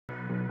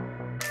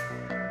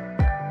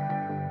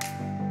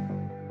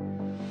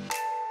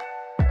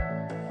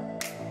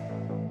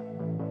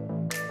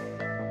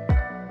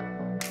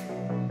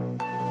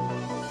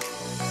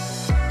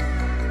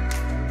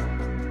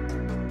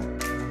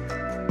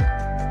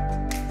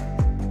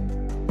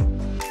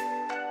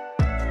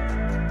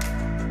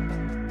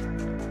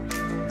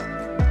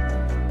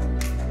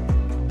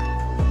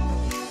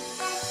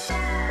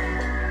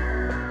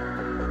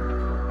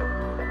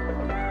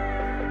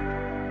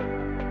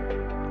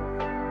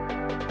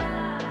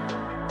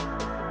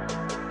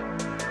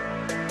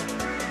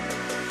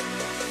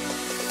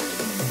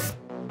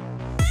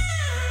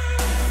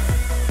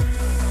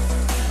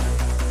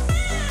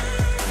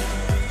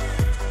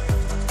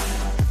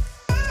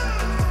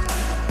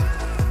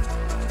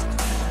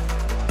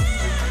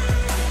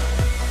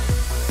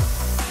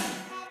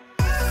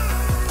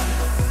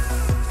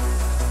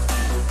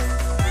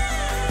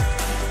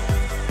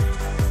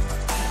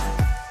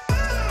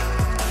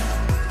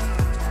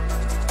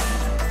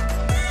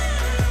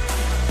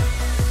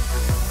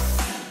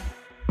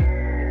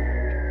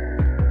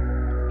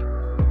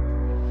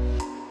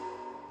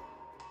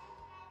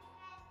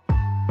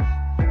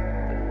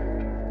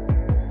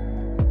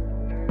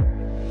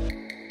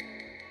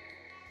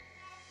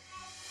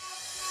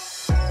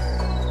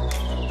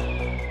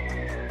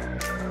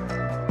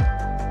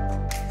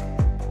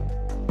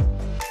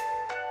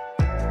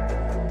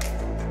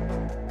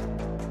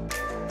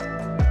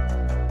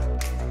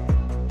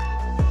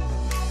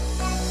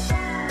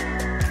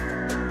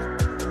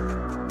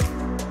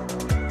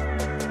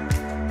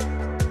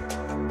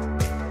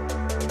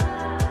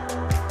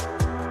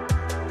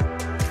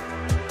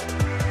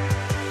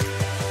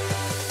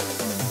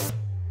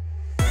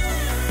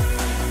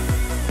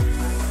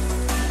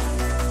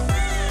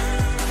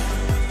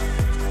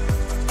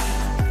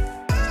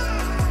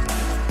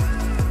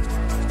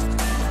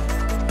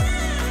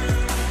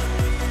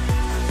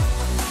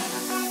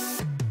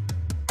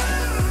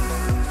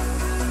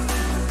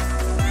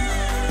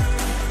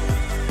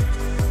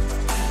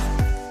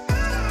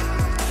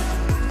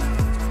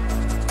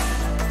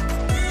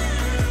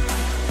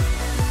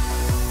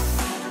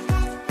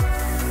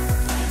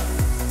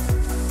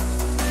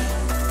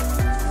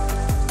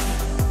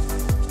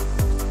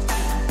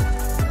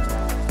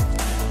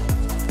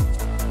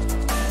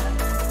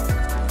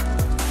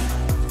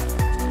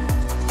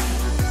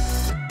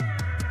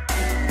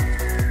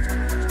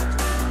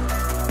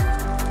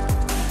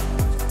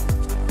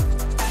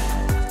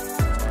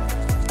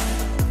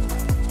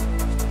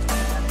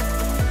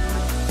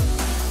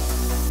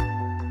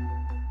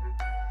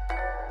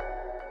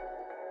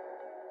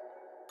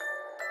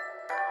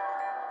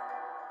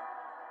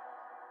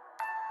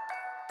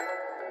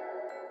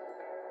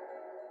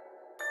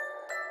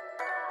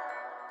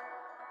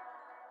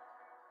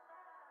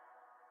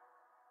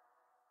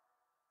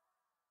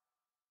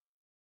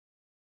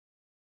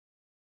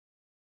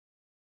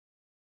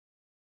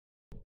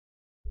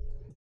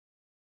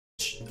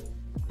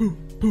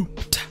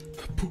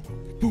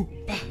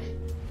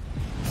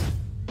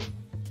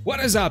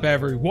What is up,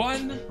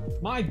 everyone?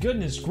 My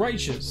goodness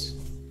gracious.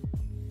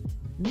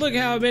 Look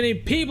how many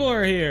people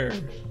are here.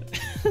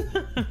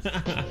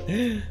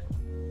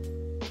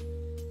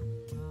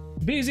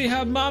 BZ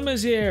Hub Mom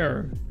is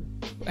here.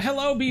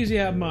 Hello,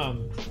 BZ Hub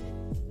Mom.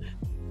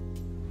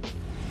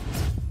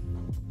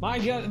 My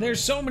God,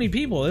 there's so many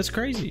people. That's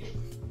crazy.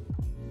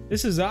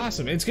 This is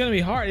awesome. It's gonna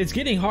be hard. It's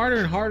getting harder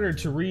and harder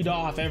to read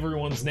off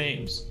everyone's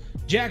names.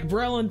 Jack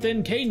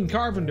Brellington, Caden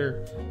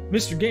Carpenter,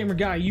 Mr. Gamer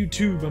Guy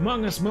YouTube,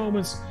 Among Us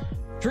Moments,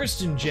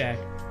 Tristan Jack,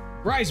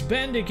 Bryce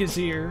Bendick is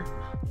here,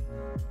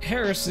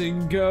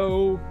 Harrison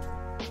Go,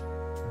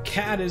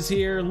 Cat is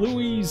here,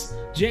 Louise,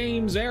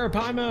 James,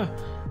 Arapaima,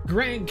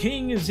 Grant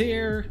King is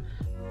here,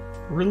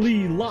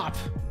 Lee Lop,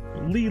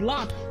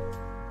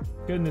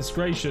 goodness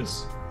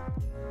gracious,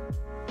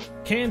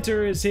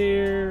 Cantor is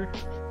here,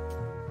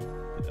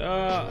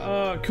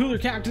 Cooler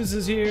Cactus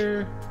is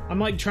here. I'm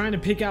like trying to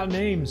pick out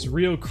names,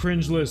 real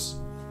cringeless.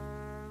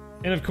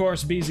 And of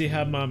course, BZ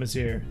Hub Mom is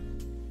here.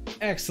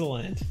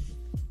 Excellent.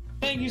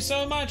 Thank you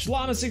so much,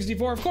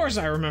 Llama64. Of course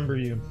I remember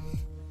you.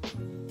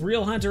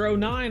 Real Hunter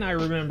 09, I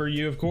remember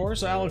you, of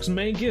course. Alex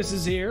Mankus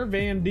is here.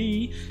 Van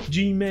D,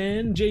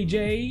 G-Man,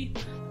 JJ.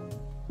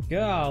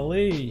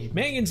 Golly.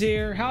 Megan's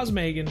here. How's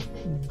Megan?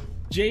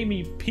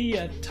 Jamie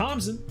Pia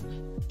Thompson.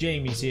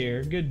 Jamie's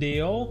here. Good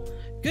deal.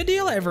 Good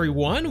deal,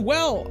 everyone.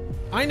 Well,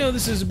 I know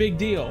this is a big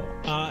deal,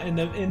 and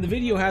the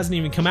video hasn't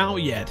even come out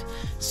yet.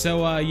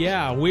 So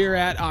yeah, we're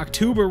at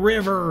AHKTUBA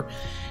River,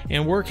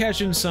 and we're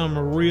catching some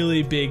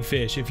really big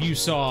fish. If you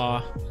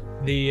saw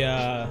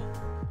the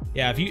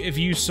if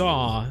you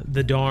saw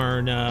the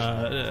darn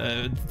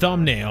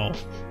thumbnail,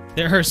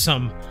 there are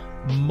some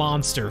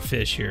monster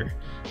fish here.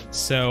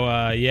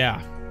 So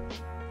yeah.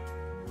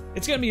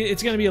 It's gonna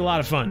be a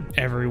lot of fun,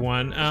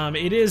 everyone.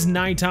 It is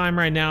nighttime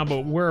right now,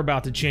 but we're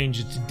about to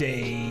change it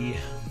today.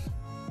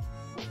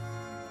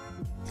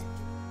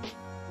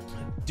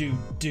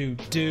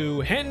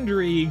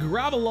 Hendry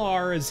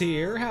Gravelar is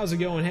here. How's it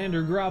going,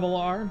 Hendry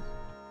Gravelar?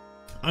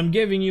 I'm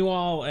giving you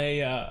all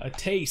a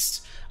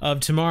taste of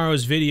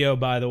tomorrow's video.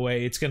 By the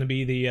way, it's gonna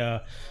be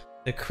the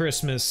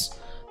Christmas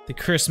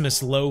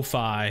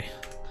lo-fi.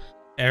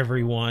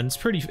 Everyone,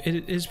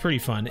 it is pretty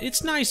fun.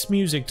 It's nice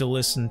music to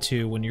listen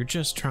to when you're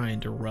just trying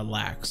to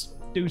relax,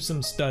 do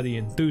some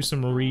studying, do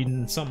some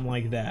reading, something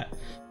like that.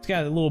 It's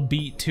got a little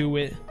beat to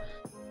it,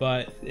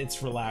 but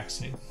it's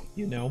relaxing,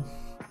 you know.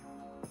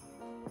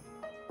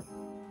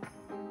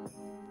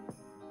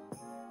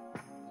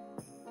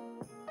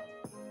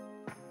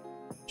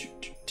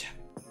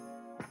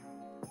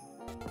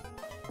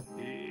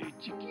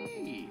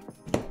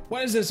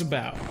 What is this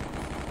about?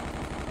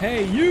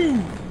 Hey,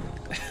 you!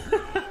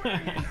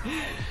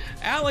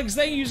 Alex,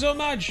 thank you so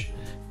much.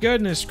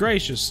 Goodness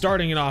gracious,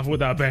 starting it off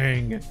with a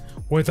bang.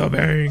 With a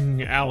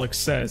bang, Alex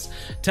says.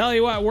 Tell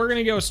you what, we're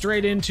gonna go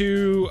straight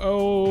into,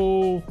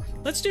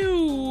 let's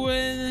do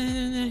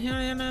 8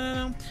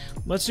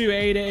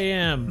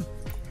 a.m.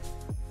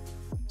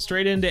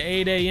 Straight into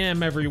 8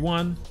 a.m.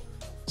 everyone.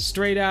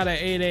 Straight out of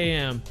 8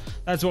 a.m.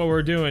 That's what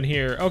we're doing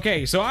here.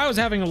 Okay, so I was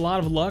having a lot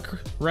of luck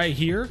right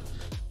here.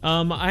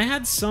 I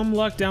had some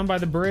luck down by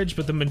the bridge,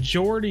 but the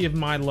majority of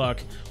my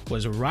luck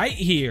was right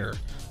here.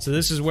 So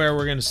this is where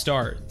we're gonna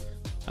start.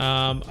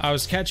 I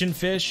was catching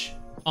fish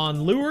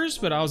on lures,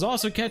 but I was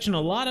also catching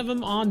a lot of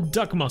them on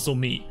duck muscle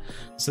meat.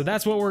 So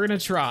that's what we're gonna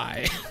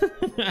try.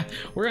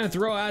 We're gonna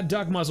throw out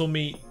duck muscle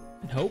meat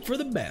and hope for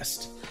the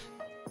best.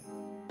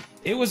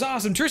 It was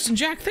awesome. Tristan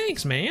Jack,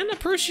 thanks, man.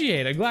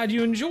 Appreciate it. Glad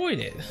you enjoyed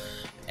it.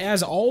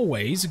 As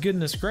always,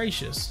 goodness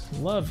gracious. I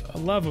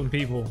love when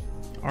people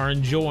are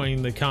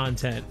enjoying the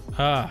content.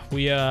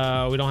 We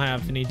don't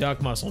have any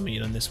duck muscle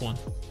meat on this one.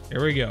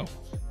 There we go.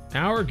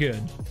 Now we're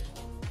good.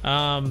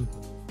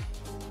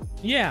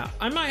 Yeah,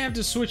 I might have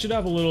to switch it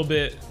up a little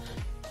bit.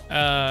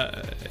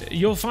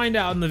 You'll find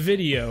out in the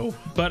video,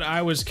 but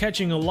I was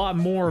catching a lot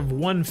more of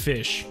one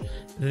fish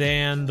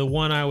than the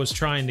one I was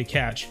trying to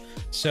catch.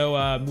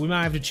 So we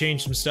might have to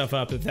change some stuff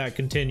up if that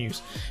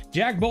continues.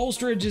 Jack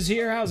Bolstridge is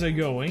here. How's it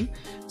going?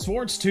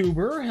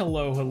 SportsTuber,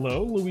 hello,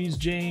 hello. Louise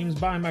James,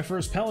 buying my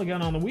first pellet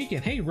gun on the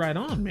weekend. Hey, right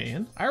on,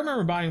 man. I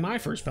remember buying my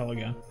first pellet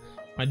gun.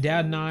 My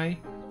dad and I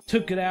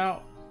took it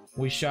out.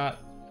 We shot,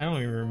 I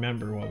don't even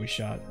remember what we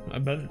shot. A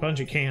bunch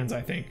of cans,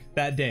 I think,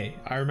 that day.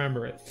 I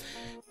remember it.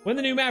 When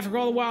the new map for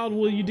Call of the Wild,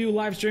 will you do a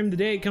live stream the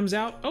day it comes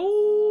out?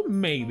 Oh,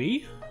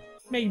 maybe.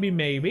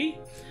 Maybe.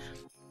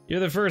 You're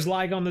the first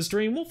like on the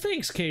stream. Well,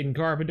 thanks, Caden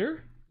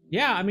Carpenter.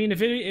 Yeah, I mean,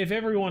 if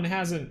everyone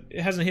hasn't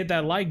hit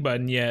that like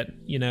button yet,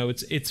 you know,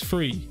 it's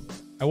free.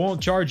 I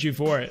won't charge you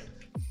for it.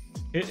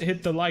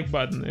 Hit the like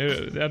button.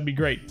 That'd be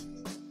great.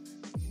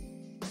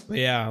 But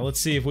yeah, let's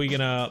see if we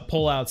can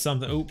pull out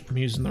something. Oop, I'm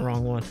using the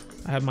wrong one.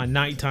 I have my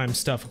nighttime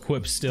stuff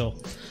equipped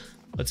still.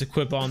 Let's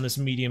equip on this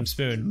medium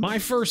spoon. My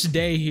first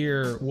day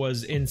here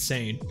was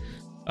insane.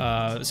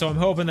 So I'm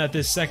hoping that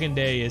this second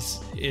day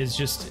is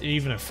just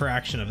even a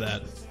fraction of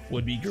that.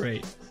 Would be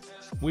great.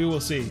 We will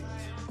see.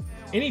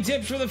 Any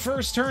tips for the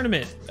first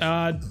tournament?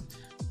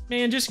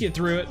 man, just get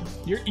through it.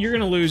 You're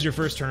gonna lose your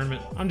first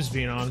tournament. I'm just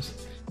being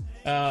honest.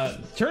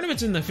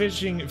 Tournaments in the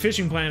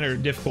fishing planet are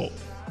difficult.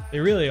 They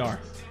really are.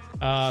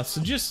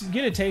 So just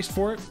get a taste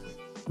for it.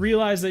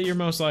 Realize that you're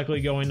most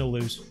likely going to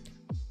lose.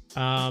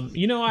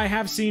 You know, I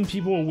have seen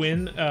people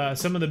win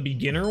some of the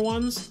beginner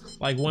ones,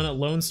 like one at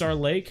Lone Star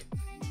Lake.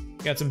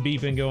 Got some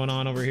beeping going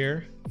on over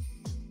here.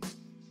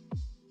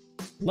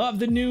 Love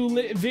the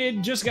new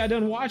vid, just got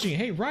done watching.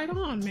 Hey, right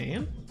on,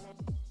 man.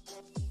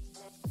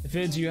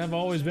 Vids, you have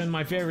always been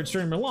my favorite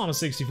streamer,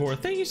 Llama64.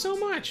 Thank you so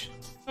much.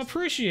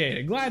 Appreciate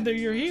it. Glad that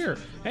you're here.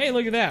 Hey,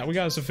 look at that. We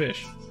got us a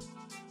fish.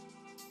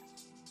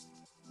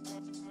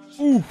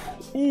 Ooh,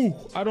 ooh.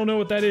 I don't know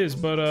what that is,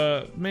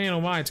 but man,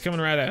 oh my, it's coming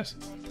right at us.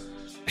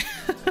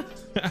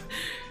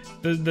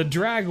 the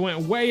drag went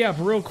way up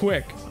real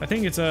quick. I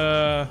think it's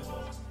a...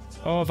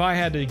 oh, if I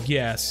had to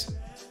guess,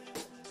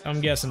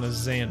 I'm guessing a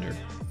Xander.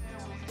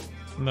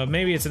 But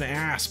maybe it's an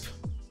asp.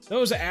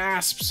 Those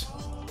asps,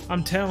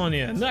 I'm telling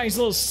you, nice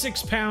little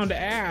 6-pound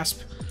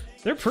asp.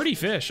 They're pretty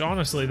fish,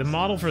 honestly. The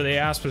model for the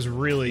asp is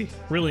really,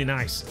 really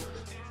nice.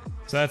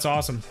 So that's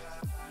awesome.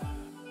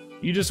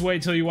 You just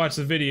wait till you watch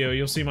the video,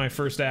 you'll see my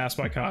first asp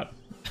I caught.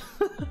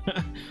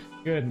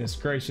 Goodness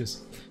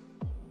gracious.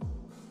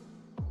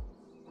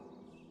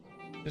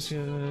 Just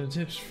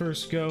tips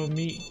first go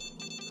meet,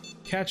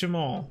 catch them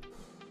all.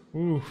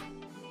 Ooh,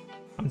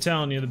 I'm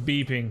telling you, the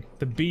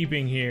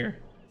beeping here.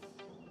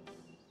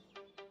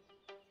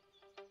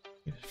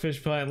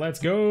 Fish plant, let's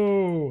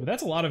go.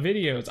 That's a lot of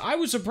videos. I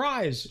was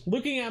surprised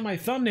looking at my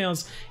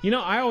thumbnails. You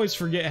know, I always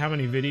forget how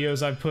many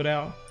videos I've put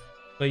out.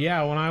 But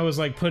yeah, when I was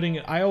like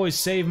I always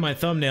save my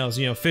thumbnails,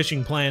 you know,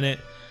 Fishing Planet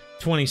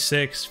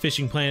 26,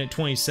 Fishing Planet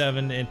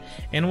 27,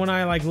 and when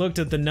I like looked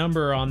at the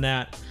number on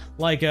that,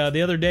 like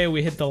the other day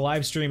we hit the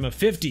live stream of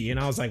 50, and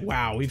I was like,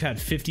 wow, we've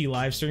had 50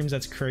 live streams.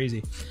 That's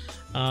crazy.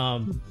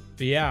 But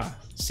yeah,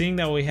 seeing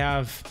that we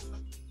have,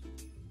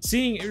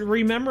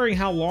 remembering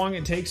how long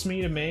it takes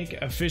me to make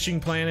a Fishing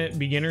Planet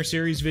beginner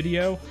series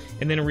video,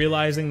 and then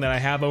realizing that I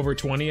have over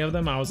 20 of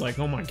them, I was like,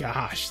 oh my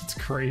gosh, it's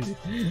crazy.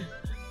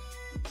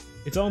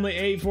 It's only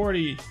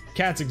 8:40.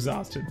 Cat's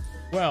exhausted.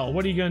 Well,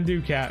 what are you gonna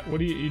do, Cat?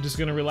 What are you just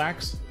gonna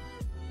relax?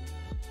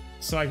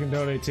 So I can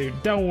donate to.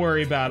 Don't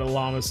worry about it,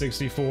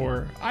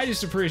 Llama64. I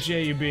just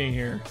appreciate you being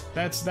here.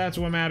 That's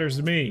what matters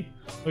to me.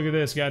 Look at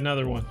this, got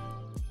another one.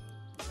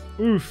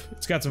 Oof,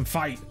 it's got some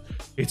fight.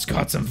 It's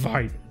got some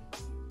fight.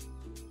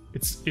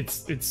 It's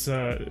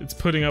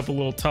putting up a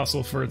little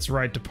tussle for its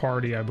right to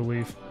party, I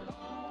believe.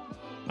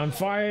 I'm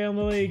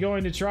finally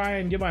going to try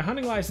and get my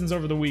hunting license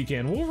over the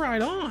weekend. We'll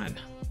ride on.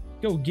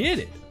 Go get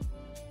it.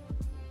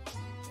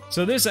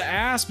 So this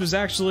asp is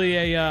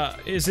actually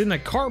is in the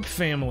carp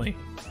family.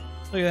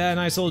 Look at that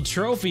nice little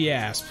trophy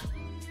asp.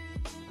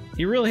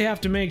 You really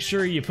have to make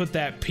sure you put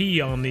that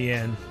P on the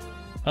end.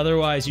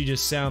 Otherwise you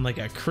just sound like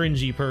a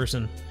cringy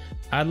person.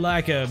 I'd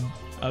like a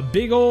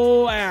big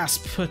ol'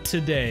 asp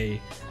today.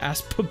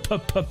 Asp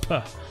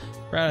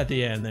right at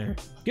the end there.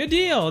 Good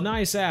deal,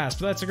 nice asp,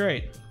 that's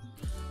great.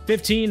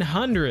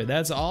 1500,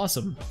 that's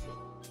awesome.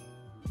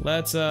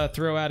 Let's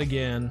throw out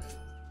again.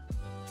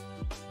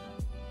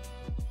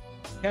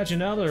 Catch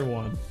another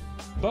one.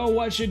 Bo,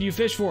 what should you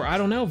fish for? I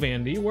don't know,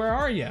 Vandy. Where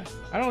are you?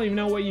 I don't even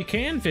know what you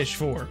can fish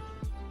for.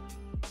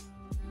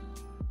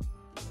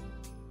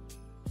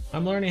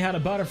 I'm learning how to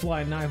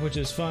butterfly knife, which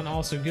is fun.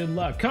 Also, good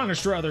luck. Connor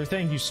Strother,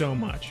 thank you so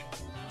much.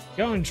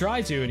 Go and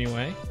try to,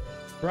 anyway.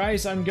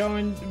 Bryce, I'm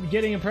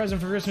getting a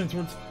present for Christmas.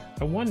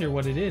 I wonder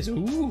what it is.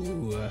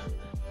 Ooh.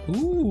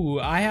 Ooh,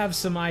 I have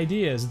some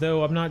ideas,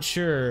 though I'm not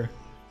sure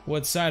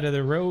what side of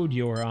the road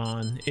you're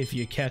on, if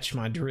you catch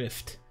my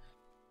drift.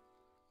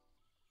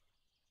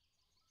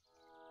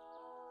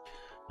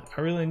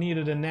 I really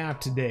needed a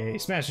nap today.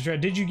 Smash the Trash.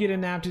 Did you get a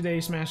nap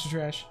today, Smash the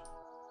Trash?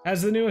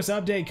 Has the newest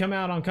update come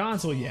out on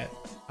console yet?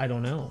 I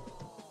don't know.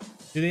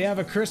 Do they have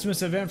a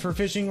Christmas event for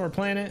Fishing or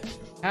Planet?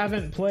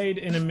 Haven't played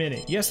in a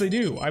minute. Yes, they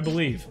do, I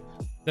believe.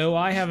 Though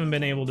I haven't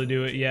been able to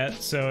do it yet,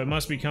 so it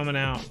must be coming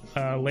out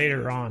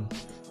later on.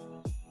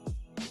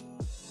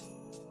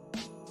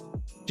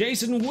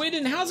 Jason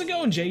Whidden, how's it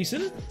going,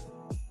 Jason?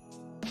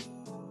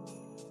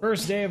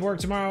 First day of work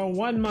tomorrow,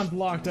 1 month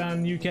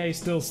lockdown in UK,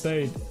 still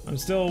stayed. I'm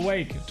still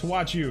awake to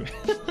watch you.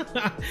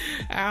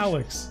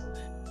 Alex.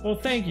 Well,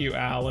 thank you,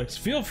 Alex.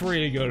 Feel free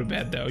to go to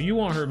bed, though. You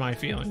won't hurt my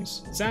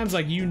feelings. Sounds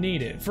like you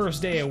need it.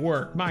 First day at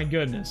work, my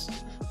goodness.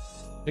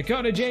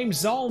 Dakota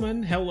James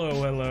Zalman,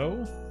 hello,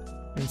 hello.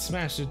 And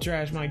Smash the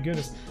Trash, my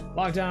goodness.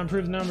 Lockdown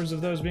improved the numbers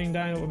of those being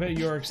dying. I bet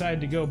you're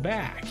excited to go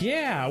back.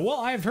 Yeah, well,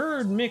 I've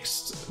heard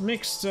mixed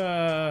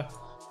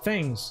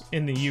things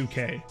in the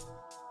UK.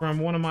 From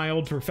one of my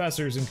old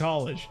professors in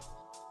college.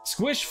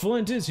 Squish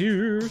Flint is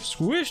here.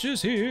 Squish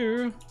is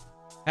here.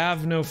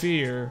 Have no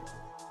fear.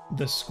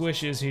 The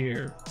squish is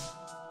here.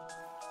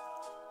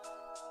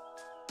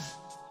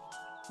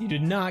 You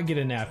did not get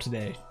a nap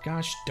today.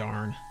 Gosh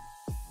darn.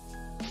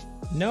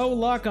 No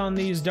luck on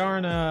these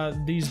darn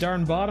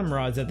bottom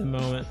rods at the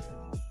moment.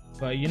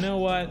 But you know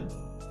what?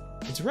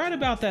 It's right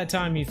about that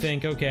time you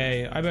think,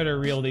 okay, I better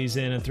reel these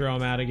in and throw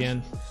them out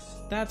again.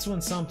 that's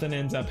when something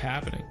ends up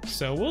happening.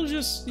 So we'll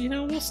just, you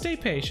know, we'll stay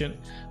patient.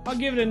 I'll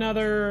give it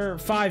another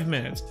 5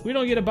 minutes. If we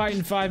don't get a bite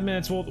in 5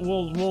 minutes,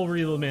 we'll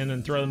reel them in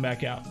and throw them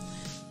back out.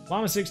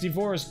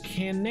 Llama64 is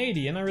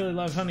Canadian. I really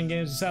love hunting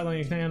games.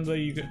 Sadly, you can, but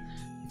you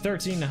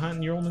 13 to hunt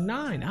and you're only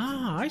 9.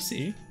 Ah, I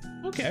see.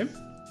 Okay.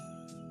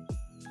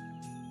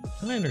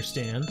 I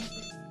understand.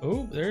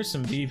 Oh, there's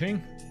some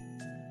beeping.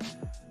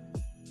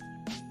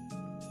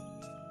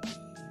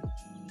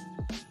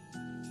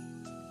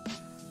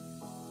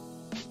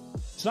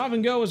 Stop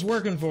and go is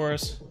working for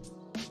us.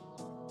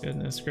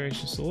 Goodness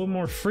gracious. A little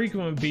more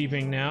frequent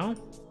beeping now.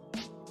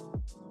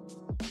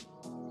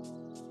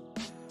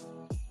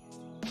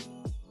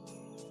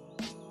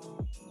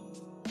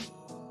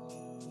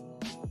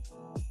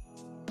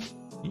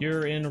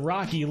 You're in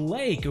Rocky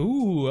Lake.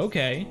 Ooh,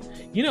 okay.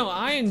 You know,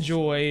 I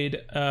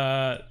enjoyed,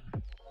 I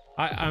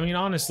mean,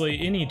 honestly,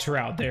 any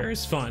trout there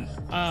is fun.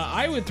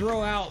 I would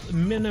throw out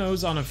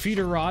minnows on a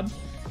feeder rod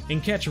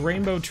and catch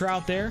rainbow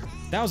trout there.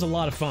 That was a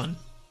lot of fun.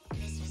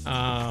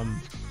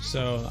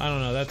 So I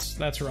don't know,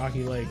 that's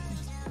Rocky Lake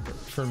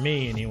for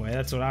me anyway.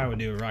 That's what I would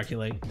do at Rocky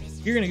Lake.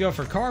 If you're gonna go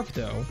for carp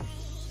though,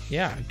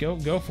 yeah,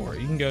 go for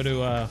it. You can go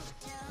to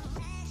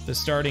the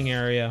starting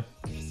area,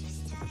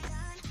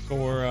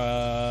 or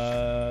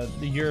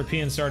the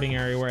European starting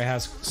area where it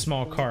has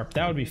small carp.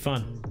 That would be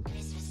fun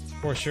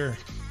for sure.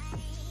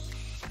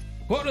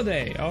 What are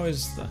they?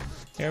 Always the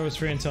air was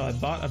free until I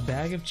bought a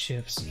bag of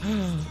chips.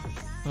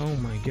 Oh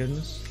my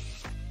goodness.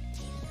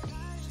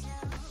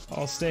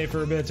 I'll stay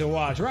for a bit to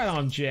watch. Right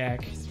on,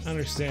 Jack.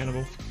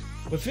 Understandable.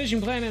 With Fishing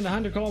Planet and the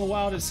Hunter Call of the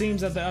Wild, it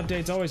seems that the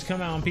updates always come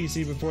out on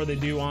PC before they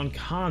do on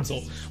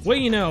console. Well,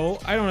 you know,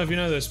 I don't know if you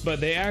know this, but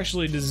they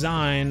actually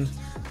design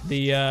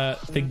the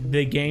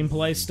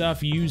gameplay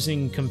stuff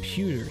using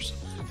computers,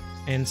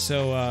 and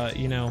so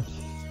you know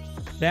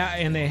that,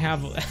 and they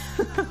have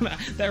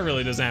that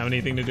really doesn't have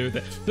anything to do with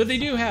it. But they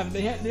do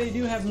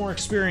have more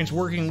experience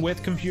working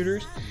with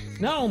computers.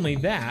 Not only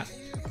that,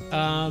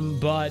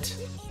 but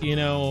you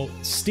know,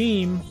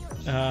 Steam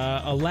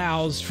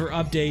allows for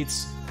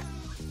updates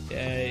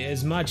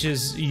as much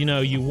as, you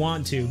know, you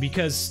want to,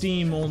 because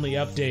Steam only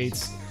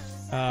updates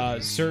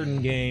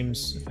certain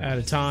games at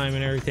a time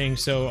and everything.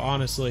 So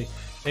honestly,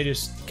 they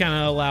just kind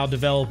of allow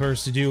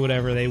developers to do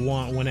whatever they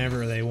want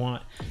whenever they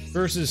want.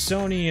 Versus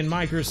Sony and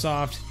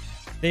Microsoft,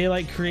 they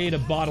like create a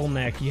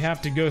bottleneck. You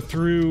have to go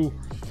through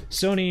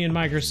Sony and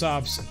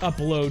Microsoft's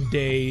upload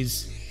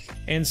days,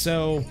 and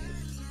so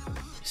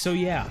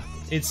yeah.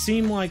 It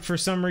seemed like for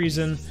some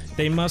reason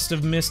they must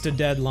have missed a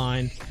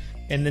deadline,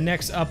 and the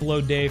next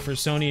upload day for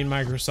Sony and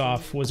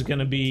Microsoft was going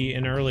to be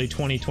in early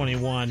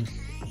 2021.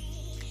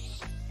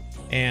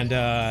 And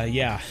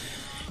yeah,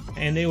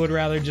 and they would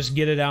rather just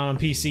get it out on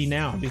PC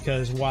now,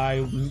 because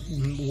why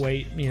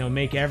wait, you know,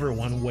 make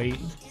everyone wait.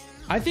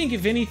 I think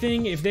if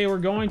anything, if they were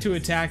going to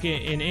attack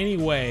it in any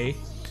way,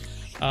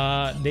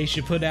 they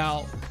should put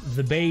out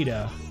the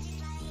beta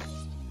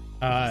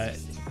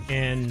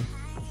in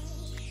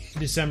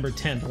December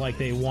 10th like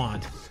they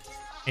want,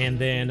 and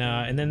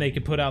then they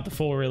could put out the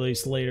full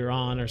release later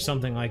on or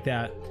something like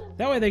that.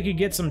 That way they could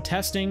get some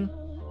testing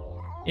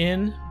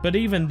in. But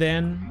even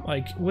then,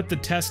 like with the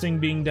testing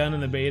being done in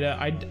the beta,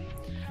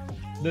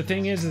 the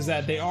thing is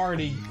that they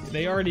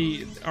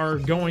already are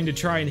going to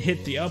try and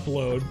hit the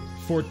upload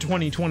for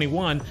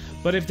 2021.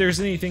 But if there's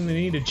anything they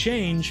need to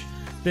change,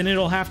 then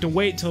it'll have to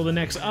wait till the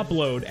next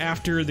upload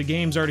after the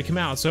game's already come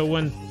out. So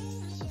when,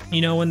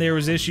 you know, when there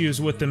was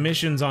issues with the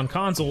missions on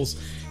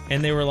consoles,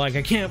 and they were like,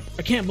 I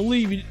can't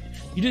believe you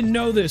didn't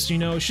know this, you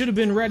know, it should have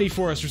been ready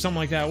for us or something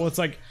like that. Well, it's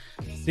like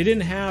they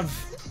didn't have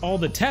all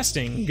the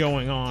testing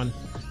going on,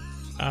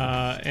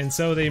 and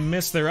so they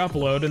missed their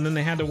upload, and then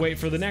they had to wait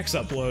for the next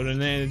upload,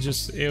 and then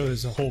it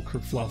was a whole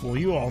kerfluffle.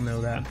 You all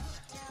know that.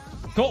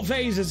 Colt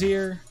Phase is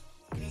here.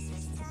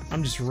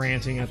 I'm just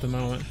ranting at the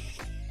moment.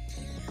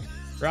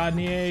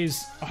 Rodney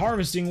A's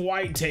harvesting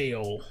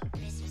whitetail.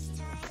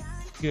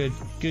 Good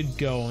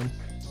going.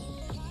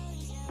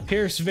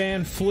 Pierce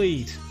Van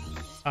Fleet.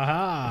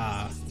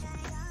 Aha!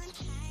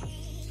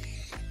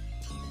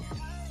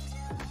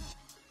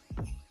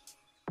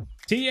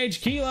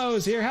 TH Kilo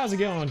is here. How's it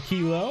going,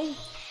 Kilo?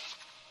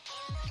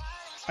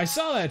 I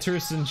saw that,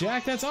 Tristan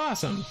Jack. That's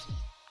awesome.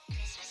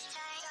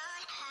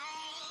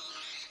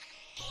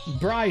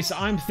 Bryce,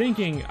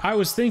 I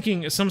was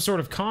thinking some sort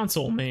of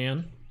console,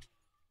 man.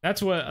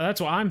 That's what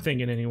I'm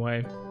thinking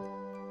anyway.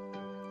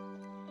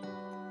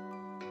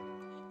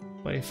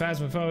 Like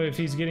Phasmophobia, if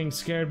he's getting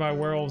scared by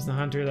werewolves, the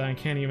hunter, then I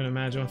can't even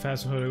imagine what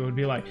Phasmophobia would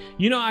be like.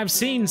 You know, I've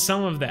seen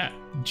some of that,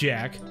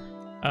 Jack.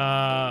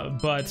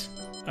 But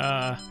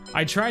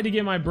I tried to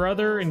get my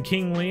brother and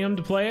King Liam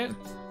to play it,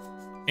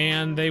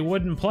 and they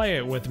wouldn't play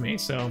it with me,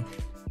 so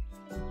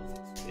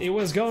it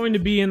was going to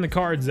be in the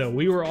cards though.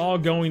 We were all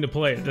going to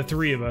play it, the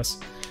three of us,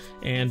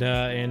 and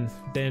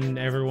then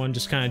everyone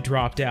just kind of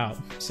dropped out,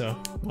 so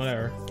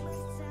whatever.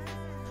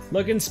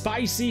 Looking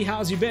spicy,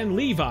 how's you been,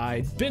 Levi?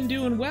 Been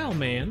doing well,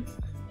 man.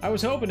 I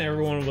was hoping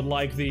everyone would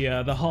like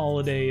the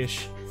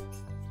holiday-ish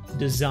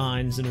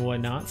designs and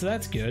whatnot, so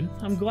that's good.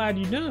 I'm glad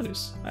you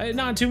noticed.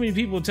 Not too many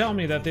people tell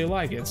me that they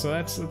like it, so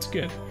that's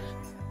good.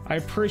 I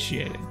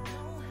appreciate it.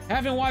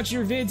 Haven't watched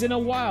your vids in a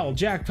while,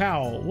 Jack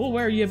Powell. Well,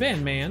 where you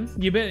been, man?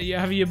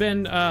 Have you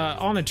been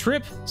on a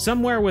trip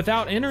somewhere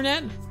without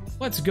internet?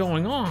 What's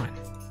going on?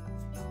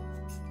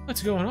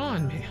 What's going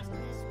on, man?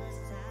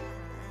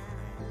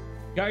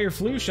 Got your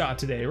flu shot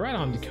today, right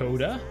on,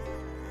 Dakota.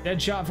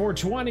 Deadshot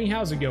 420,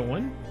 how's it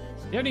going?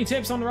 You have any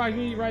tips on the rock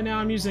meat? Right now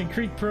I'm using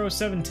Creek Pro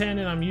 710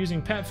 and I'm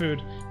using pet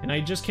food and I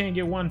just can't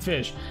get one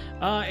fish.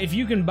 If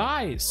you can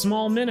buy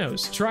small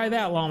minnows, try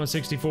that,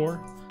 Llama64.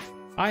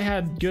 I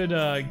had good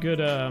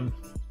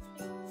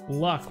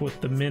luck with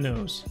the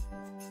minnows.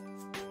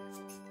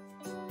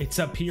 It's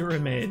a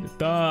pyramid,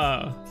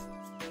 duh.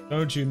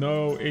 Don't you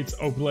know it's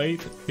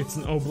oblate? It's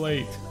an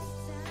oblate.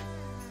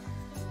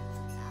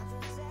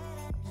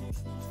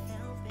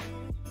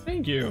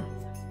 Thank you.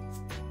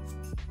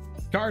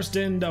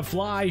 Karsten the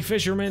Fly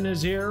Fisherman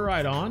is here,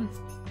 right on.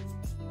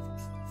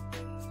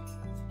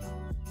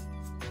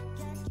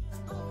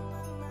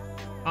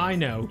 I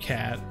know,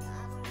 Cat.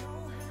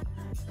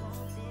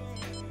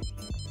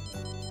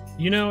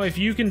 You know, if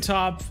you can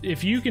talk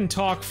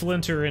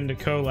Flinter into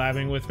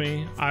collabing with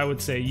me, I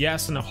would say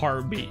yes in a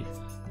heartbeat.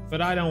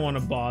 But I don't want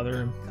to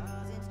bother him.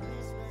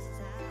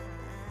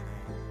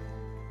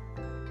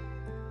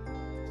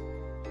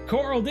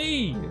 Coral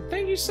D,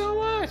 thank you so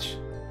much.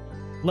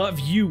 Love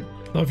you.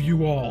 Love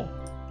you all.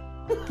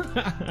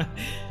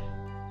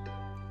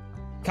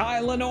 Kai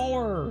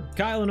Lenore.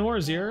 Kai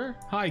Lenore's here.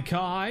 Hi,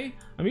 Kai.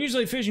 I'm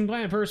usually a fishing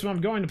plant person, but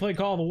I'm going to play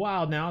Call of the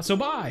Wild now, so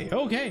bye.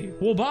 Okay,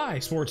 well, bye,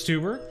 Sports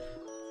Tuber.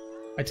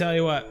 I tell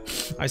you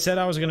what, I said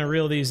I was going to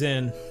reel these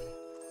in.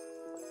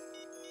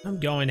 I'm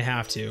going to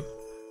have to.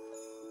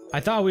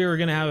 I thought we were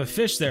going to have a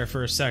fish there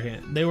for a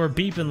second. They were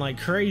beeping like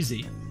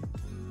crazy,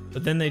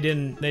 but then they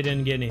didn't get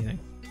anything.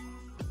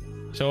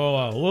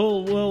 So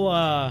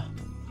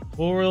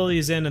we'll reel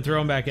these in and throw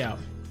them back out.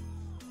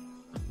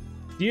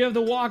 Do you have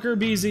the walker,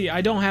 BZ? I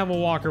don't have a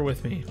walker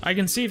with me. I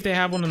can see if they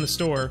have one in the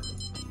store.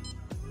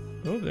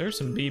 Oh, there's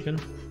some beeping.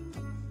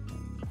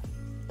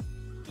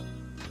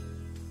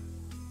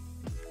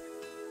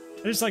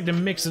 I just like to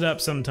mix it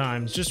up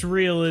sometimes. Just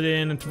reel it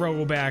in and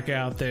throw it back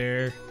out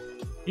there.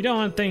 You don't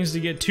want things to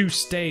get too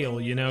stale,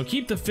 you know.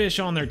 Keep the fish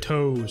on their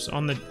toes,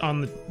 on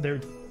their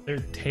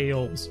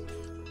tails.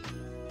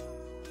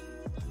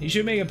 You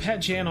should make a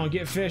pet channel and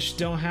get fish.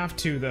 Don't have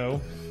to,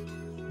 though.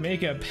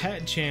 Make a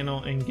pet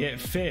channel and get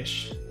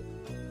fish.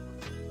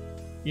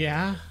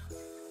 Yeah?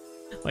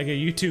 Like a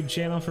YouTube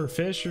channel for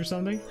fish or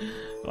something?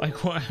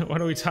 Like what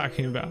are we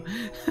talking about?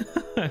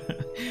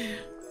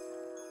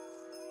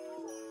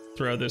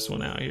 Throw this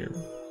one out here.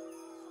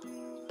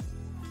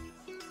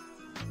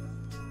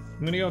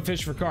 I'm gonna go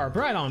fish for carp.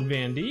 Right on,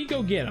 Van D.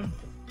 Go get him.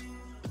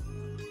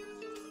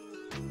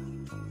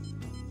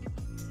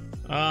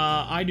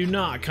 I do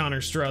not,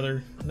 Connor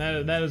Struther.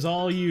 That is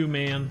all you,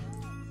 man.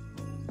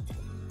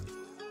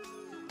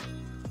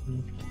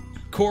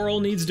 Coral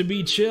needs to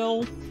be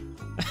chill.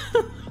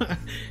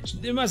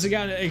 It must have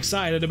gotten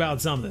excited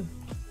about something.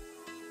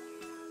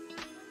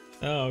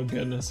 Oh,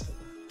 goodness.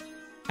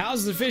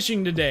 How's the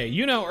fishing today?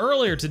 You know,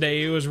 earlier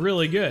today it was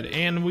really good,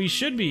 and we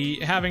should be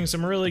having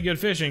some really good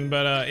fishing,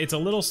 but it's a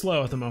little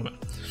slow at the moment.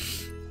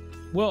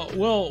 Well,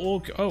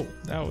 oh,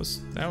 that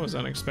was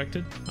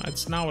unexpected.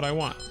 That's not what I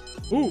want.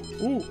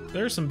 Ooh,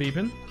 there's some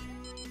beeping.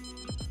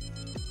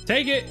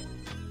 Take it.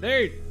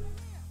 There.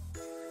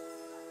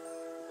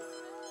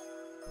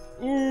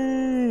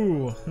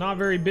 Ooh, not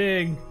very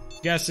big.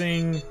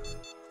 Guessing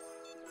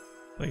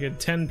like a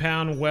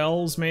 10-pound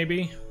Wells,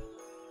 maybe,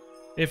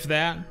 if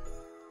that.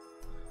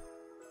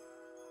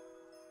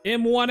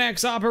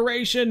 M1X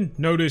operation.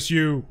 Notice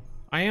you.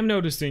 I am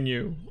noticing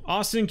you.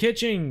 Austin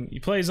Kitching. He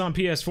plays on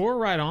PS4.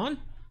 Right on.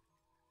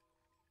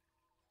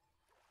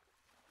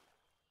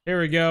 Here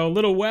we go.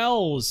 Little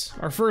Wells.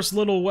 Our first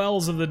little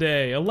Wells of the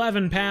day.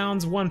 11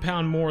 pounds. 1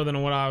 pound more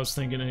than what I was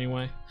thinking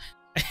anyway.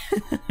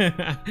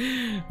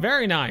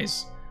 Very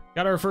nice.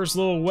 Got our first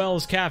little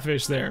Wells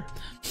catfish there.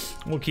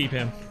 We'll keep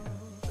him.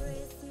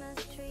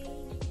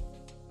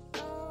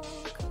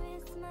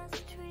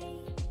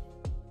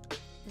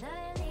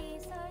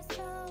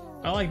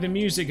 I like the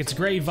music, it's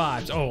great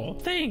vibes. Oh,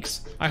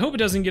 thanks. I hope it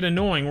doesn't get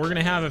annoying. We're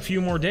gonna have a few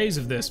more days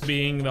of this,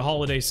 being the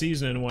holiday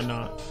season and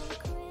whatnot.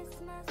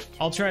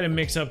 I'll try to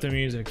mix up the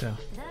music though.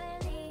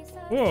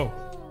 Whoa.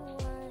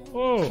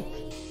 Whoa.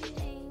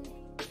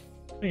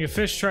 I think a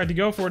fish tried to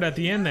go for it at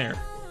the end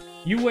there.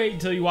 You wait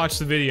until you watch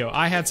the video.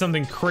 I had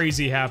something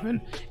crazy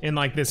happen in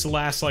like this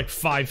last like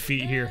 5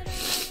 feet here.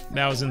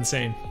 That was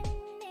insane.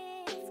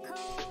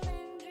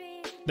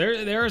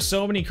 There are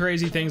so many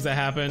crazy things that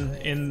happen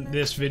in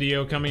this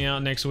video coming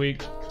out next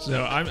week,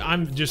 so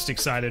I'm just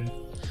excited.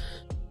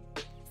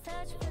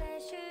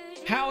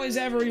 How is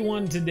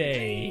everyone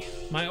today?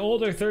 My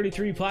older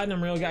 33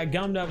 platinum reel got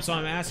gummed up, so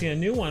I'm asking a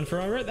new one for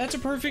my. That's a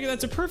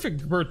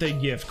perfect birthday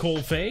gift,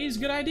 Cold Phase.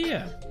 Good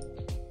idea.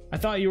 I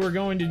thought you were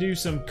going to do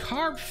some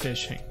carp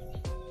fishing.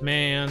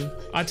 Man,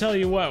 I tell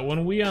you what,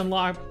 when we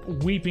unlock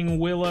Weeping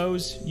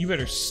Willows, you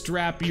better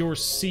strap your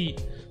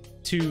seat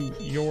to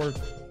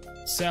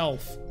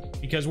yourself,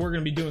 because we're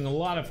going to be doing a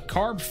lot of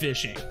carp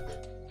fishing.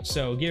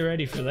 So get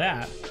ready for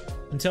that.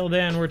 Until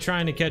then, we're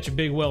trying to catch a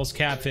big Wells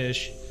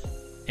catfish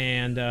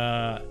and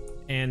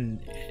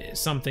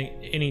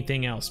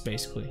anything else,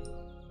 basically.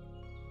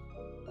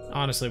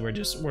 Honestly, we're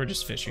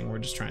just fishing. We're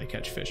just trying to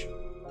catch fish.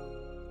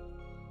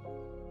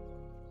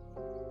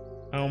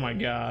 Oh my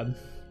god.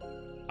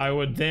 I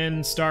would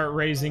then start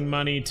raising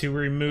money to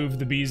remove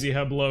the BZ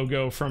Hub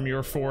logo from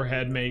your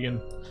forehead,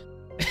 Megan.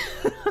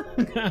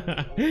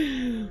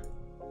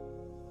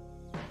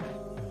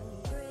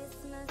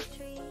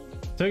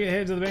 Took a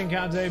hit to the bank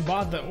account today,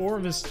 bought the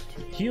Orvis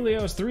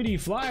Helios 3D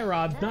fly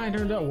rod,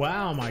 $900.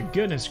 Wow, my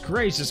goodness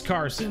gracious,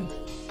 Carson.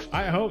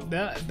 I hope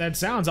that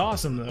sounds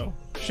awesome though.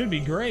 Should be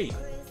great.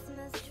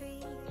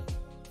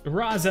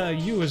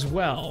 Raza, you as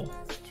well.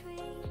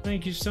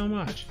 Thank you so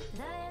much.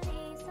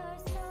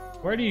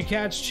 Where do you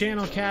catch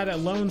Channel Cat at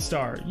Lone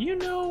Star? You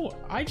know,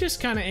 I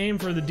just kind of aim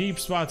for the deep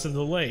spots of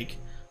the lake,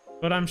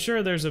 but I'm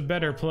sure there's a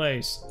better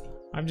place.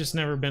 I've just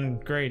never been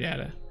great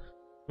at it.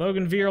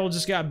 Logan Viral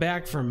just got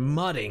back from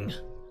mudding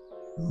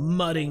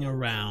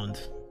around.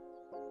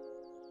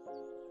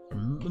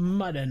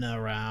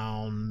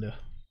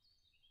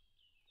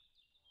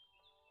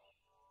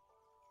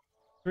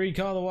 Three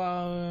call the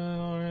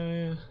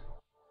wild.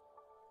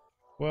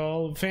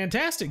 Well,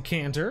 fantastic,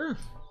 Cantor.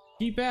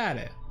 Keep at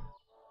it.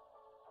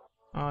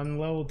 On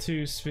level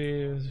 2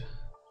 speed.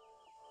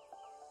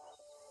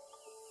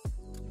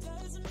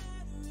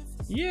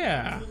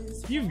 Yeah,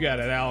 you've got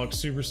it, Alex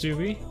Super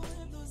Stoopy.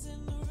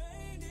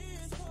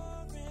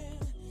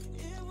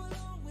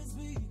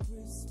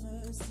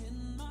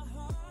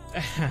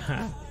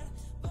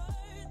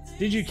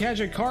 Did you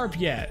catch a carp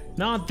yet?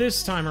 Not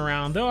this time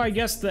around, though I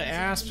guess the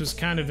asp is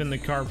kind of in the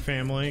carp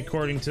family,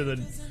 according to the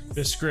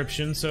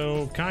description,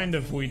 so kind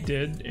of we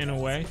did, in a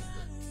way.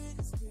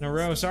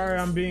 Nero, sorry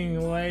I'm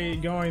being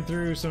late going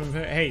through some...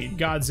 Hey,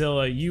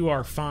 Godzilla, you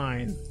are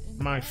fine,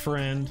 my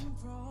friend.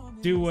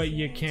 Do what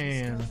you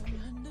can.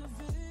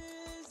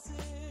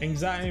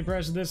 Anxiety and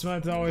pressure this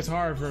month is always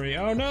hard for me.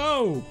 Oh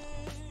no!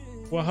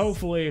 Well,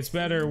 hopefully it's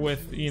better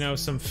with, you know,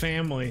 some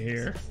family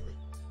here.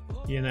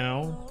 You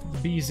know,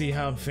 BZ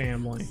Hub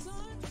family.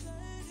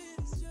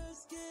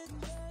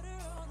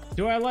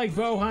 Do I like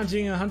bow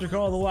hunting and Hunter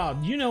Call of the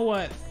Wild? You know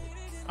what?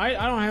 I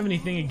don't have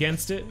anything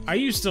against it. I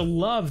used to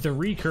love the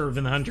recurve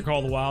in the Hunter Call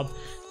of the Wild.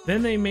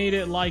 Then they made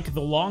it like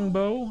the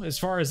longbow as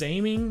far as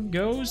aiming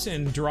goes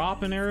and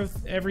drop and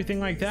everything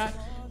like that,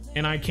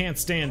 and I can't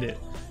stand it.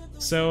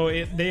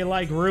 So they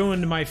like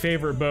ruined my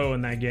favorite bow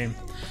in that game.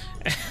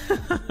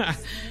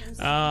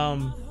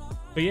 But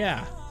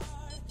yeah.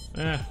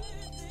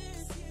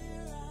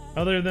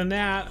 Other than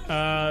that,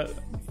 I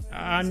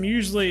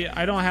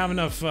don't have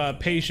enough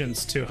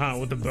patience to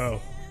hunt with a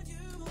bow.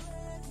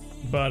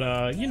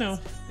 But, you know,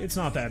 it's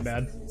not that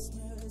bad.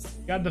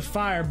 Got the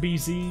fire,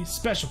 BZ.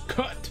 Special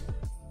cut.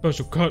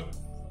 Special cut.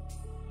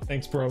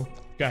 Thanks, bro.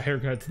 Got a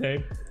haircut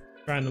today.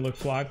 Trying to look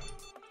fly.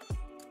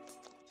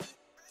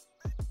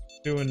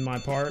 Doing my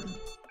part.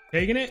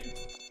 Taking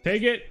it.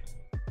 Take it.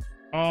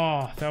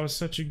 Oh, that was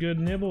such a good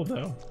nibble,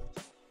 though.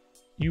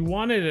 You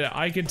wanted it.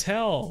 I could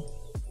tell.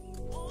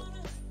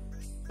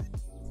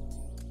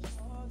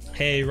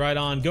 Hey, right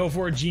on. Go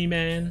for it,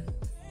 G-Man.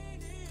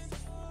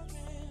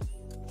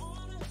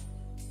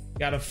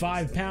 Got a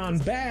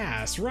 5-pound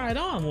bass. Right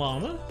on,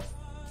 llama.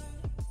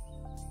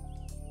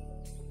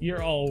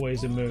 You're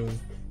always a move.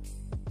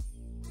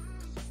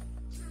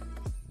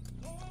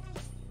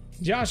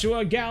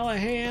 Joshua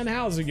Gallahan,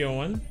 how's it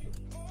going?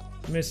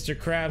 Mr.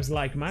 Krabs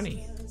like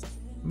money.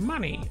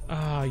 Money.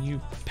 Ah, you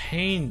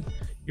pain.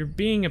 You're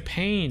being a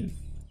pain.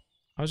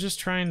 I was just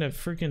trying to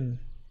freaking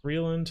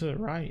reel into the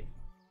right.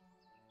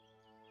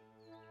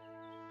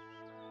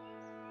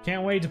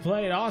 Can't wait to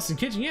play at Austin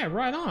Kitchen. Yeah,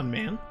 right on,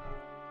 man.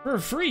 For a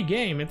free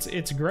game,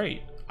 it's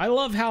great. I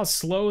love how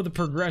slow the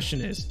progression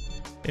is.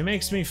 It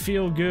makes me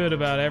feel good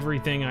about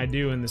everything I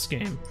do in this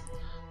game.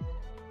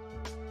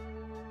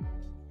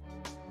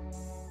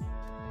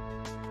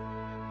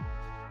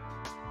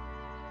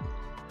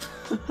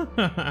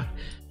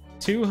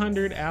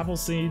 $200 apple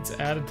seeds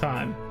at a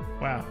time.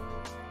 Wow.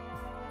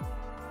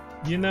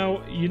 You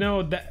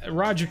know that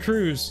Roger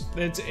Cruz.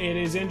 It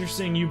is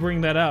interesting you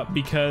bring that up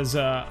because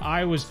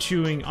I was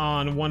chewing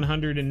on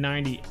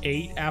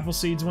 198 apple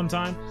seeds one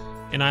time,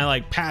 and I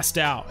like passed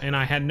out, and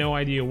I had no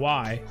idea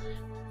why.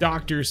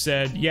 Doctor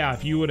said, yeah,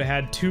 if you would have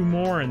had 2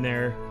 more in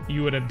there,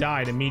 you would have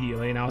died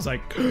immediately. And I was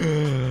like,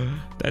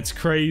 that's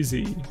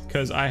crazy,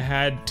 because I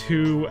had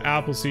 2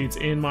 apple seeds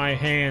in my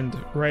hand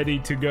ready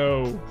to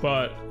go,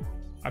 but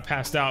I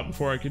passed out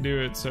before I could do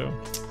it. So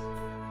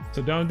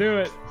don't do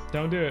it.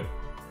 Don't do it.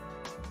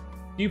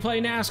 Do you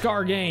play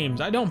NASCAR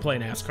games? I don't play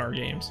NASCAR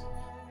games.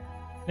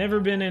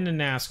 Never been into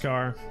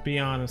NASCAR, be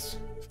honest.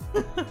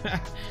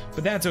 But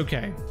that's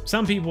okay.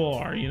 Some people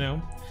are, you know.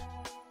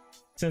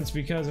 Since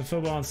because of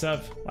football and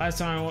stuff. Last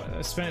time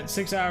I spent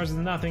 6 hours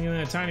in nothing and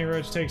then a tiny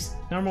roach takes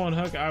 #1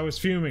 hook, I was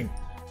fuming.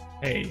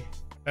 Hey,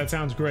 that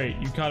sounds great.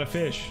 You caught a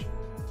fish.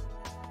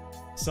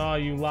 Saw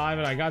you live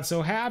and I got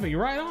so happy.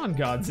 Right on,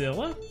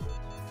 Godzilla.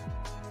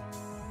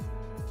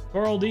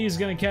 Coral D is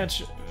gonna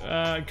catch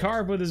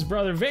carp with his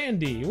brother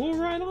Vandy. Well,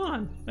 right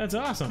on. That's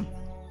awesome.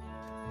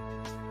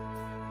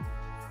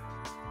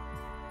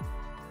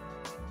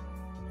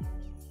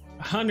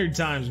 A 100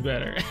 times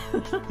better.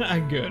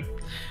 Good.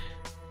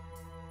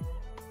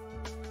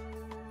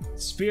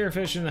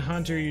 Spearfishing the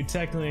hunter, you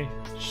technically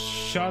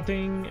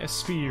shooting a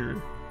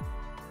spear.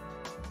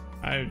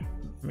 I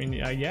mean,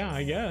 yeah,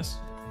 I guess.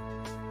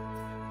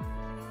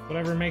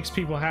 Whatever makes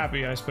people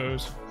happy, I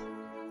suppose.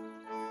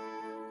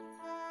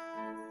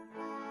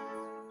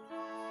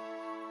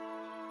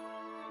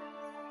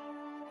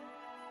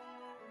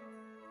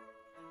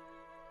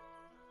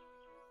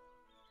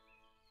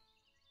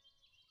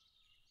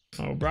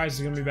 Oh, Bryce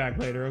is gonna be back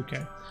later,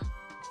 okay.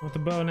 With the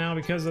bow now,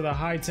 because of the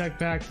high-tech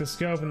pack, the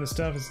scope, and the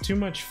stuff, it's too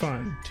much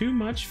fun. Too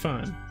much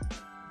fun.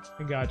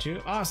 I got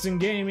you. Austin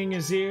Gaming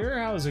is here.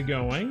 How's it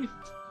going?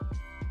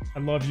 I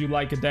love you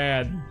like a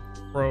dad,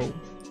 bro.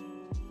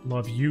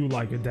 Love you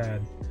like a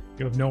dad.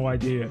 You have no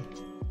idea.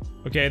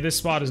 Okay, this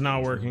spot is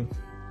not working.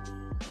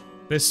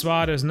 This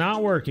spot is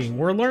not working.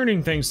 We're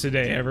learning things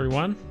today,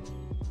 everyone.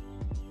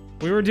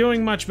 We were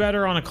doing much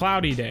better on a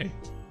cloudy day.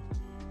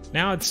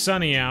 Now it's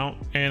sunny out,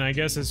 and I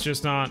guess it's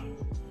just not...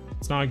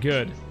 It's not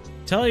good.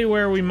 Tell you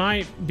where we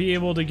might be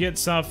able to get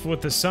stuff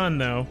with the sun,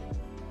 though.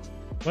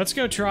 Let's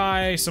go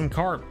try some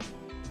carp.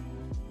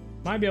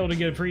 Might be able to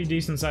get a pretty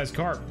decent sized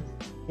carp.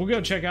 We'll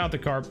go check out the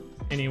carp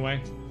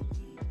anyway.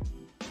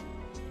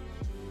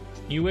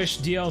 You wish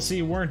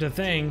DLC weren't a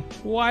thing.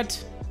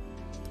 What?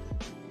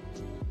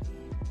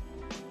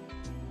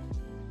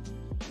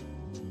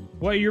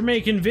 Well, you're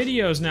making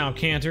videos now,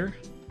 Cantor.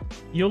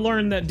 You'll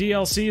learn that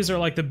DLCs are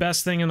like the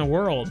best thing in the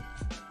world.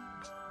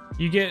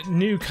 You get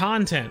new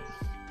content.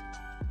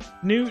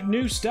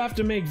 New stuff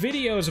to make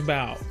videos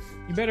about.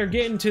 You better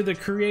get into the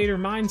creator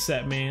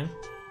mindset, man.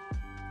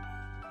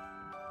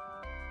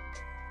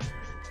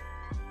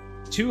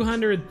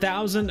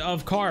 200,000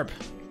 of carp.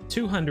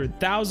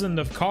 200,000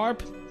 of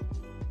carp.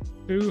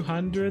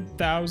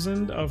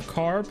 200,000 of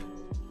carp.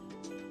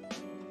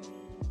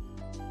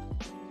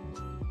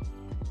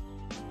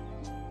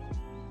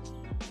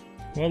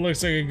 What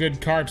looks like a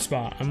good carp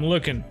spot? I'm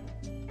looking.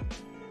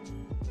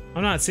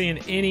 I'm not seeing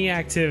any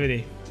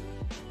activity.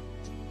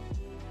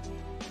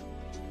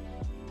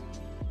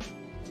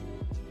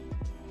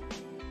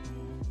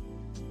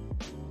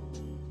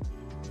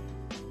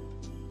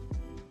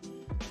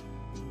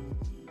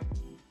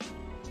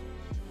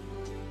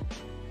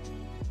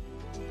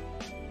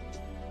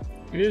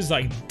 It is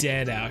like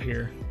dead out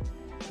here.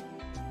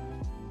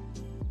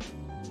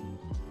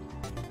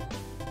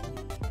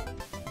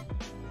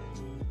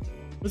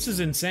 This is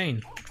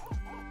insane.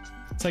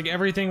 It's like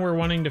everything we're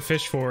wanting to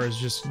fish for is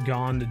just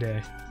gone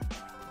today.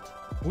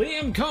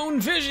 Liam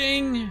Cone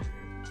Fishing!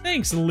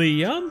 Thanks,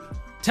 Liam.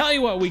 Tell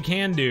you what we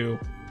can do.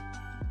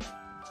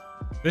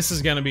 This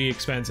is gonna be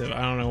expensive.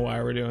 I don't know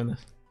why we're doing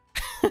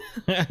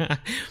this.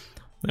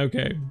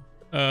 Okay.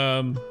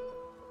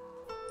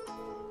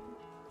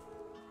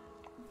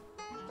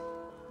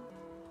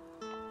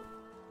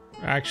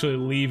 We're actually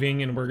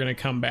leaving and we're gonna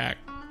come back.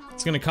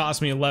 It's gonna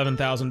cost me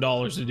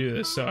 $11,000 to do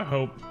this, so I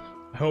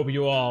hope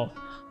you all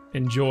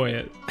enjoy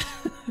it.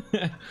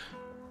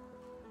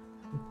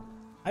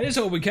 I just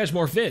hope we catch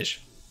more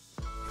fish.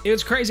 It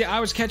was crazy.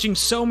 I was catching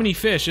so many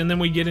fish, and then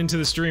we get into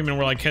the stream and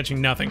we're like catching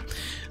nothing.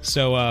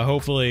 So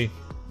hopefully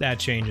that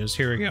changes.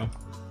 Here we go.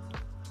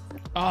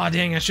 Oh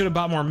dang! I should have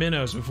bought more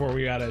minnows before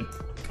we got it.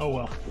 Oh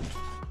well.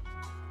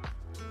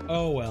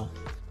 Oh well.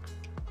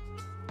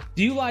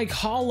 Do you like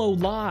Hollow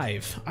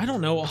Live? I don't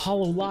know what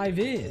Hollow Live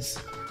is.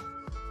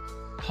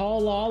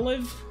 Hall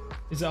Olive?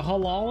 Is it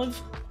Hall Olive?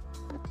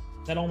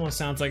 That almost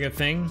sounds like a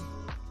thing.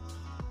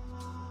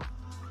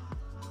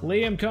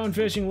 Liam Cone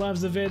Fishing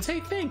loves the vids. Hey,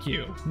 thank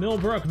you.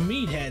 Millbrook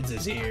Meatheads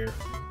is here.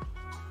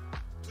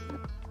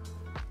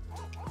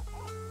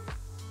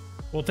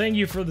 Well, thank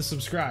you for the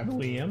subscribe,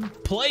 Liam.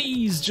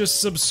 Please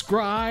just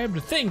subscribe.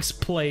 Thanks,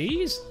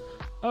 please.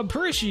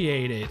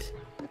 Appreciate it.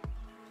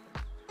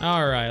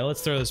 Alright,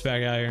 let's throw this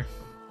back out here.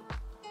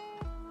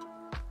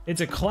 It's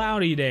a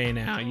cloudy day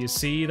now, you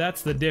see?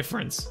 That's the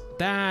difference.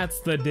 That's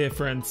the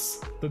difference.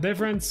 The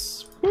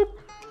difference. Whoop.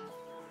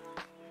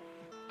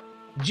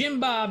 Jim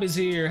Bob is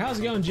here. How's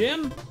it going,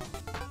 Jim?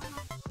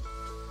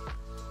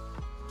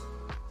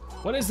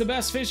 What is the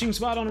best fishing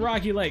spot on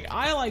Rocky Lake?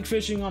 I like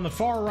fishing on the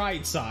far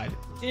right side.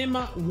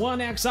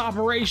 M1X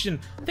operation.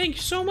 Thank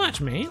you so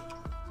much, man.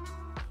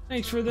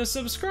 Thanks for the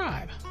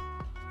subscribe.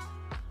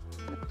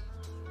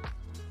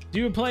 Do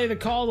you play the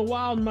Call of the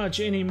Wild much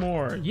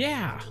anymore?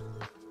 Yeah.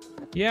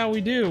 Yeah, we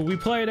do. We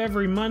play it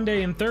every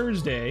Monday and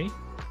Thursday.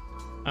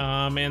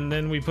 And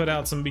then we put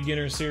out some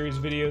beginner series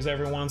videos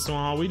every once in a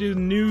while. We do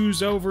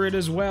news over it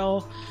as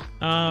well.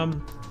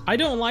 I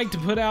don't like to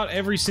put out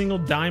every single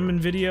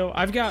diamond video.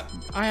 You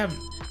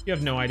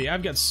have no idea.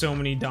 I've got so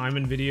many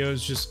diamond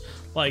videos. Just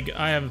like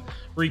I have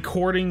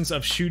recordings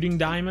of shooting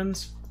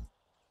diamonds.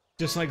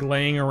 just like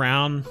laying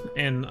around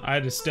and I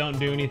just don't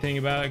do anything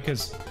about it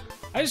because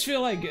I just feel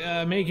like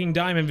making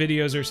diamond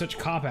videos are such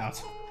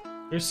cop-outs.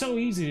 They're so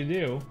easy to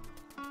do.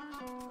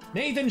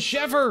 Nathan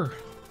Sheffer!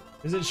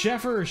 Is it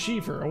Sheffer or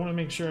Schiefer? I want to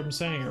make sure I'm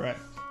saying it right.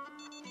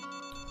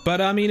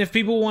 But I mean, if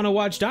people want to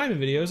watch diamond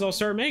videos, I'll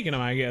start making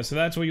them, I guess. If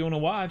that's what you want to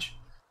watch.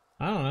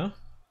 I don't know.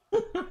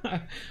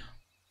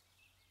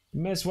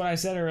 You missed what I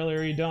said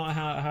earlier. You don't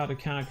how to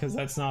count because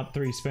that's not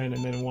 3 spin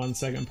and then 1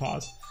 second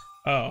pause.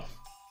 Oh.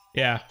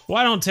 Yeah. Well,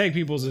 I don't take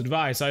people's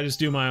advice. I just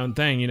do my own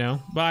thing, you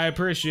know? But I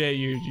appreciate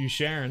you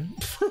sharing.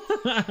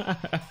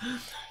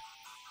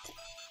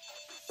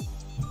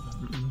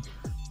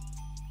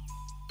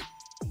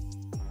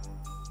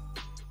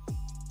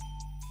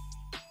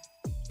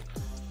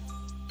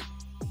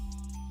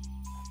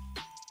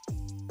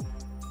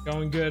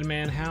 Going good,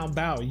 man. How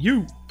about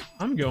you?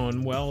 I'm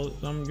going well.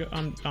 I'm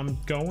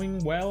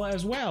going well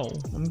as well.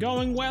 I'm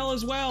going well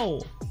as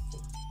well.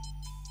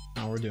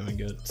 Oh, we're doing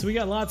good. So we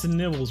got lots of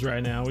nibbles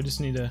right now. We just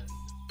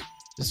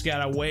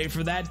gotta wait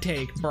for that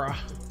take, bruh.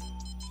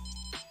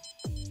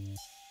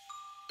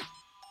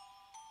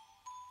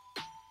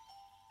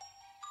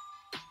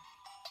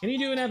 Can you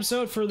do an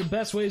episode for the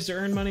best ways to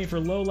earn money for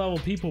low-level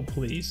people,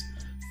 please?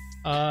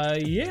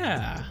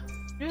 Yeah.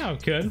 Yeah, I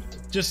could.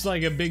 Just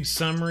like a big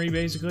summary,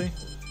 basically.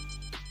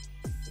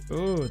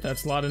 Ooh,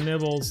 that's a lot of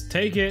nibbles.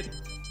 Take it.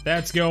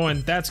 That's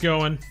going. That's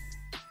going.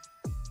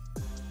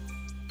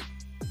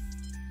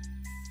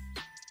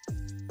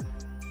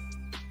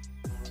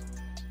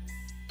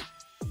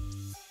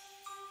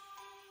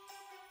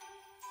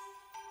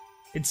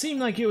 It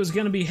seemed like it was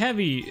going to be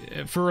heavy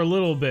for a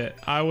little bit.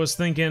 I was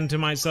thinking to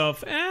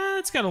myself,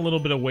 it's got a little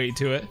bit of weight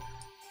to it.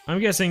 I'm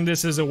guessing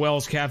this is a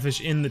Wells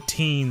catfish in the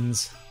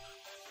teens.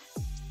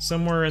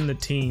 Somewhere in the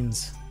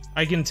teens.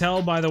 I can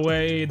tell by the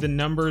way the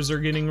numbers are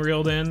getting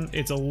reeled in.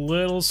 It's a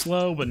little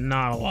slow, but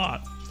not a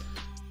lot.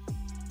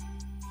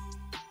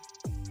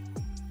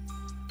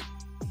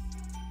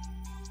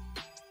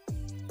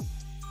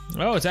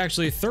 Oh, it's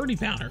actually a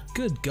 30-pounder.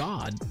 Good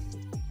God.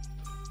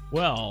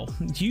 Well,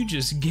 you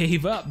just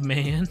gave up,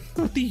 man.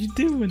 What are you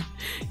doing?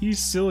 You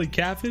silly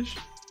catfish.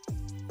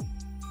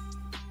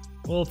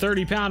 Little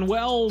 30-pound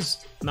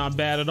Wells. Not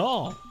bad at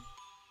all.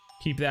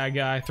 Keep that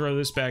guy. Throw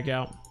this back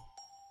out.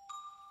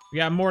 We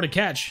got more to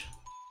catch.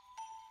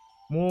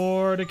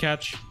 More to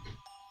catch.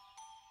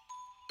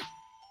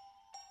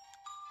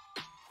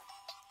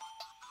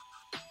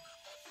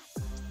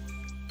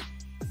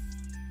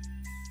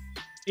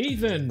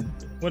 Ethan!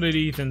 What did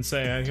Ethan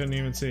say? I couldn't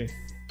even see.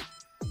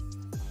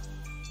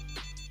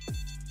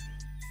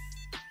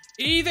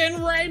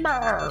 Ethan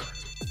Raymer!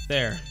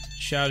 There.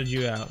 Shouted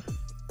you out.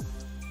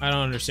 I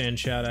don't understand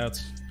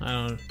shout-outs. I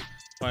don't...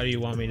 Why do you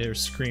want me to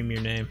scream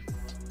your name?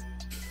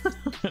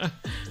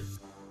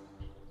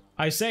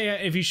 I say,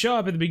 if you show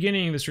up at the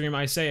beginning of the stream,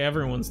 I say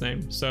everyone's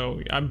name.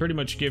 So I'm pretty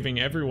much giving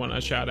everyone a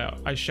shout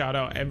out. I shout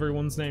out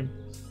everyone's name.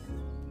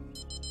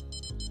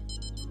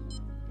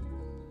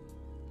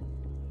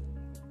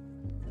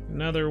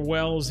 Another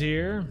Wells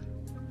here.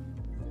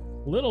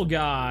 Little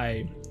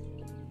guy.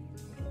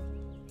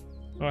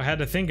 Oh, I had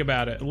to think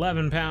about it.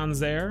 11 pounds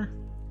there.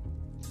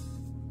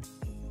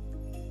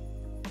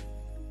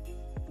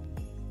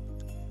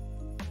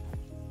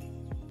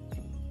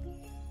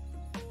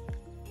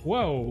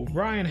 Whoa,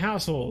 Brian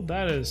Household,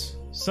 that is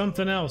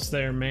something else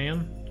there,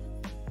 man.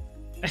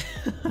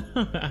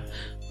 I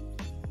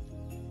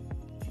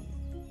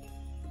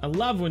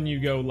love when you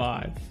go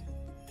live.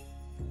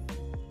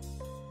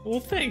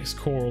 Well, thanks,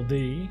 Coral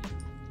D.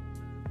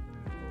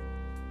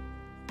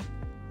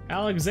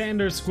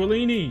 Alexander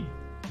Squilini.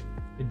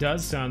 It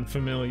does sound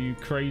familiar, you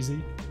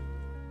crazy.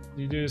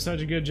 You do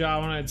such a good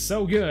job on it. It's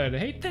so good.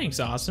 Hey,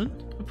 thanks, Austin.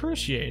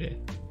 Appreciate it.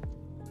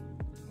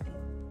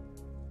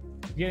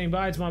 Getting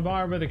by to my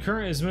bar, but the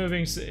current is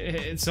moving,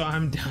 so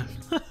I'm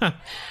done.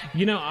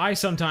 You know, I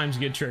sometimes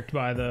get tricked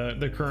by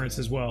the currents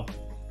as well.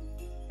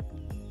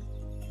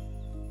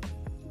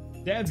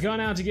 Dad's gone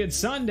out to get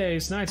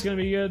sundaes. Tonight's gonna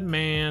be good.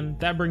 Man,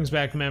 that brings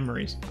back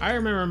memories. I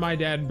remember my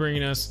dad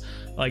bringing us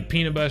like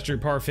peanut butter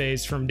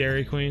parfaits from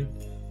Dairy Queen.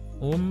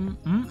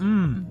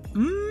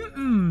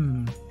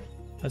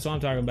 That's what I'm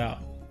talking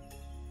about.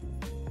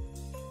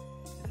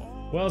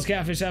 Wells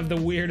catfish have the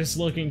weirdest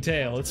looking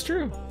tail. It's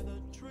true.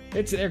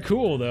 They're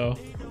cool though.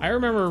 I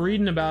remember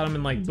reading about them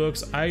in like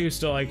books. I used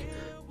to like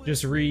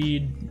just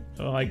read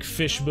like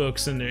fish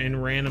books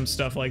and random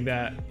stuff like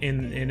that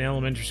in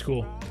elementary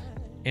school.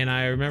 And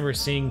I remember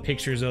seeing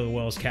pictures of the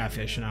Wells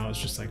catfish and I was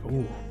just like,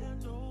 ooh.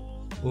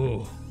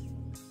 Ooh.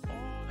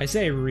 I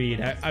say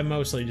read. I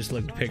mostly just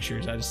looked at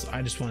pictures.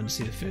 I just wanted to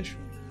see the fish.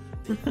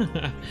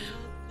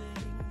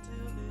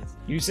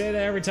 You say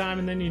that every time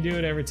and then you do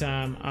it every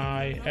time.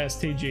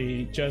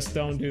 ISTG. Just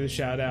don't do the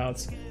shout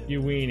outs.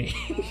 You weenie.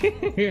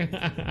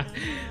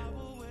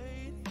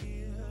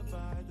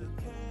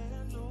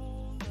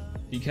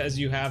 Because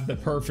you have the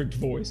perfect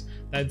voice.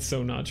 That's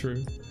so not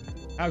true.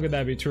 How could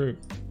that be true?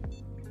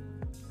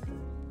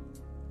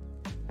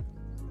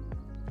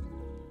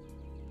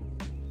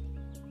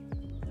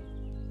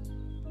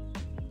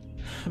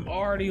 I'm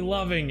already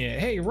loving it.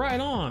 Hey, right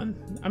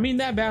on. I mean,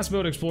 that Bass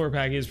Boat Explorer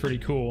pack is pretty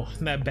cool.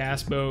 That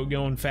bass boat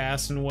going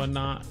fast and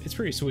whatnot. It's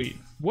pretty sweet.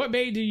 What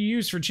bait do you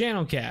use for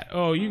channel cat?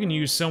 Oh, you can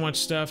use so much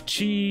stuff.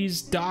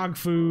 Cheese, dog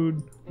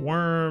food,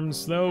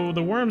 worms. Though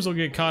the worms will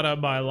get caught up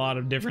by a lot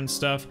of different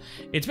stuff.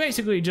 It's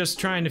basically just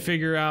trying to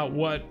figure out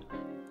what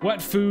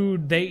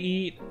food they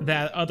eat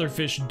that other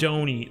fish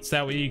don't eat. So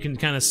that way you can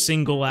kind of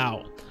single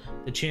out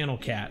the channel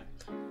cat.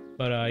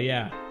 But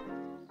yeah.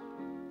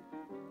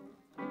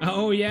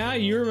 Oh yeah,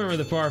 you remember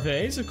the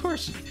parfaits? Of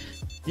course.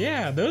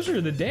 Yeah, those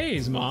are the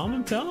days, Mom,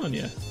 I'm telling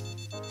you.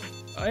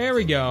 Oh, there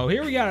we go.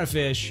 Here we got a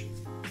fish.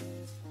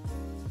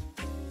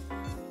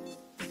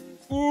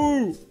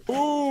 Ooh,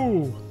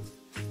 ooh.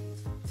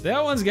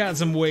 That one's got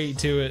some weight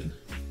to it.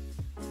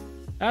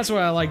 That's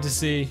what I like to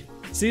see.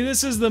 See,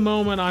 this is the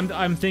moment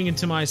I'm thinking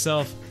to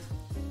myself.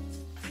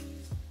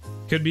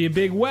 Could be a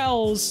big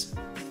Wells,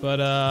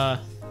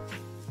 but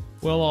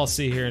we'll all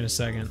see here in a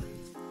second.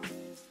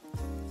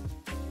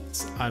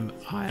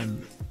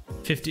 I'm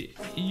 50.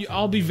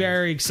 I'll be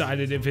very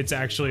excited if it's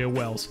actually a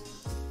Wells.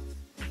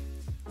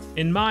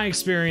 In my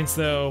experience,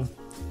 though,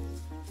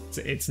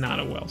 it's not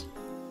a Wells.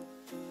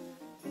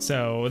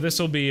 So this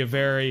will be a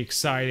very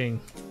exciting.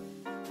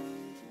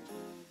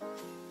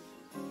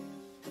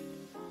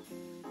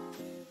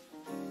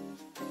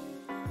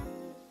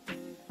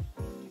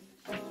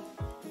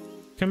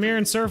 Come here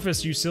and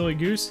surface, you silly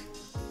goose.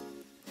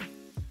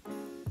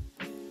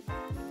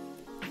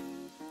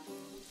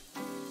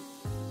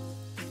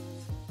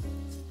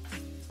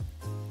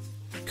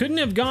 Couldn't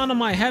have gone on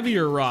my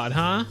heavier rod,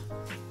 huh?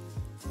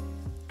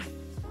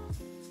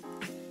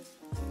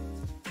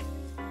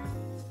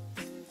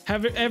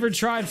 Have you ever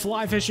tried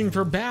fly fishing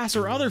for bass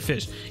or other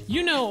fish?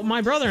 You know,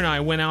 my brother and I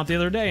went out the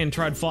other day and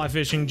tried fly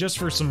fishing just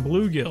for some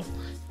bluegill.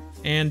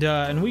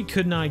 And we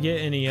could not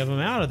get any of them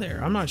out of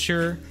there. I'm not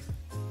sure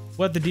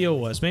what the deal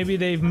was. Maybe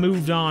they've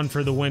moved on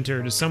for the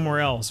winter to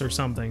somewhere else or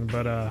something,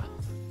 but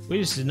we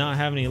just did not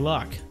have any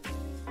luck.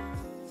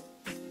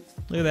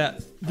 Look at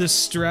that. The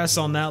stress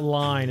on that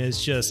line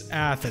is just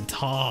at the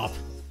top.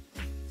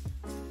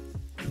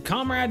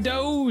 Comrade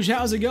Doge,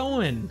 how's it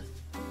going?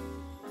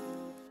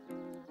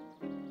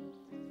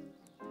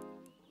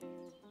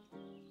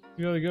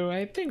 You gotta go,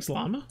 hey, thanks,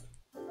 Llama.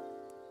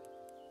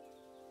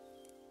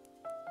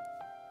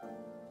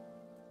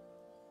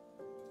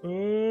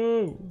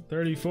 Oh,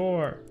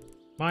 34.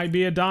 Might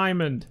be a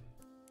diamond.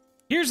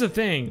 Here's the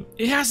thing.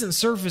 It hasn't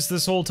surfaced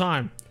this whole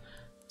time.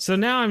 So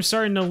now I'm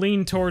starting to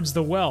lean towards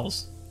the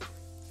Wells.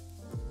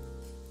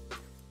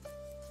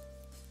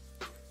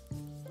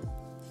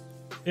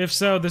 If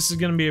so, this is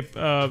going to be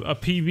a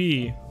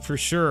PB for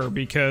sure,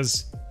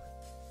 because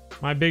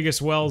my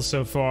biggest Wells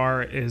so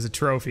far is a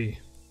trophy.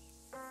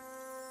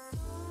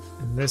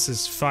 And this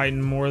is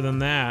fighting more than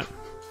that.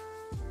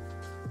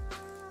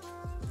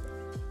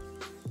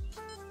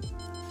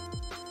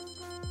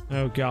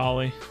 Oh,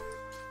 golly.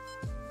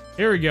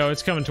 Here we go.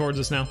 It's coming towards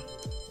us now.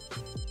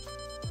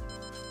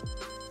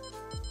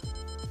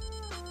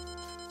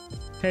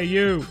 Hey,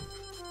 you.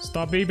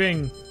 Stop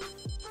beeping.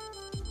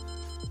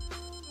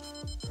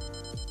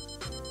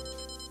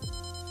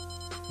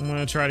 I'm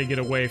gonna try to get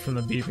away from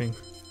the beeping.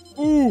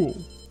 Ooh!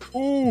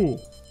 Ooh!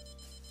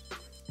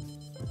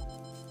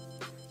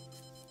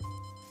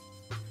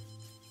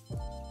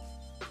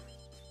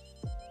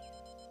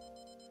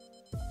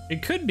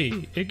 It could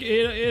be.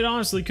 It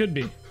honestly could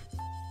be.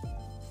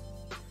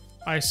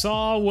 I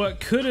saw what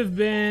could have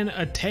been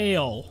a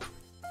tail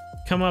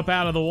come up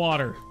out of the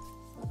water.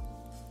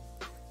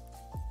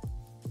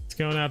 It's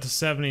going out to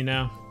 70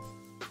 now.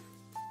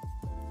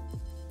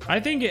 I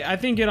think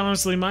it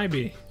honestly might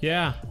be.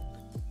 Yeah.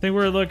 I think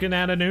we're looking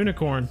at an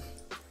unicorn.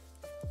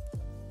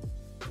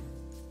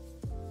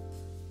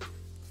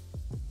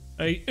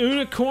 A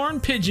unicorn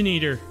pigeon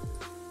eater.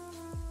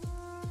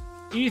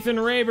 Ethan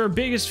Raber,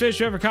 biggest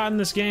fish ever caught in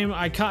this game.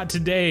 I caught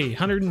today,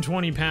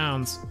 120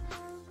 pounds.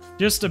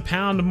 Just a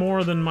pound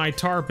more than my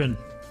tarpon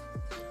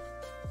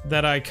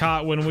that I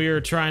caught when we were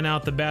trying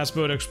out the Bass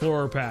Boat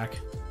Explorer pack.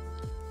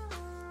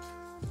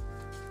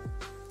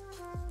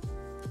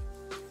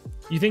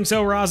 You think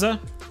so, Raza?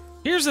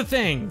 Here's the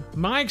thing.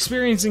 My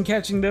experience in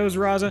catching those,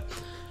 Raza,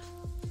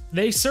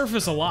 they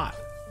surface a lot.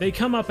 They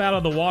come up out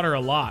of the water a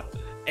lot.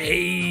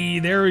 Hey,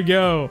 there we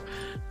go.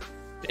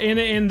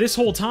 And this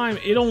whole time,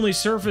 it only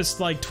surfaced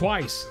like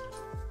twice,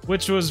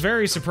 which was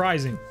very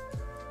surprising.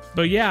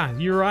 But yeah,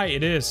 you're right,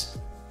 it is.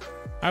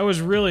 I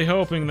was really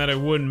hoping that it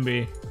wouldn't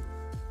be.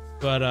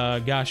 But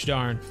gosh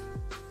darn.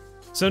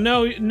 So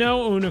no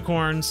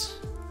unicorns.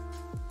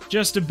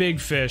 Just a big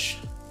fish.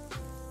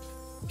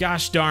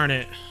 Gosh darn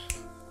it.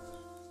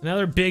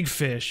 Another big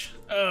fish.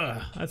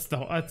 Ugh, that's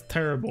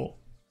terrible.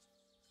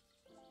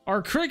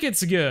 Are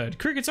crickets good?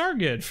 Crickets are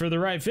good for the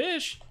right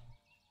fish.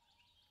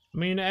 I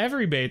mean,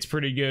 every bait's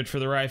pretty good for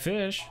the right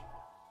fish.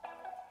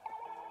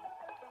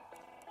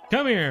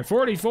 Come here,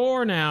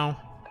 44 now.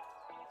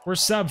 We're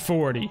sub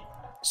 40.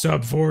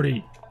 Sub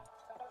 40.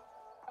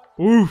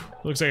 Ooh,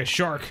 looks like a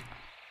shark.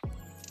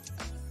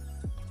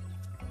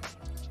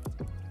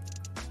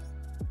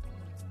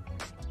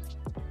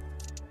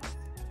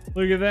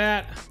 Look at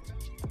that.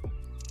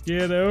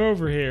 Get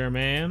over here,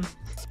 man.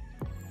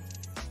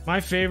 My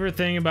favorite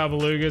thing about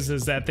belugas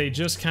is that they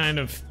just kind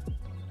of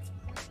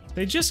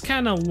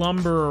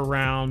lumber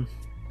around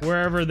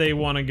wherever they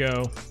want to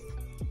go.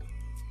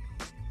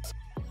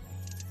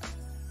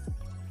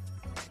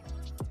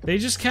 They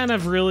just kind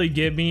of really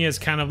get me as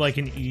kind of like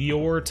an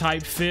Eeyore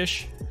type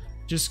fish.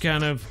 Just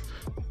kind of,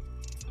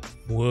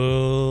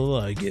 well,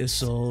 I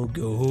guess I'll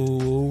go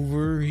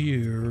over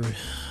here.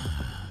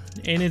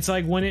 And it's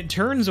like when it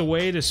turns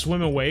away to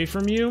swim away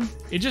from you,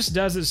 it just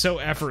does it so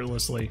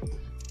effortlessly.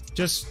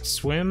 Just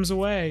swims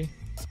away.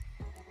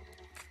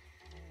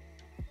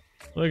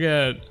 Look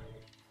at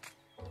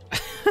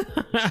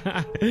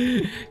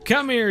it.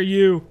 Come here,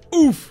 you.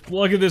 Oof,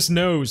 look at this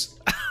nose.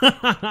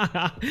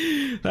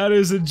 That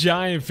is a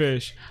giant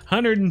fish.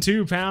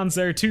 102 pounds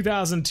there,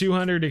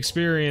 2,200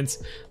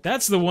 experience.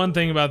 That's the one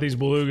thing about these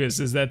belugas,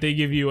 is that they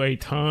give you a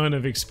ton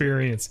of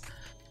experience.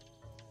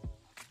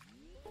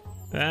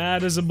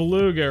 That is a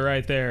beluga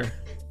right there.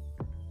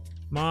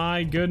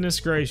 My goodness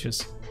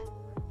gracious.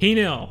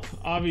 Henil,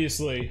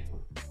 obviously.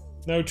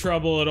 No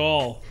trouble at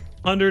all.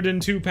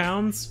 102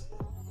 pounds?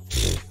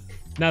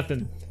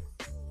 Nothing.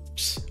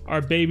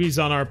 Our babies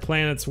on our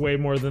planet's way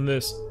more than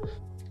this.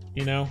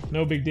 You know,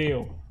 no big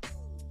deal.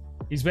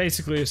 He's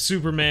basically a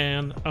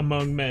Superman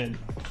among men.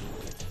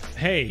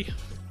 Hey,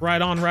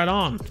 right on, right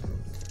on.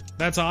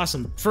 That's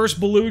awesome. First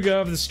beluga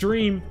of the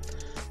stream.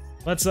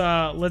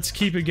 Let's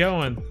keep it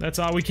going. That's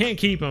all. We can't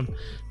keep them.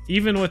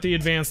 Even with the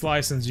advanced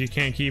license, you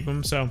can't keep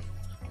them, so.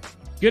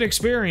 Good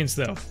experience,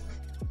 though.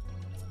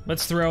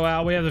 Let's throw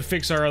out. We have to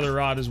fix our other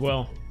rod as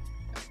well.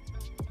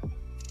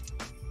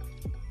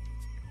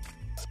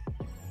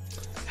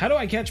 How do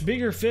I catch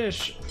bigger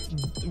fish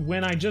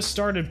when I just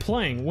started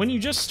playing? When you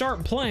just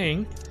start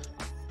playing,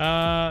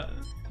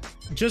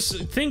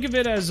 just think of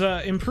it as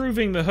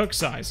improving the hook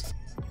size.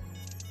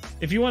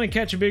 If you want to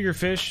catch a bigger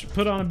fish,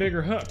 put on a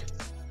bigger hook.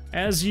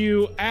 As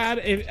you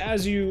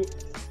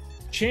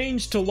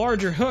change to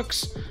larger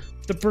hooks,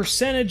 the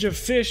percentage of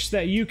fish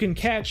that you can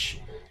catch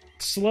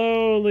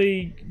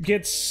slowly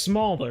gets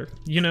smaller.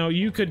 You know,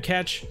 you could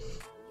catch,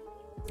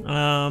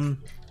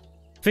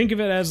 think of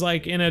it as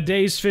like in a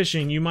day's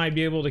fishing, you might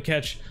be able to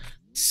catch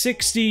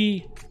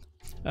 60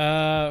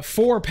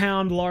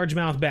 4-pound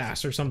largemouth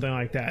bass or something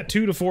like that.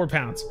 2 to 4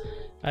 pounds.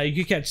 You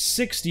could catch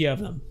 60 of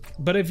them.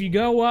 But if you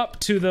go up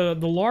to the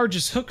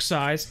largest hook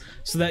size,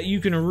 so that you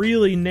can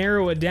really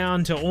narrow it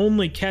down to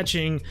only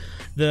catching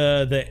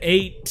the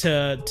 8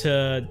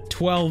 to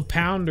 12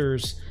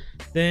 pounders,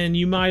 then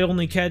you might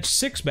only catch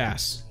 6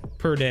 bass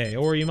per day,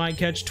 or you might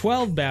catch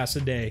 12 bass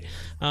a day.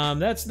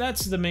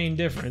 That's the main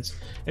difference.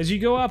 As you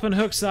go up in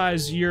hook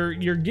size,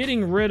 you're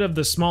getting rid of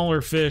the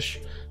smaller fish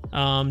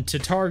to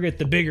target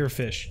the bigger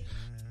fish.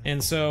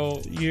 And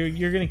so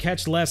you're going to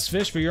catch less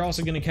fish, but you're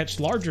also going to catch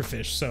larger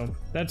fish. So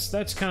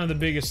that's kind of the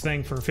biggest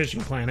thing for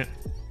Fishing Planet.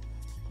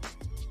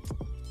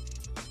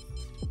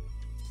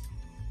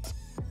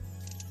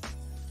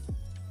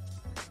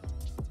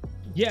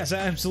 Yes,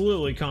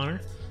 absolutely,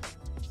 Connor.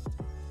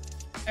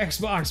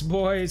 Xbox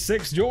boy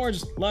 6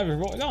 George, love your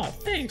voice. Oh,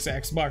 thanks,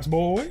 Xbox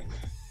boy.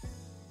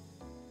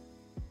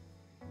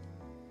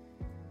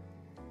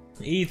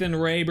 Ethan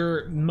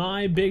Raber,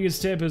 my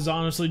biggest tip is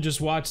honestly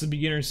just watch the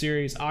beginner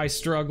series. I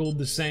struggled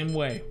the same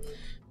way.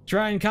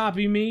 Try and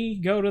copy me,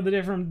 go to the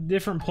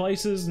different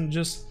places, and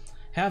just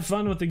have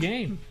fun with the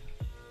game.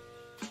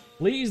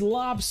 Lee's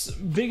Lops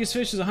biggest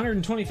fish is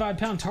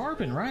 125-pound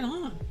tarpon. Right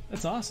on.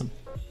 That's awesome.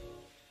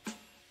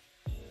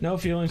 No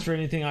feelings for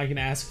anything I can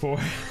ask for.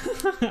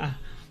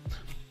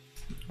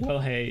 Well,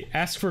 hey,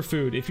 ask for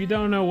food. If you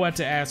don't know what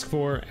to ask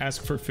for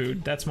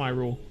food. That's my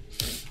rule.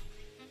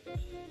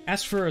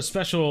 Ask for a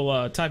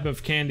special type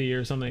of candy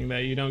or something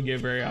that you don't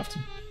get very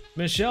often.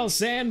 Michelle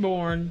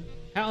Sanborn,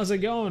 how's it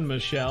going,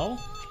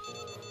 Michelle?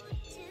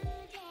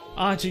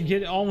 Archie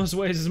Kid almost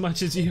weighs as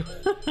much as you.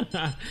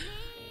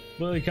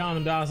 Really calm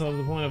and docile to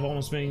the point of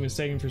almost being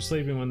mistaken for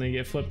sleeping when they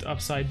get flipped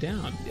upside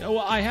down. Well,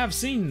 I have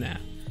seen that.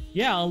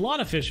 Yeah, a lot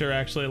of fish are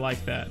actually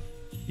like that.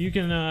 You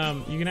can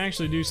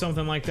actually do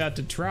something like that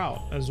to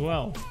trout as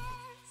well.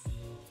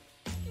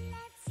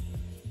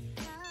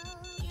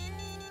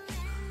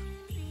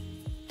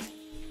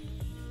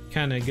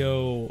 Kind of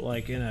go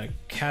like in a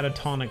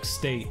catatonic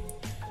state.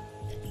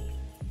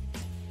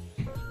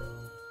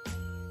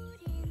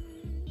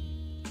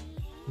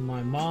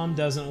 My mom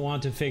doesn't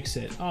want to fix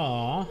it.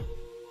 Aw,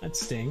 that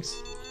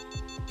stinks.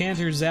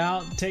 Canter's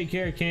out. Take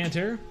care,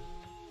 Canter.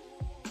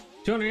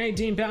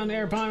 218-pound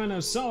air pieman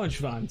was so much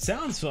fun.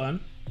 Sounds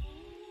fun.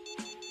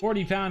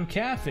 40-pound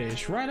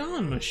catfish. Right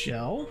on,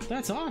 Michelle.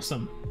 That's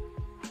awesome.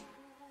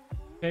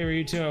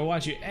 Favorite YouTuber, I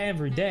watch you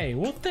every day.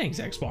 Well, thanks,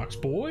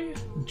 Xbox boy.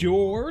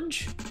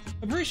 George.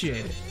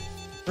 Appreciate it.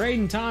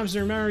 Braden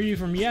Thompson, remember you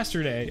from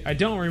yesterday. I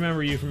don't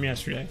remember you from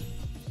yesterday.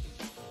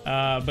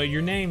 But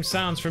your name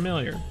sounds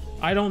familiar.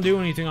 I don't do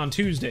anything on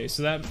Tuesdays,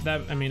 so that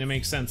I mean, it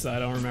makes sense that I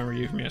don't remember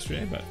you from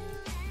yesterday, but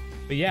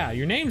yeah,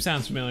 your name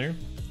sounds familiar.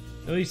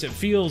 At least it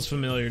feels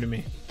familiar to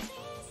me.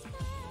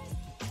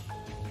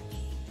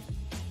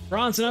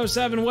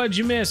 Bronson07, what'd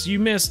you miss? You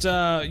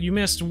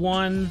missed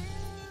one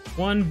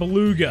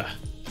beluga.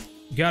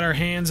 Got our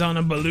hands on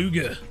a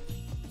beluga.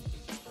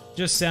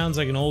 Just sounds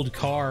like an old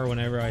car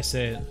whenever I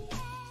say it.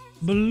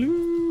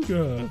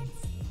 Beluga.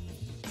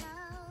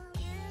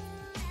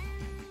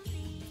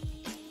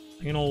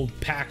 Like an old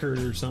Packard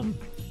or something.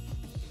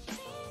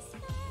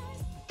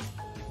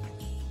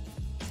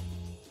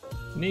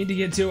 Need to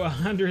get to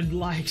 100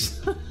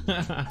 likes.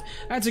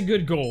 That's a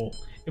good goal.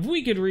 If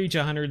we could reach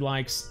 100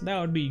 likes, that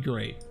would be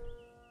great.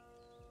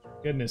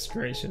 Goodness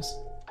gracious.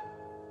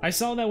 I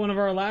saw that one of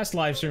our last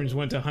live streams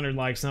went to 100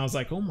 likes and I was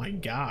like, oh my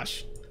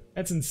gosh,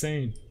 that's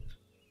insane.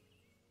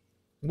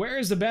 Where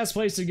is the best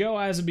place to go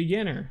as a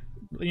beginner?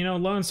 You know,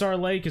 Lone Star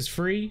Lake is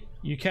free.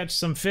 You catch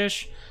some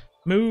fish.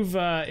 Move,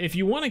 if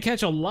you want to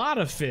catch a lot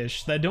of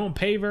fish that don't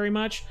pay very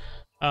much,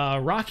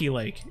 Rocky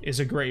Lake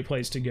is a great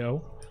place to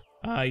go.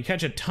 You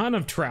catch a ton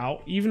of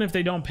trout, even if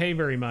they don't pay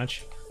very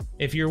much.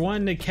 If you're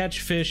wanting to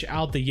catch fish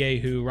out the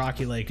Yahoo,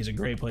 Rocky Lake is a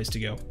great place to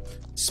go.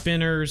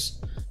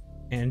 Spinners,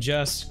 and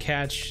just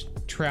catch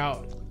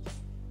trout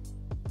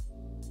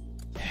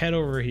head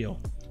over heel.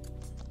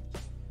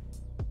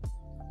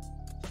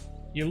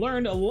 You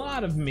learned a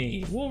lot of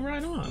me. Well,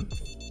 right on.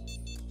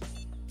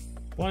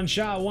 One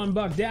shot, one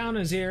buck down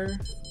is here.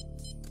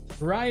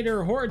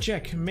 Ryder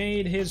Horchek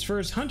made his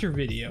first hunter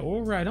video.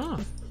 Well, right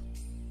on.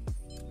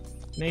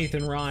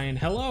 Nathan Ryan,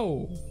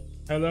 hello.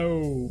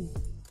 Hello.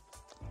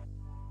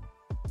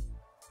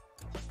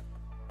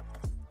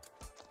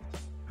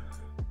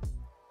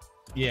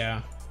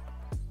 Yeah.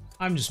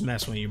 I'm just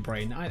messing with you,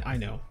 Brayden. I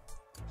know.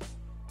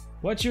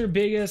 What's your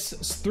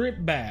biggest strip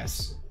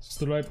bass?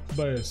 Strip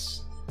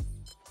bass.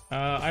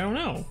 I don't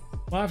know.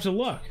 We'll have to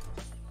look.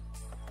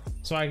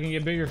 So I can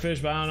get bigger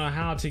fish, but I don't know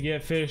how to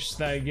get fish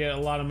that get a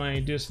lot of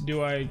money.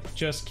 Do I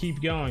just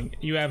keep going?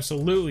 You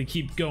absolutely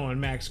keep going,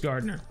 Max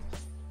Gardner.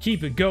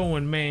 Keep it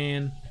going,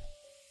 man.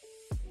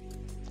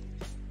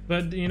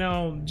 But, you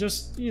know,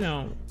 just, you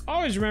know,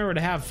 always remember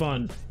to have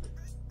fun.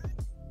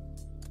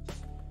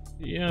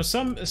 You know,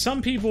 some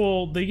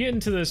people, they get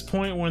into this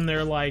point when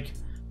they're like,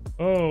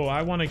 oh,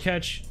 I want to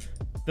catch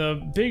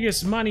the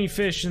biggest money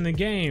fish in the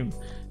game.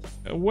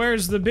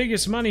 Where's the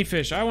biggest money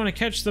fish? I want to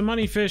catch the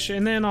money fish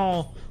and then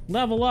I'll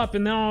level up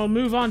and then I'll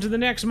move on to the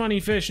next money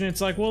fish. And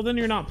it's like, well, then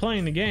you're not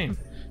playing the game.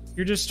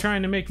 You're just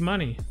trying to make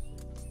money.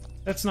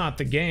 That's not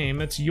the game.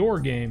 That's your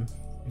game.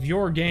 If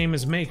your game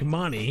is make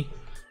money,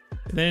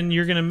 then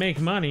you're gonna make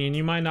money and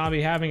you might not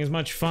be having as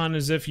much fun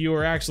as if you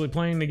were actually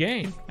playing the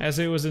game as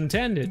it was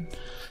intended.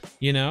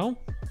 You know?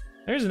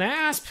 There's an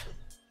asp.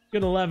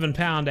 Good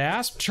 11-pound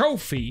asp.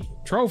 Trophy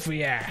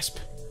asp.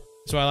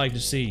 That's what I like to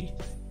see.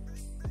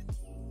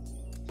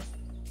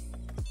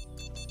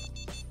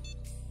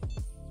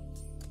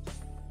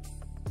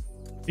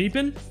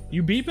 Beeping?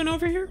 You beeping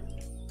over here?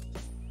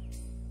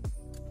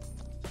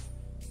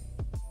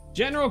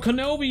 General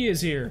Kenobi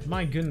is here.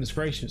 My goodness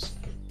gracious.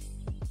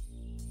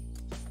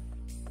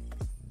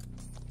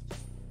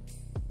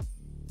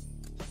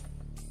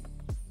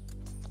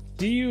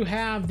 Do you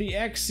have the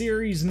X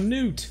Series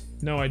Newt?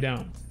 No, I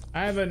don't.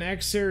 I have an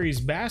X Series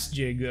Bass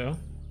Jig, though.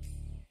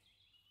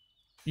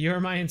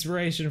 You're my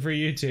inspiration for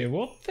YouTube.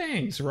 Well,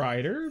 thanks,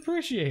 Ryder.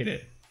 Appreciate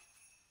it.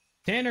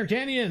 Tanner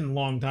Kenyon,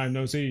 long time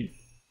no see.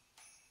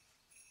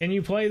 Can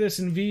you play this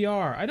in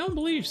VR? I don't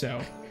believe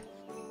so.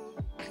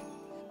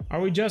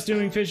 Are we just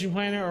doing Fishing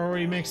Planet or are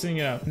we mixing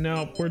it up?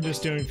 No, we're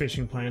just doing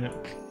Fishing Planet.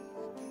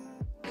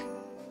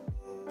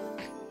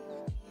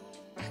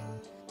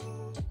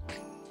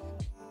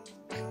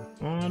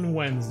 On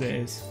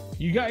Wednesdays.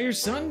 You got your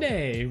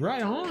Sunday,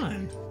 right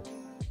on.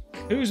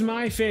 Who's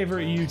my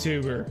favorite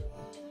YouTuber?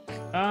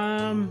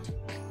 I'm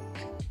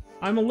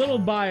a little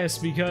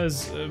biased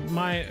because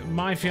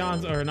my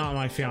fiance, or not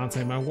my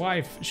fiance, my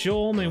wife, she'll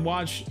only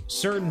watch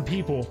certain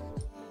people.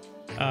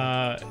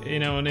 You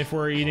know, and if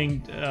we're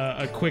eating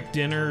a quick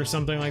dinner or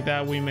something like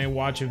that, we may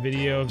watch a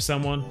video of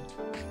someone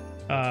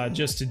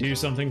just to do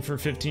something for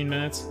 15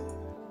 minutes.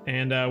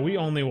 And we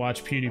only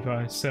watch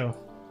PewDiePie, so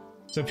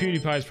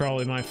PewDiePie is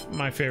probably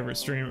my favorite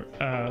streamer,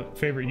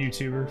 favorite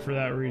YouTuber for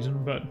that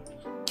reason. But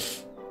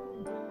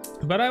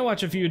I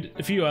watch a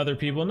few other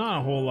people, not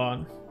a whole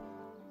lot.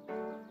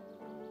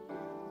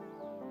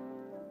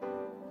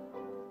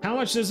 How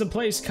much does a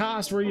place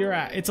cost where you're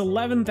at? It's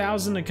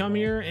 $11,000 to come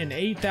here and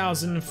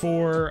 $8,000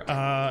 for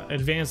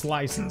advanced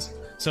license.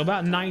 So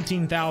about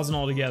 $19,000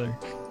 altogether.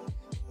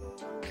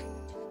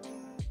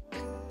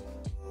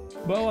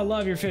 Bo, I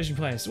love your fishing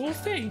place. Well,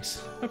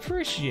 thanks.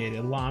 Appreciate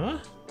it,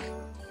 Llama.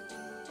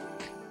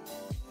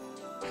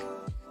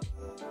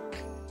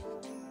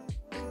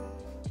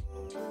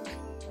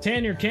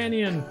 Tanner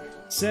Canyon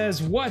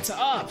says, what's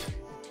up?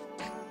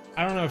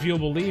 I don't know if you'll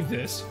believe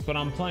this, but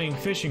I'm playing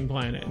Fishing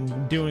Planet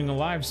and doing a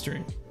live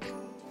stream.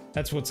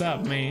 That's what's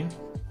up, man.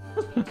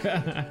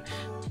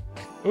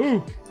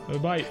 Ooh, a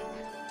bite.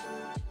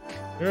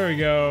 There we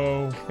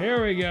go.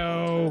 There we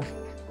go.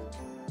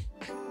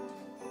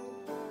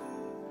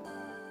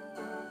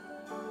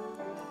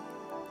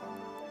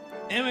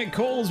 Emmett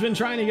Cole's been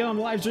trying to get on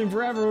the live stream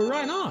forever.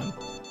 Right on.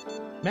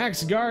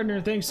 Max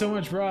Gardner, thanks so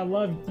much, bro. I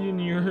love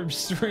your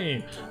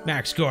stream.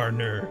 Max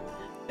Gardner,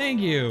 thank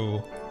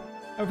you.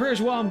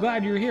 First of all, I'm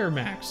glad you're here,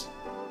 Max.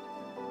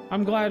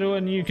 I'm glad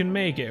when you can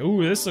make it.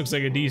 Ooh, this looks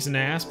like a decent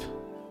asp.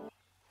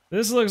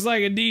 This looks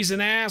like a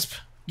decent asp.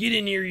 Get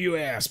in here, you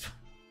asp.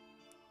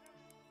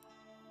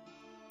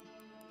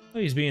 Oh,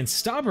 he's being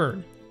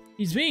stubborn.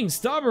 He's being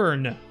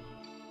stubborn.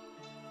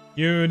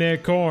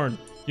 Unicorn,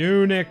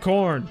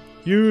 unicorn,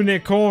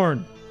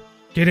 unicorn.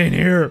 Get in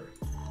here.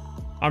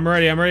 I'm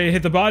ready to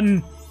hit the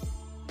button.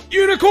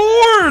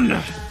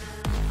 Unicorn!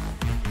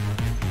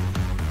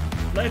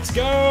 Let's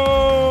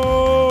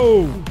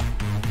go!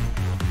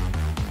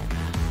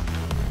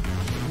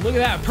 Look at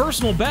that,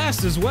 personal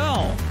best as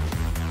well.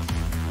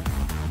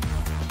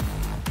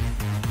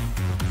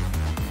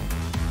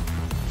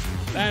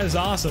 That is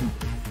awesome.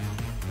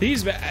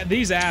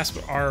 These asps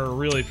are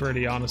really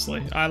pretty,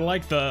 honestly. I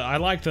like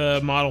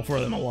the model for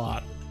them a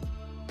lot.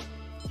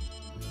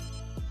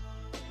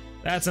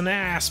 That's an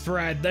asp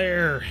right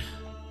there.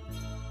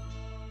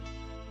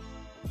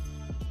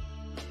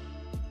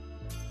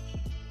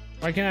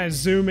 Why can't I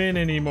zoom in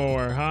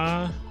anymore,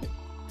 huh?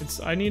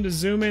 I need to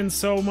zoom in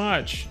so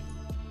much.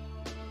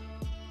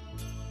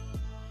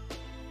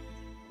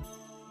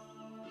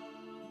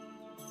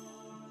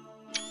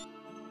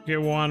 Get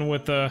one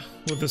with the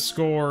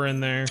score in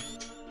there.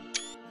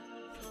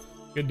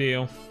 Good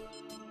deal.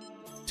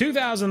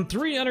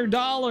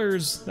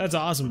 $2,300. That's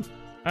awesome.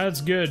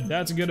 That's good.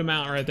 That's a good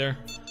amount right there.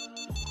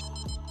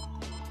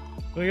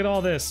 Look at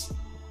all this.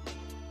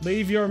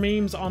 Leave your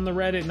memes on the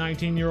Reddit,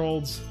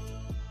 19-year-olds.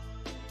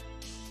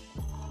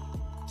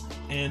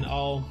 And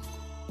I'll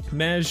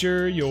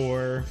measure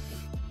your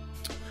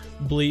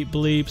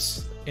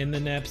bleeps in the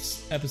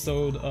next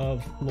episode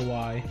of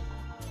Lawai.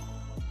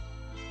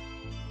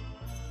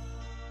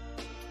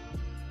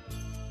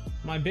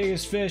 My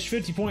biggest fish,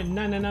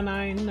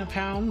 50.999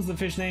 pounds. The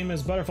fish name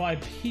is butterfly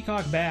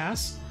peacock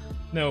bass.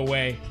 No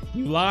way.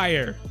 You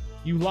liar.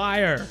 You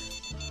liar.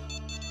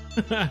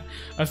 a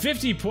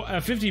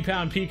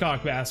 50-pound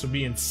peacock bass would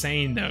be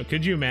insane, though.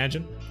 Could you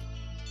imagine?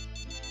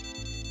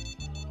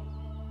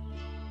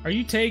 Are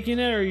you taking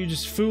it, or are you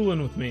just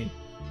fooling with me?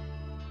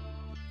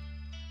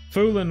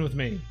 Fooling with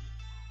me.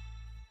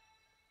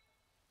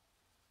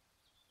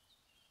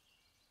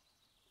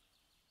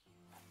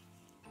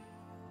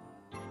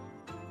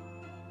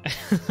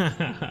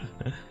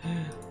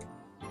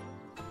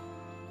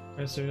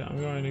 I'm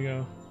going to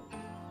go.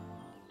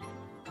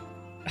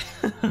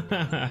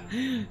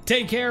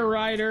 Take care,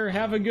 Ryder.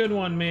 Have a good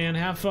one, man.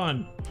 Have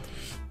fun.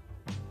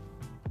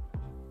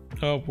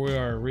 Oh, we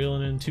are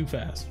reeling in too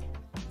fast.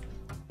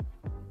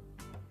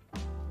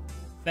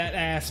 That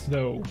asp,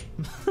 though.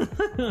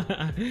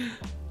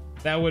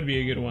 That would be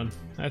a good one.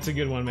 That's a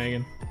good one,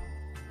 Megan.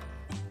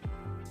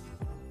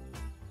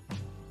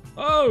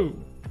 Oh!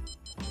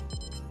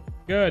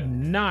 Good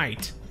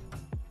night.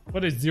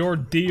 What is your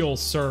deal,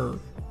 sir?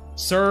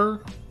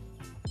 Sir?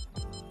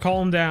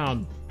 Calm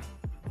down.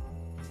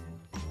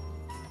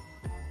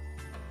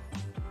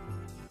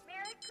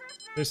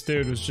 This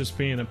dude was just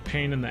being a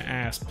pain in the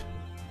ass.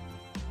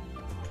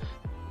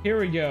 Here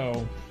we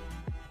go.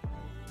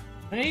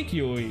 Thank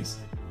you, Louise.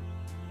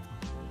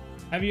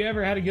 Have you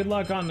ever had a good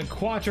luck on the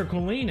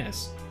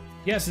Quattrocolinus?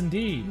 Yes,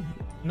 indeed.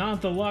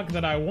 Not the luck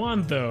that I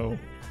want, though.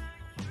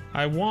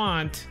 I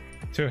want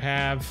to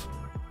have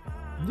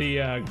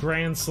the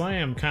Grand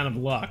Slam kind of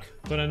luck.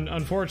 But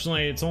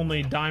unfortunately, it's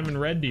only Diamond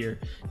Red Deer.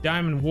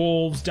 Diamond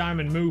Wolves,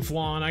 Diamond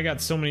Mouflon. I got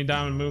so many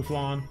Diamond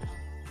Mouflon.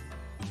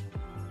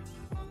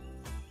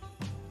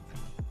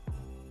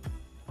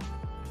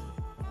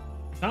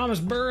 Thomas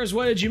Burris,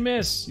 what did you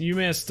miss? You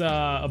missed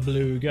a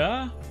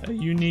beluga, a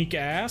unique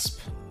asp,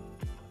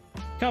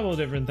 a couple of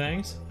different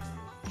things.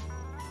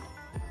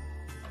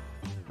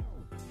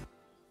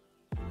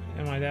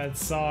 And my dad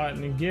saw it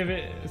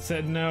and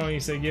said no. He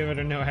said give it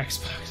or no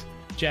Xbox.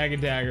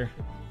 Jagged Dagger.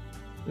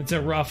 It's a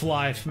rough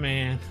life,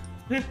 man.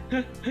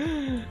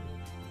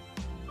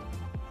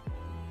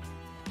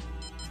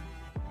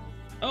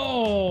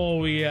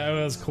 Oh yeah,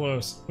 it was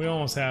close. We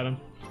almost had him.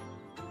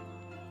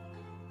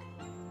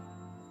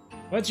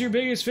 What's your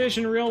biggest fish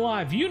in real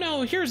life? You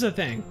know, here's the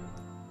thing.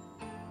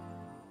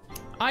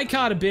 I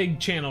caught a big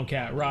channel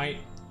cat, right?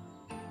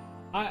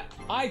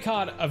 I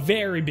caught a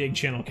very big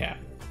channel cat,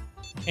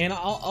 and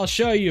I'll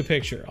show you a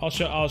picture. I'll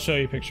show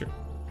you a picture.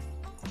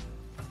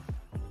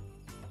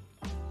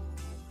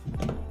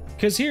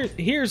 Cause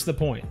here's the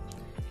point.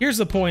 Here's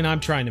the point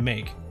I'm trying to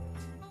make.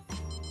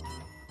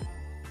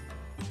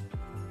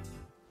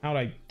 How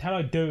do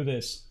I do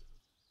this?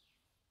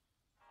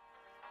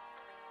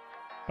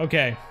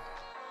 Okay.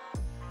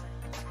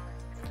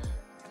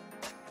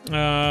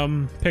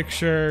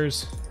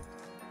 Pictures,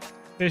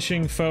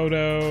 fishing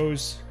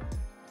photos.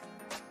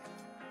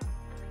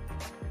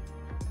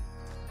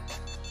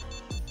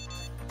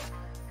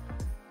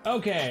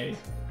 Okay,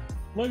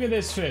 look at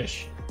this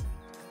fish.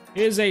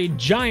 It is a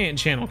giant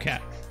channel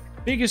cat.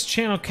 Biggest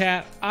channel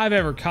cat I've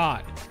ever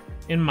caught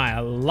in my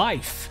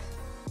life.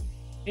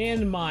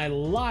 In my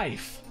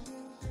life.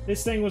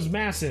 This thing was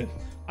massive.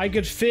 I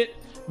could fit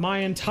my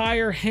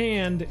entire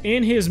hand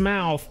in his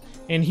mouth,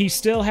 and he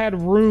still had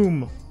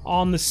room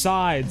on the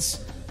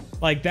sides.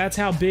 Like, that's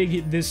how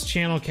big this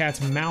channel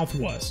cat's mouth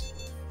was.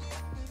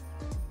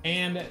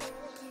 And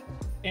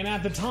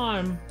at the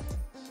time,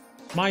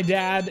 my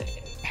dad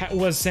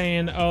was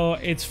saying, oh,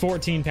 it's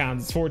 14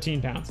 pounds, it's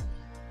 14 pounds.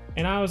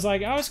 And I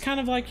was kind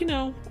of like, you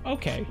know,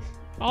 okay,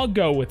 I'll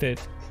go with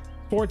it.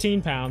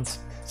 14 pounds,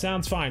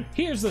 sounds fine.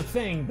 Here's the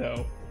thing,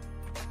 though.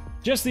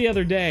 Just the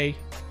other day,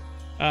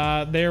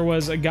 there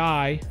was a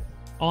guy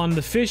on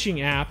the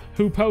fishing app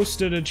who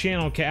posted a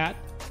channel cat,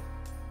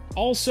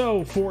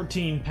 also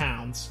 14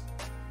 pounds.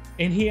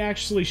 And he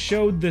actually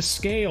showed the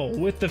scale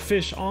with the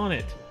fish on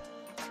it.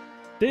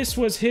 This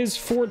was his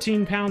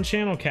 14-pound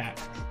channel cat.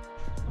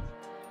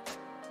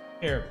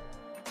 Here.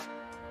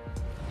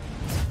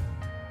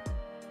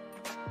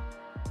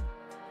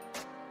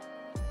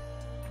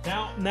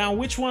 Now,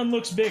 which one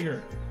looks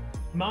bigger?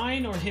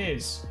 Mine or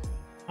his?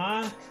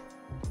 Huh?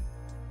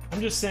 I'm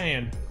just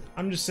saying.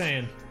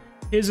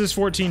 His is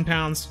 14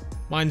 pounds.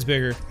 Mine's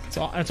bigger.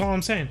 That's all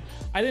I'm saying.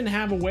 I didn't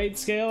have a weight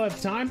scale at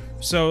the time,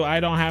 so I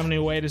don't have any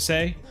way to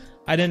say.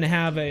 I didn't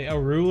have a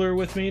ruler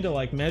with me to,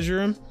 like,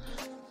 measure him.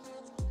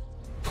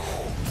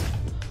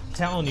 I'm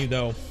telling you,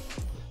 though.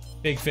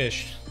 Big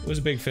fish. It was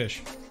a big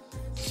fish.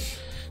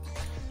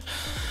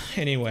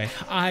 Anyway,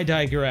 I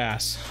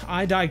digress.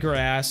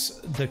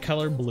 The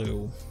color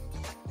blue.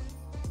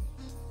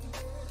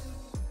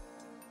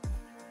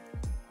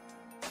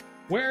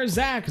 Where is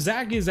Zach?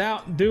 Zach is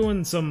out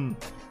doing some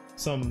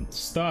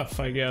stuff,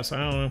 I guess. I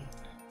don't know.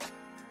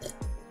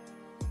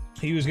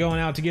 He was going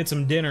out to get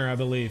some dinner, I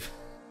believe.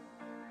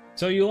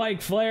 So you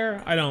like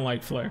Flair? I don't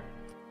like Flair.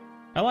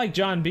 I like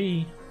John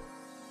B.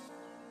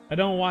 I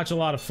don't watch a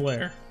lot of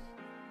Flair.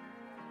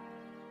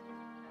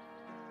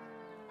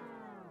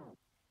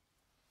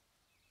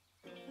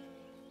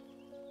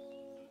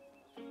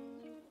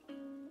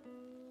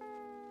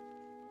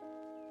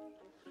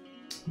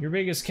 Your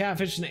biggest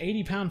catfish is an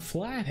 80-pound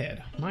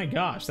flathead. My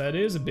gosh, that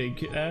is a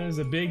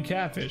big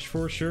catfish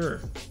for sure.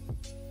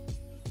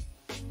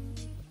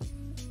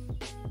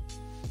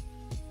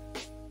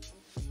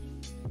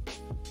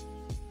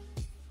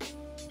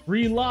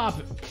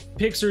 Relop.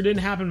 Pixar didn't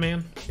happen,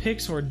 man.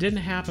 Pixar didn't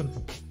happen.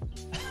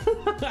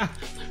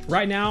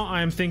 Right now,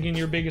 I'm thinking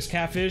your biggest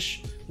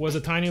catfish was a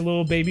tiny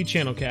little baby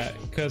channel cat,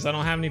 because I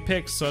don't have any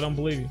pics, so I don't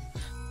believe you.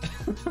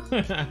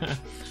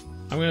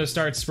 I'm gonna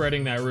start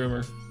spreading that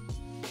rumor.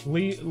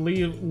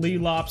 Lee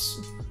Lop's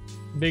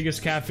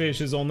biggest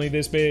catfish is only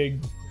this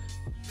big.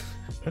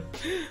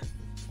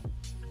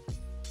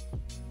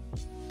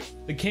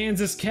 The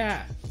Kansas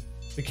cat.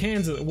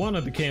 One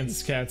of the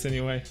Kansas cats,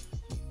 anyway.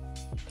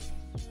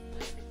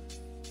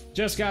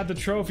 Just got the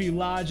trophy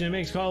lodge, and it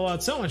makes call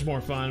out so much more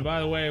fun.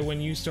 By the way,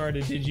 when you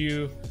started, did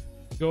you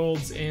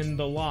golds in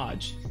the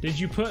lodge? Did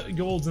you put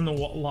golds in the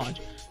lodge?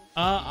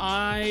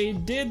 I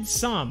did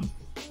some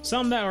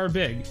that were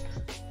big,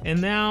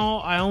 and now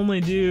I only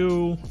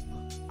do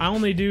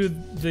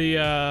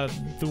the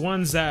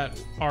ones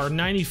that are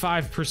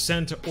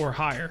 95% or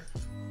higher.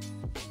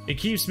 It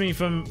keeps me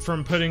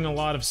from putting a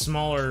lot of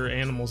smaller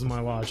animals in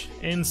my lodge,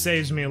 and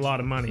saves me a lot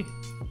of money.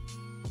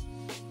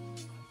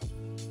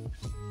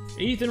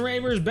 Ethan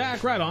Raver's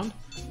back, right on.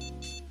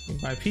 You can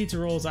buy pizza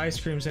rolls, ice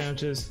cream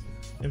sandwiches,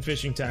 and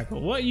fishing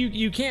tackle. Well,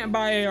 you can't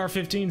buy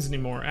AR-15s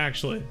anymore,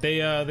 actually.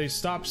 They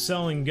stopped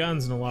selling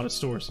guns in a lot of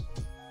stores.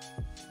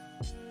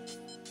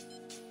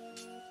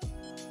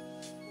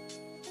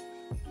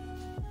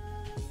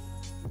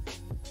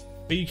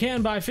 But you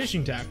can buy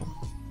fishing tackle.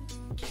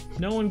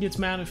 No one gets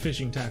mad at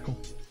fishing tackle.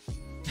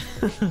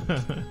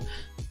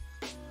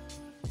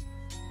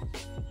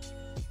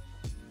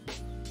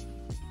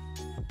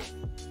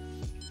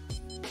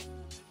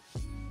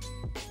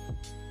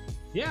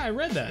 Yeah, I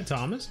read that,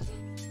 Thomas.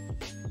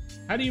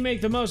 How do you make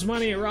the most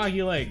money at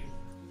Rocky Lake?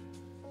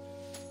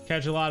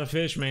 Catch a lot of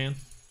fish, man.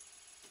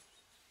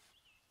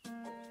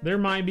 There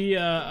might be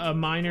a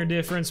minor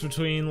difference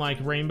between, like,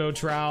 rainbow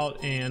trout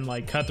and,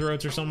 like,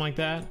 cutthroats or something like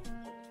that.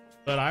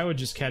 But I would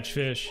just catch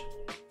fish.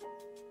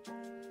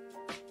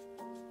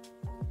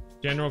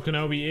 General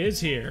Kenobi is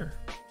here.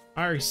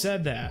 I already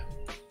said that.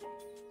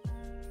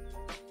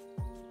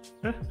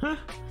 Huh?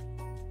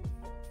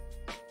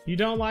 You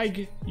don't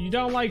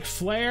like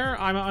Flair?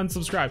 I'm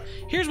unsubscribed.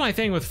 Here's my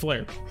thing with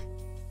Flair.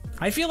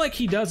 I feel like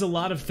he does a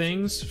lot of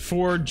things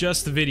for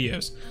just the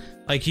videos.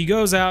 Like, he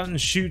goes out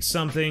and shoots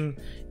something,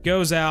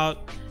 goes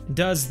out,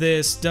 does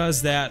this,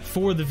 does that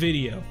for the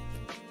video.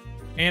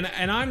 And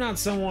I'm not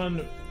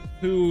someone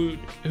who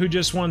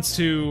just wants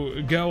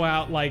to go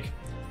out, like,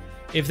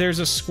 if there's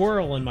a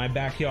squirrel in my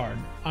backyard,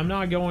 I'm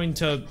not going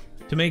to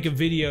make a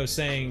video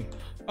saying,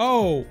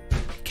 oh,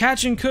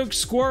 catch and cook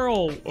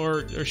squirrel,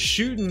 or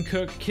shoot and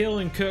cook, kill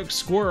and cook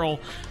squirrel,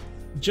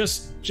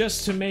 just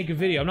to make a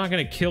video. I'm not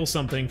gonna kill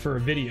something for a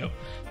video.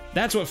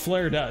 That's what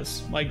Flair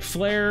does. Like,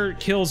 Flair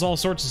kills all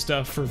sorts of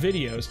stuff for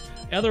videos.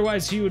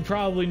 Otherwise, he would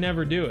probably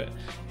never do it.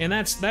 And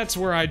that's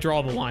where I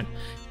draw the line.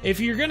 if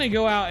you're gonna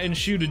go out and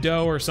shoot a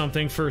doe or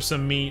something for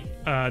some meat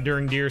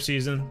during deer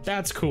season,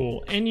 that's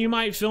cool, and you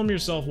might film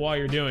yourself while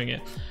you're doing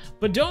it.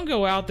 But don't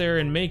go out there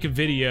and make a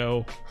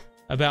video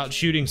about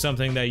shooting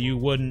something that you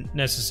wouldn't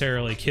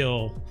necessarily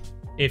kill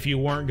if you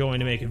weren't going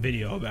to make a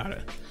video about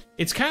it.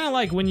 It's kind of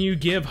like when you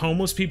give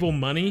homeless people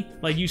money.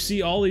 Like, you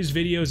see all these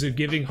videos of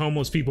giving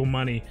homeless people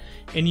money,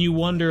 and you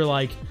wonder,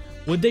 like,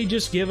 would they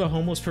just give a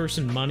homeless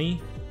person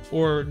money,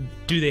 or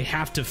do they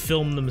have to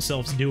film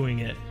themselves doing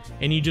it,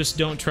 and you just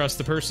don't trust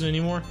the person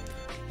anymore?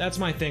 That's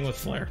my thing with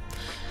Flair.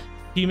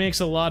 He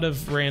makes a lot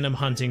of random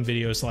hunting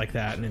videos like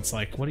that, and it's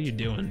like, what are you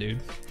doing, dude?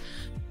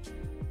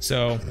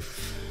 So,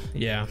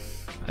 yeah,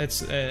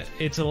 it's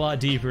a lot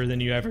deeper than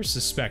you ever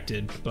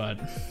suspected, but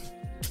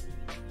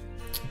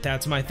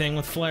that's my thing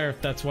with Flair.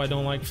 That's why I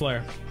don't like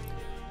Flair.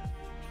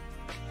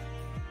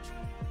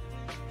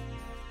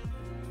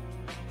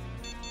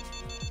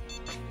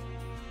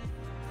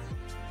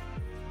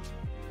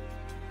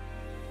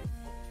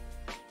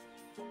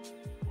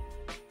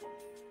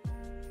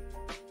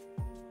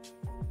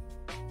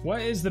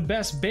 What is the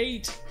best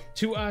bait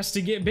to us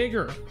to get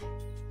bigger?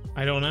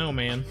 I don't know,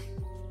 man.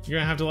 You're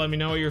gonna have to let me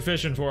know what you're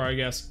fishing for, I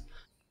guess.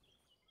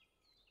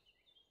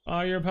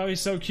 Oh, your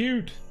puppy's so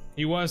cute.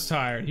 He was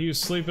tired. He was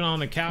sleeping on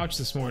the couch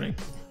this morning.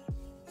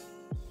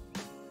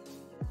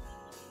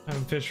 I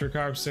haven't fished for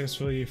carp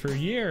successfully for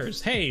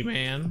years. Hey,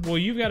 man. Well,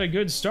 you've got a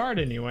good start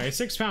anyway.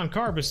 6-pound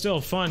carp is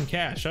still fun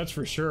cash, that's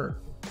for sure.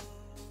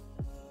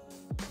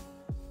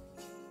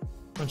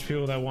 Bunch of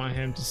people that want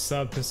him to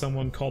sub to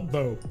someone called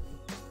Bo.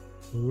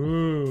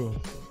 Ooh.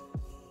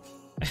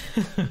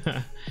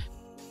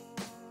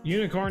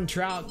 Unicorn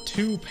trout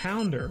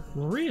 2-pounder.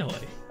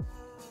 Really?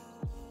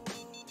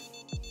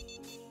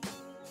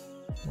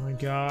 My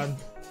God.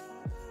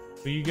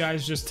 Will you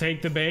guys just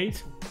take the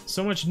bait?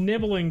 So much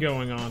nibbling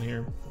going on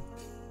here.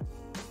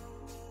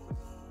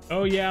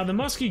 Oh yeah, the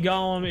musky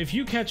golem, if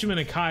you catch him in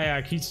a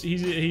kayak,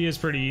 he is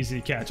pretty easy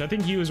to catch. I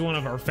think he was one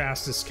of our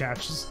fastest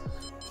catches.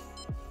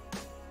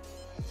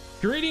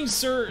 Greetings,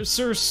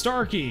 Sir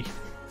Starkey.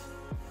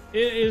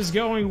 It is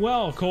going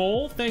well,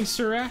 Cole. Thanks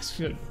for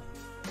asking.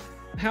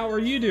 How are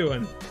you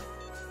doing?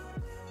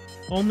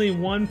 Only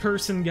one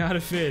person got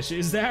a fish.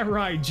 Is that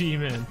right,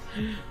 G-Man?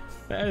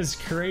 That is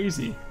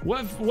crazy.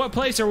 What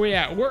place are we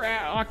at? We're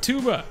at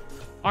AHKTUBA.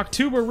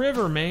 AHKTUBA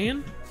River,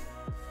 man.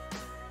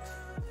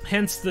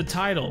 Hence the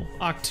title,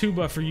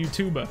 AHKTUBA for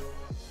YouTuba.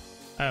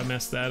 I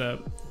messed that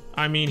up.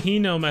 I mean,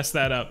 Hino messed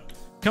that up.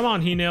 Come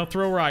on, Hino,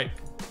 throw right.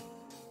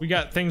 We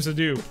got things to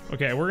do.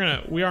 Okay,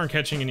 we aren't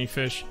catching any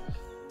fish,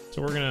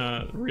 so we're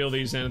gonna reel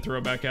these in and throw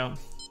it back out.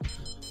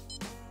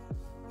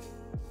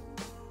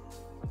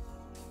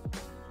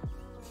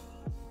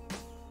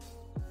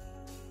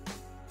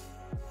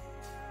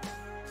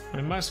 I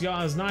must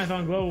got his 9th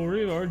on Global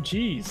River.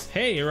 Jeez.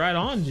 Hey, right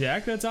on,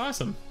 Jack. That's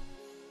awesome.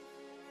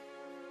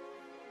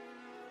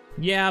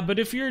 Yeah, but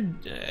if you're...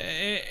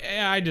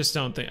 I just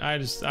don't think... I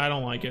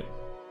don't like it.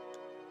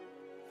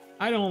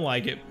 I don't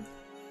like it.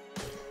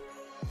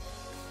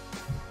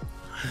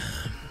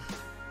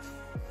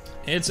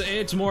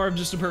 It's more of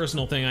just a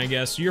personal thing, I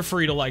guess. You're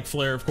free to like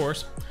Flair, of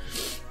course.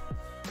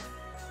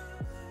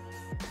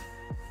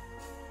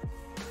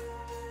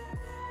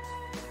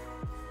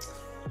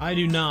 I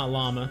do not,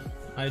 Llama.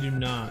 I do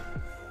not.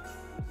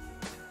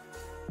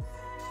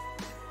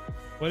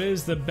 What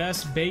is the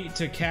best bait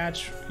to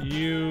catch?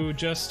 You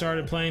just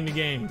started playing the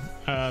game.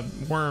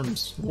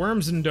 Worms.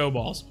 Worms and dough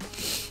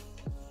balls.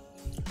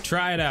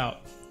 Try it out.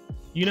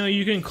 You know,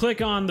 you can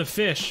click on the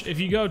fish. If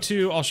you go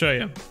to... I'll show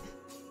you.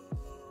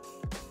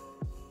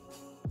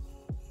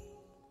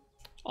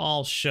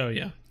 I'll show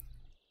you.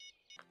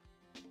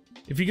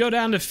 If you go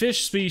down to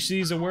fish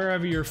species or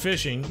wherever you're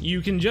fishing, you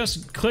can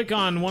just click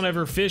on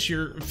whatever fish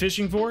you're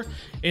fishing for,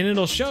 and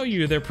it'll show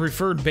you their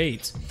preferred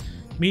baits.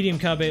 Medium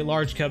cut bait,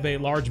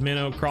 large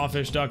minnow,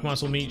 crawfish, duck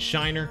muscle meat,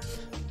 shiner.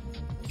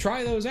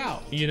 Try those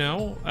out, you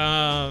know.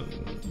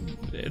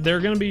 They're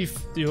gonna be,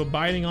 you know,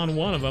 biting on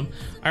one of them.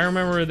 I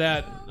remember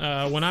that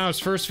when I was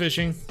first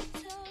fishing,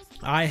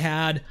 I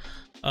had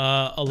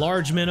a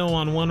large minnow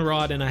on one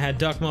rod and I had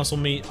duck muscle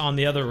meat on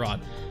the other rod.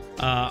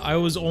 I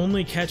was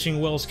only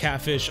catching Wells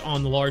catfish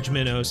on the large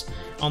minnows.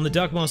 On the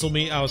duck muscle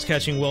meat, I was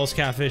catching Wells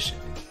catfish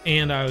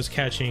and I was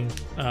catching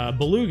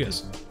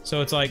belugas.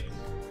 So it's like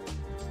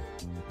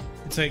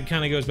it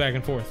kind of goes back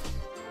and forth.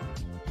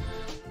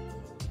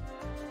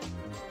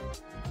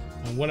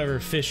 Whatever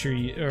fish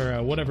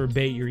you're, whatever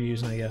bait you're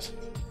using, I guess.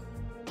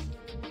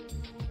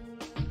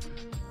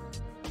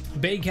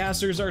 Bait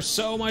casters are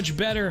so much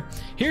better.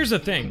 Here's the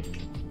thing,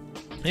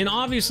 and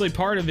obviously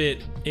part of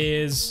it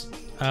is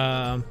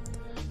the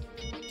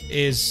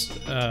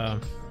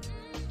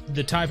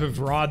type of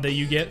rod that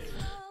you get,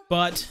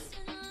 but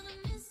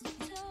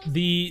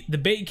the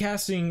bait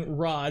casting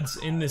rods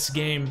in this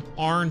game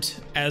aren't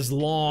as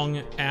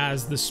long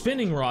as the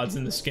spinning rods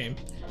in this game,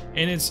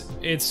 and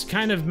it's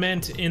kind of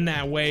meant in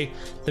that way.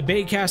 The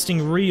bait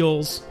casting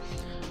reels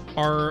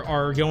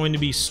are going to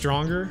be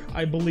stronger,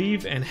 I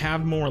believe, and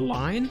have more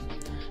line,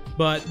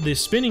 but the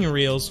spinning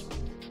reels,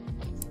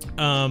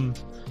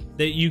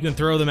 that you can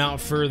throw them out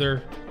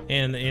further,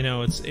 and you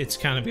know, it's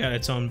kind of got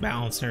its own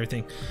balance and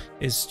everything,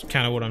 is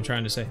kind of what I'm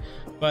trying to say.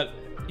 But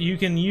you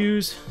can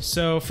use,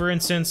 so for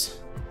instance,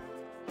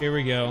 here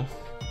we go,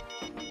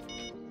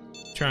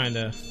 trying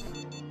to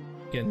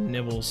get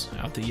nibbles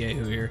out the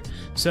yahoo here.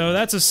 So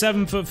that's a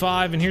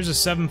 7'5", and here's a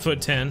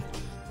 7'10".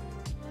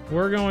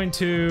 We're going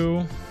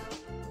to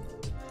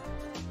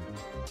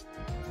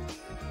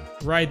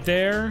right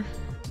there,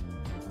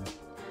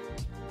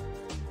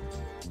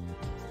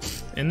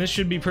 and this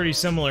should be pretty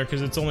similar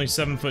because it's only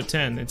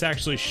 7'10". It's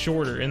actually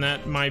shorter, and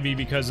that might be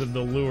because of the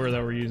lure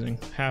that we're using.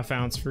 Half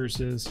ounce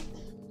versus,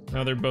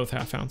 no, they're both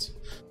half ounce.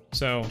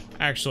 So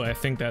actually, I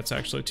think that's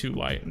actually too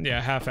light.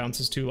 Yeah, half ounce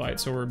is too light,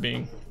 so we're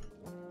being,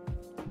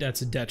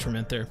 that's a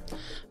detriment there.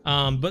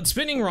 But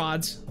spinning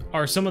rods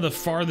are some of the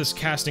farthest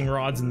casting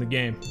rods in the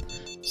game.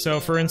 So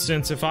for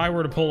instance, if I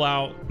were to pull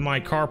out my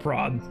carp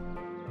rod,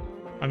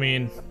 I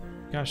mean,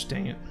 gosh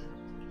dang it.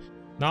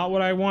 Not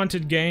what I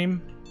wanted,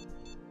 game.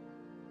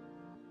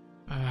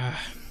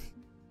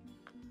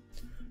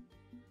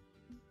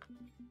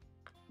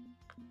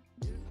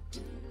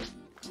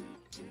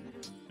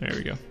 There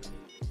we go.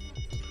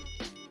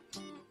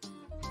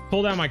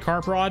 Pull down my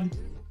carp rod.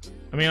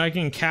 I mean, I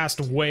can cast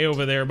way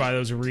over there by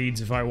those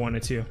reeds if I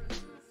wanted to.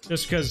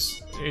 Just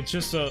because it's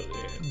just a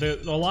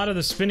lot of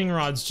the spinning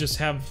rods just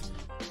have,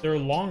 they're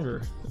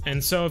longer.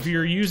 And so if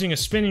you're using a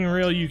spinning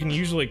reel, you can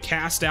usually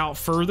cast out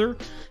further.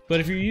 But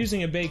if you're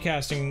using a bait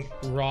casting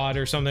rod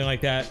or something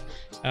like that,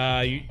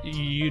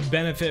 you'd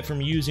benefit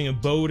from using a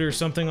boat or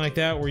something like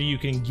that, where you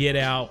can get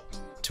out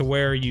to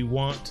where you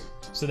want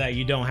so that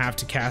you don't have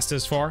to cast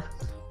as far.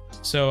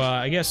 So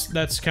I guess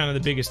that's kind of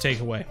the biggest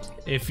takeaway.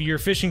 If you're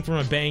fishing from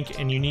a bank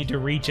and you need to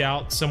reach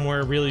out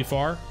somewhere really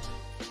far,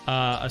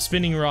 a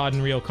spinning rod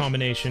and reel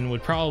combination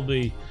would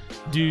probably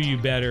do you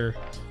better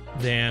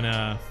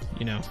than,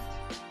 you know,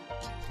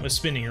 a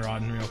spinning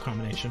rod and reel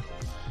combination.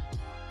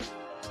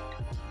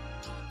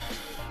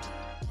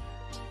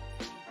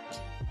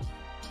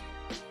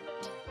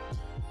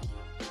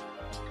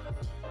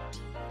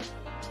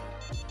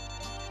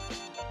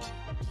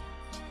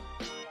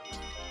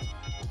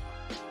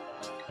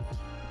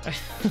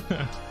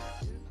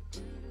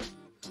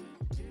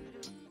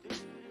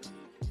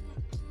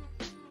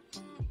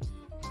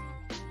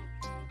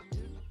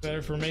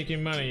 Better for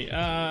making money.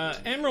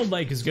 Emerald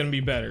Lake is going to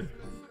be better,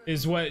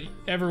 is what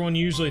everyone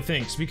usually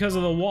thinks, because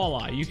of the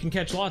walleye. You can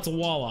catch lots of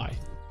walleye.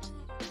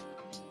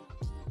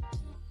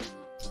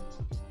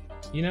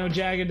 You know,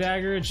 Jagged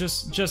Dagger, it's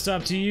just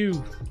up to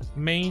you,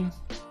 Maine.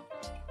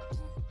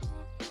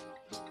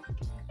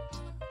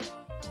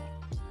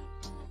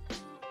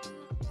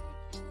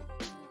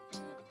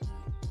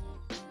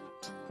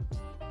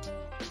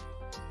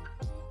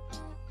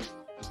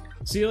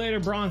 See you later,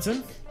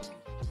 Bronson.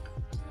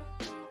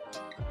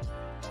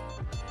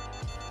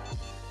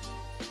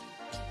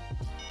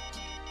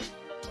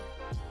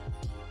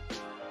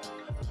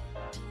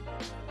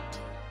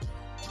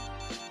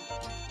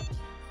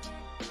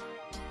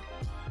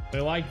 They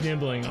like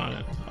nibbling on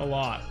it a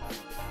lot.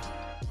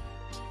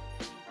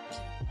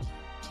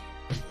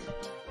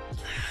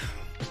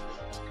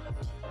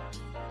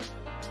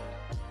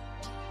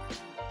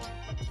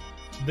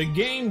 The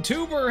Game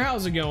Tuber,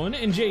 how's it going?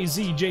 And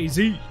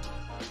JZ.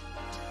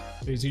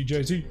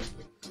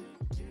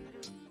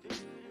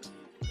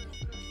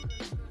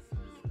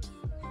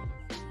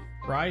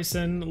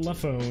 Bryson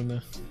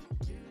LaFone.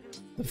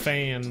 The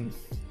fan.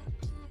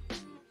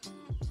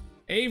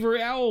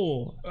 Avery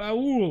Owl.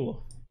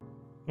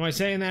 Am I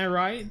saying that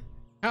right?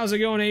 How's it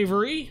going,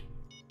 Avery?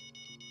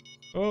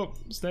 Oh,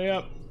 stay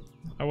up.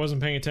 I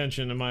wasn't paying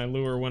attention and my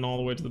lure went all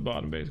the way to the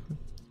bottom, basically.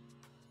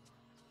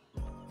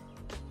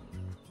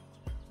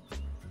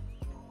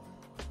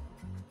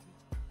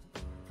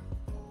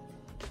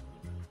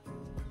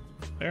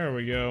 There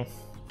we go.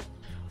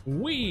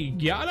 We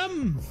got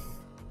him!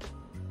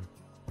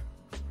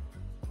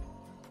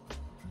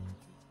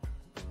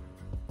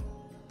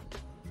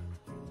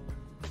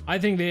 I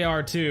think they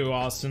are too,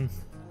 Austin.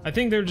 I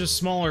think they're just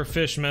smaller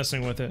fish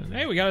messing with it.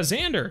 Hey, we got a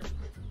Xander.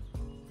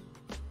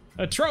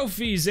 A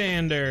trophy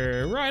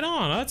Xander. Right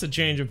on. That's a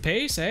change of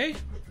pace, eh?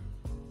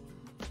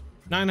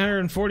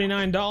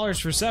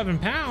 $949 for 7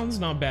 pounds.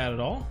 Not bad at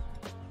all.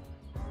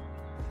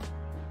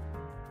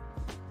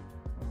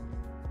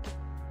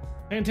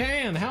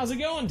 Tantan, how's it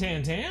going,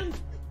 Tantan?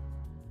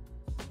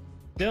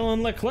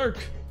 Dylan Leclerc.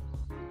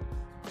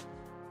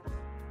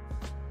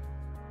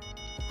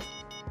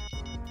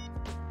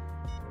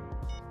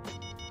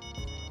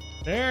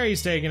 There,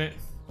 he's taking it.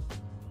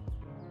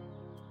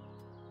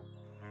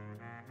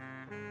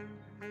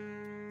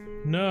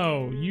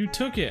 No, you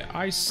took it.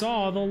 I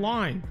saw the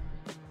line.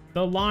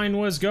 The line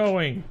was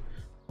going.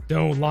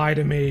 Don't lie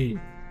to me.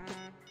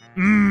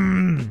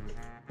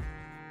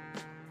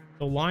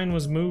 The line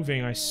was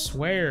moving, I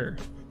swear.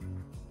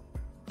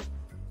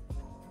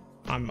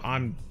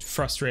 I'm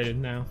frustrated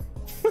now.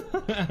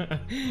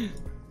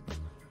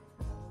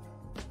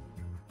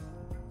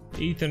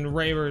 Ethan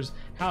Ravers,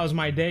 how's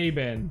my day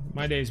been?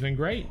 My day's been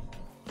great.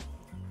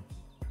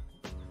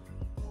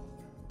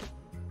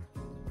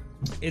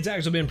 It's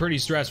actually been pretty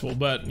stressful,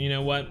 but you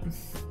know what?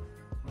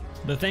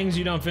 The things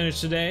you don't finish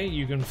today,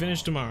 you can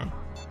finish tomorrow.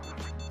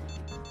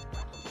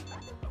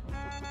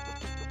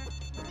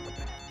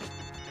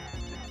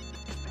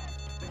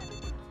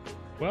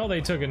 Well,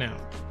 they took it out.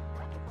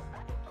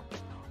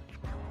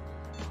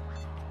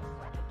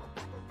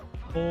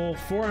 Full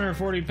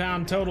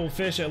 440-pound total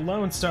fish at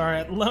Lone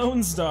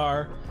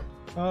Star.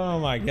 Oh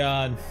my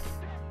god.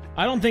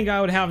 I don't think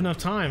I would have enough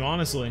time,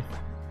 honestly.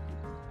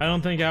 I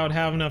don't think I would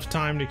have enough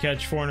time to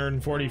catch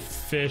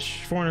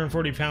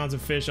 440 pounds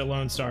of fish at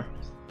Lone Star.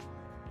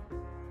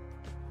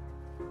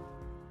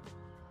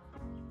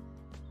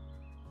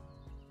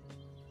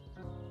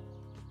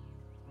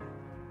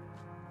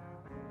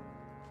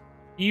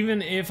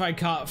 Even if I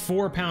caught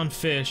 4-pound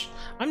fish,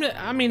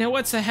 I mean,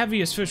 what's the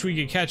heaviest fish we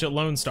could catch at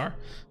Lone Star?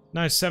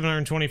 Nice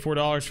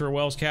 $724 for a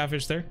Wells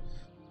catfish there.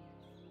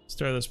 Let's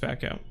throw this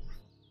back out.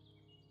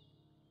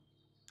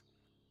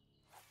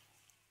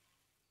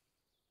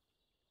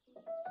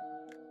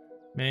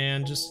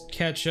 Man, just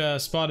catch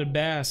spotted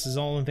bass is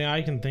the only thing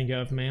I can think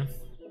of, man.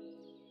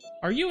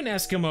 Are you an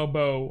Eskimo,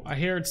 Bo? I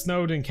hear it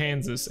snowed in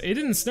Kansas. It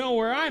didn't snow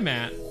where I'm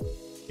at.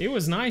 It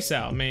was nice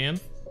out, man.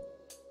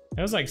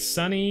 It was like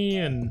sunny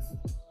and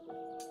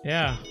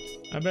yeah,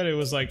 I bet it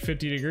was like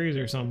 50 degrees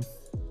or something.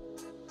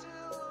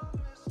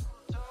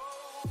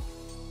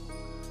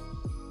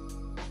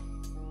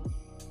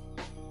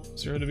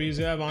 Zero to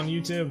BZab on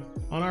YouTube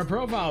on our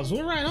profiles.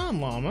 Well, right on,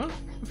 Llama.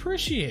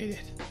 Appreciate it.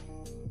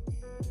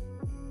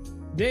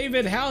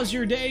 David, how's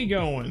your day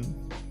going?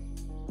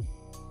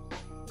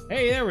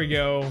 Hey, there we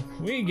go.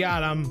 We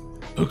got him.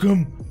 Hook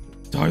him.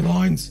 Tie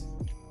lines.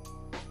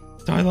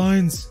 Tie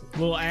lines.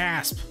 Little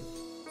asp.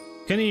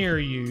 Can hear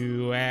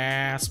you,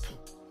 asp.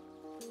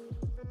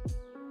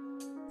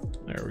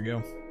 There we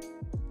go.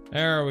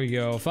 There we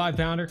go.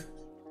 5-pounder.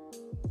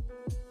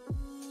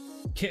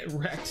 Get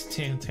wrecked,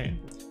 Tantan.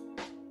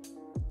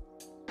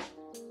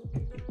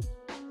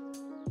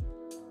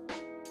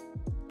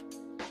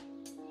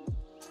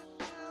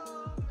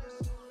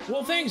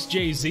 Well, thanks,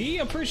 Jay-Z.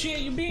 Appreciate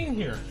you being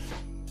here.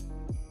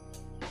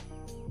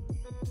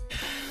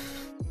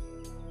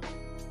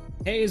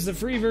 Hey, is the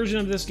free version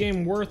of this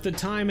game worth the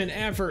time and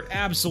effort?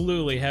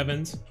 Absolutely,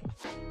 Heavens.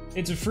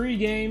 It's a free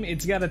game.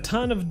 It's got a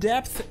ton of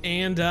depth,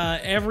 and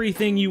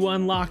everything you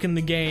unlock in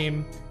the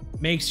game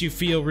makes you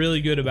feel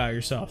really good about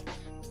yourself.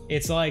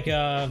 It's like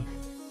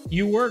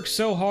you work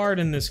so hard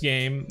in this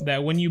game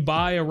that when you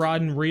buy a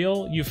rod and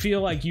reel, you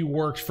feel like you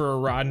worked for a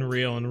rod and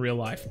reel in real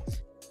life.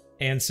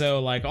 And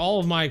so, like, all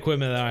of my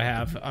equipment that I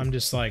have, I'm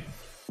just like,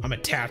 I'm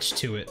attached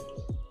to it.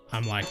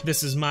 I'm like,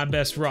 this is my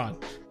best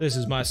rod. This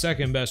is my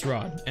second best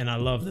rod, and I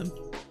love them.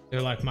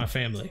 They're like my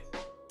family.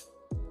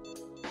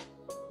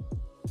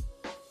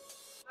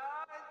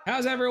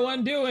 How's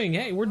everyone doing?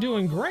 Hey, we're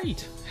doing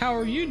great. How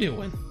are you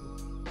doing?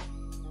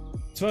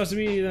 It's supposed to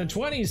be in the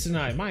 20s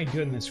tonight. My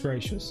goodness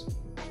gracious.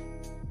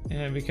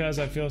 And because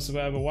I feel so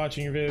bad, but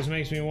watching your videos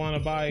makes me want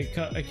to buy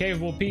a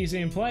capable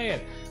PC and play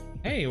it.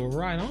 Hey, we're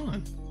right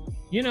on.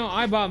 You know,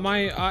 I bought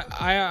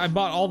I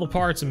bought all the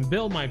parts and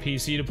built my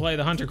PC to play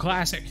the Hunter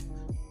Classic.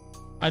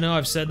 I know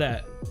I've said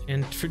that,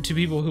 and to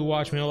people who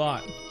watch me a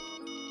lot,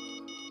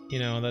 you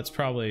know, that's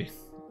probably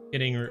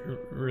getting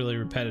really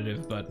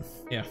repetitive, but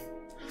yeah.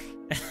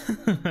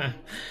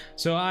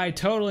 So I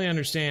totally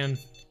understand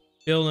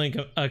building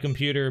a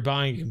computer,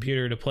 buying a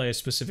computer to play a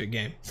specific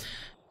game,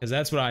 because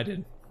that's what I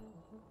did.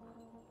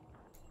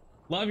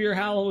 Love your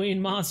Halloween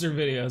monster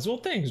videos. Well,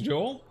 thanks,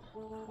 Joel.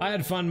 I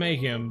had fun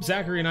making them.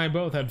 Zachary and I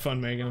both had fun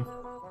making them.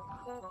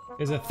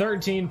 It's a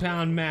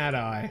 13-pound Mad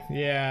Eye.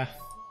 Yeah,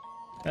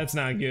 that's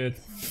not good.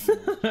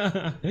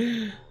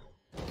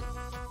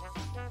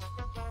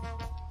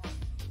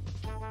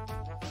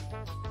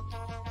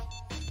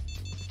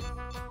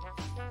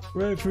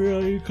 Right for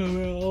real, you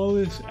come out. All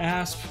this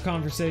asp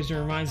conversation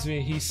reminds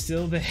me he's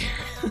still there.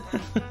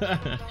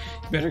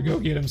 Better go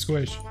get him,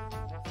 Squish.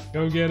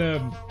 Go get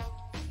him.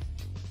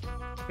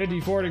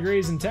 54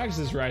 degrees in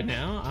Texas right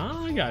now.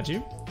 Oh, I got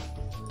you.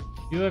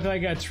 You look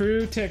like a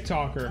true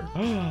TikToker.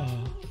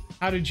 Oh,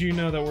 how did you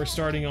know that we're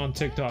starting on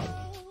TikTok?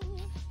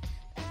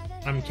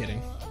 I'm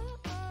kidding.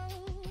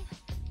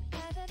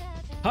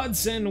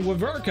 Hudson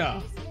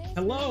Waverka.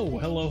 Hello,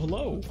 hello,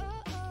 hello.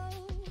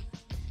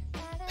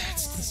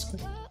 That's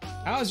disgusting.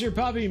 How's your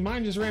puppy?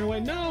 Mine just ran away.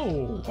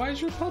 No! Why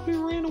is your puppy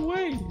ran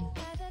away?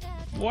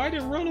 Why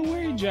did it run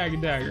away,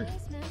 Jagged Dagger?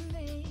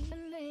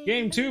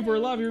 Game Tuber,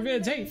 love your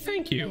vids. Hey,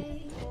 thank you.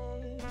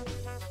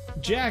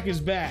 Jack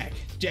is back.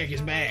 Jack is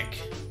back.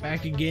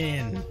 Back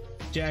again.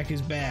 Jack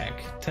is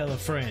back. Tell a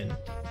friend.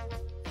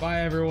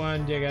 Bye,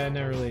 everyone. Jack, I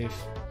never leave.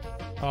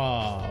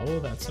 Oh, well,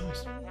 that's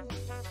nice.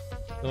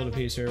 Build a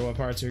piece here. What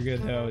parts are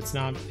good though? It's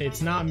not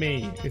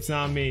me. It's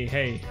not me.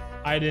 Hey,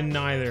 I didn't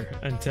either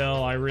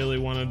until I really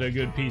wanted a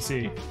good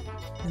PC.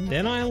 And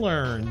then I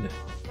learned.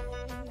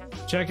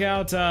 Check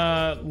out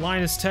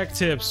Linus Tech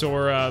Tips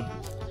or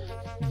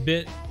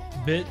Bitwit.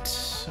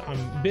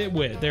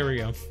 There we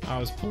go. I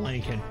was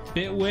blanking.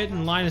 Bitwit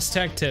and Linus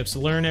Tech Tips.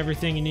 Learn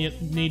everything you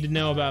need to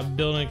know about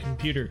building a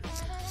computer.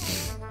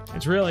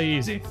 It's really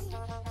easy.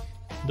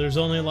 There's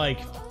only like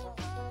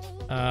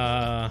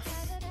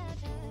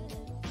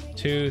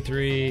 2,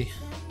 3,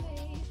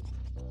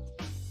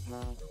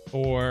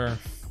 4,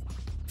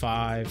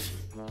 5,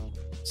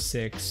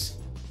 6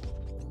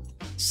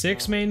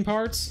 main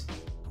parts.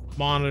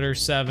 Monitor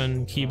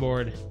 7,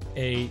 keyboard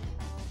 8,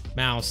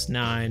 mouse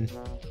 9.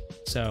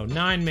 So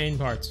 9 main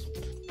parts.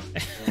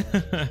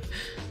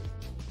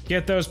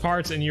 Get those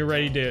parts and you're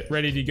ready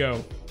to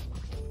go.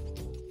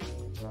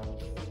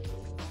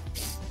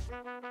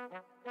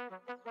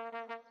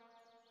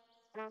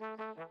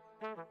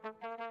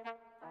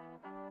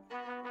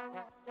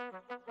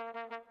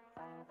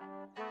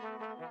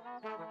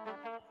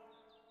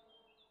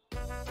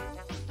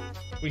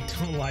 We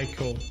don't like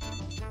cold.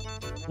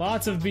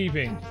 Lots of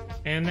beeping,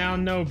 and now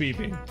no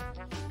beeping.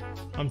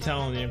 I'm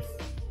telling you.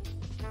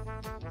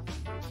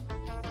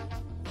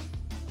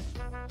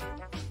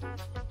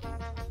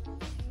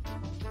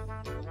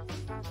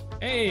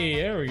 Hey,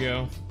 there we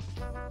go.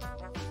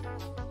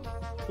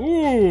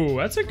 Ooh,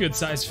 that's a good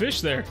sized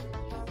fish there.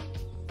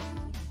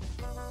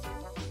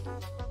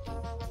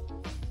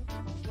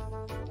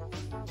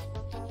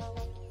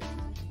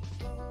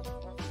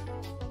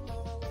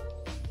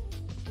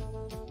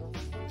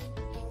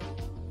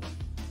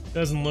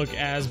 Doesn't look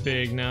as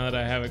big now that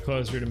I have it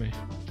closer to me.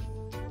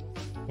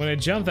 When it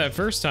jumped that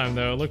first time,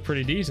 though, it looked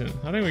pretty decent.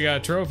 I think we got a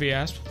trophy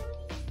asp.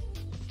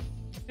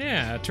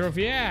 Yeah, a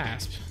trophy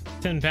asp.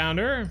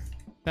 10-pounder,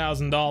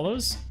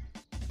 $1,000.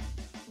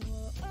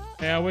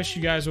 Hey, I wish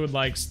you guys would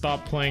like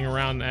stop playing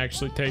around and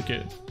actually take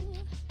it. Do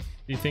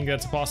you think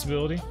that's a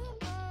possibility?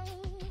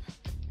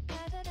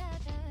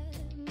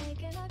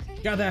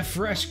 Got that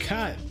fresh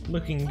cut,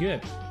 looking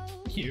good.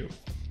 Thank you.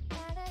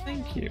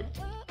 Thank you.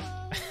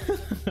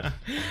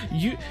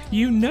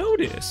 you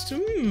noticed.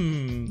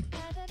 The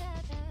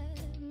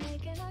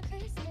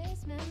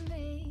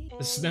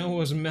snow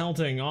was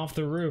melting off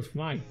the roof.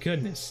 My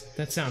goodness,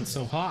 that sounds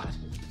so hot.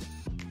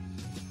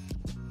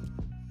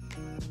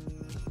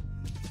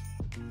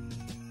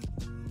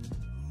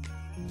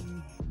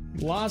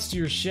 Lost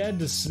your shed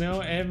to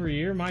snow every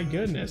year? My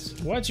goodness.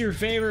 What's your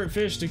favorite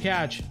fish to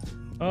catch?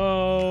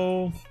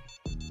 Oh,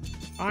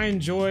 I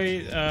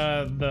enjoy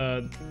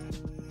the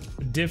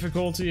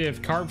difficulty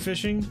of carp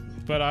fishing,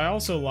 but I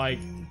also like...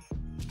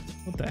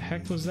 What the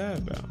heck was that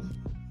about?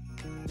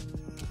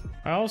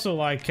 I also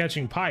like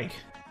catching pike.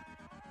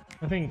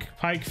 I think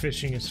pike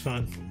fishing is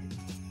fun.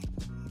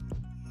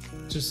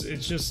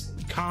 It's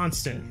just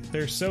constant.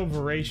 They're so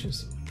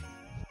voracious.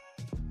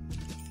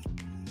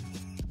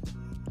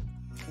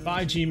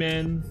 Bye,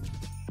 G-Men.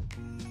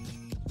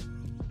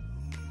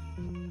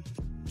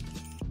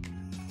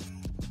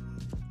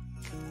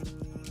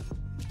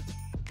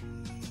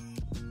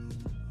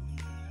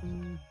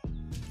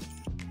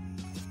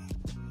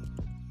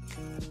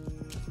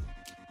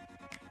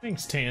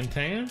 Thanks,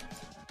 Tan.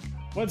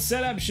 What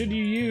setup should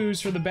you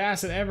use for the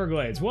bass at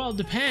Everglades? Well, it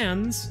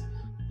depends.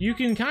 You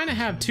can kind of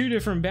have two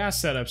different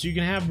bass setups. You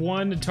can have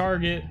one to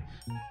target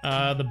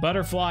the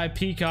butterfly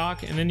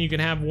peacock, and then you can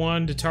have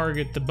one to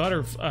target the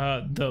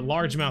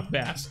largemouth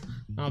bass.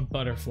 Not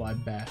butterfly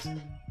bass.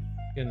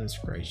 Goodness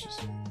gracious.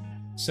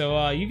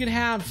 So you could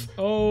have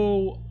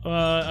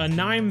a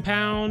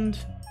 9-pound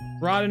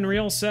rod and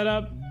reel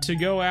setup to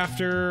go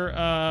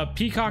after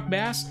peacock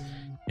bass,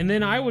 and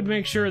then I would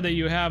make sure that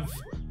you have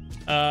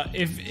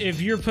if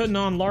you're putting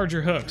on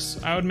larger hooks,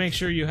 I would make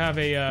sure you have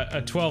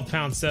a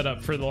 12-pound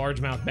setup for the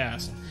largemouth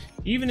bass.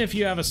 Even if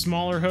you have a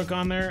smaller hook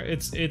on there,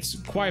 it's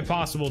quite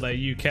possible that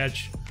you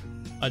catch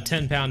a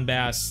 10-pound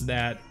bass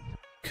that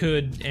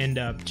could end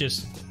up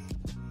just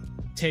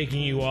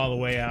taking you all the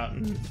way out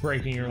and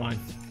breaking your line.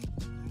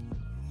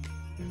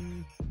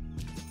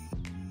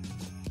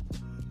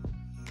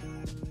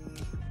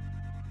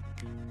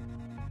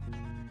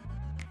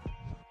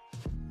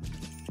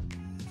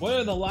 What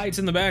are the lights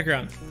in the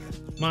background?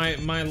 My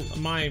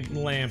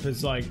lamp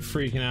is like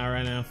freaking out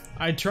right now.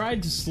 I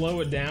tried to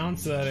slow it down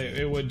so that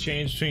it would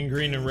change between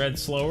green and red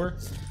slower,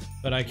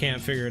 but I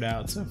can't figure it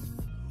out, so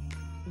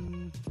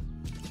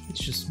it's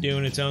just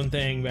doing its own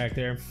thing back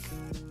there.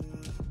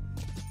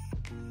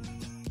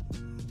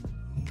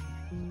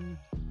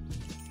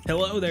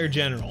 Hello there,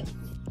 General.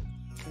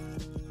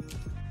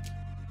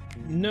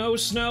 No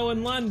snow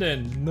in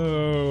London.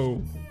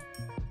 No.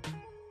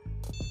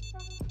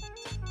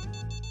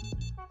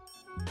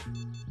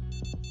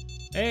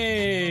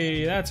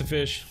 Hey, that's a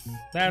fish.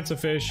 That's a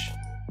fish.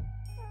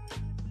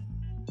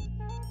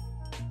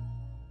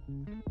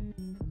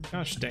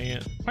 Gosh dang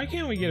it. Why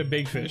can't we get a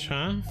big fish,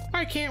 huh?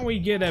 Why can't we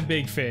get a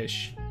big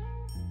fish?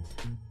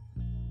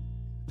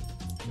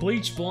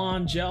 Bleach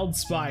blonde gelled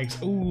spikes.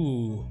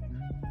 Ooh.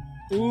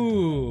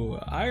 Ooh,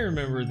 I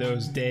remember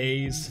those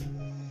days.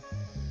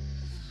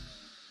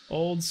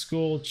 Old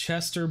school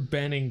Chester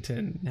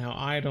Bennington. Now,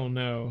 I don't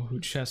know who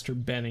Chester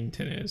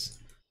Bennington is,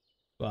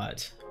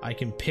 but I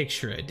can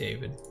picture it,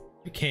 David.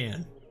 I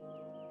can.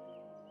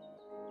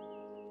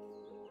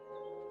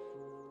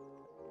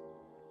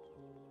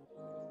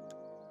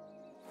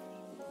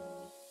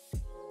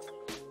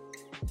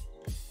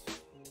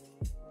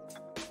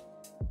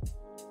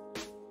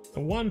 A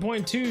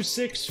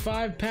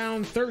 1.265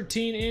 pound,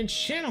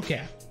 13-inch channel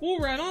cap. Well,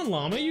 right on,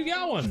 Llama, you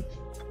got one.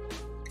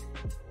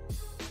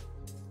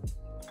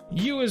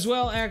 You as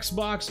well,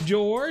 Xbox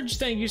George.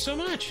 Thank you so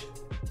much.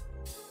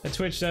 That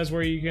Twitch does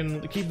where you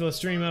can keep the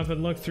stream up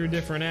and look through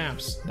different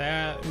apps.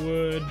 That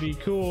would be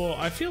cool.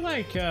 I feel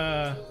like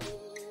yeah,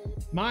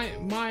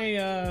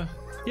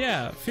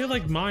 I feel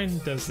like mine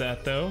does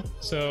that though.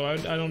 So I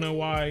don't know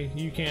why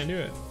you can't do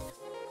it.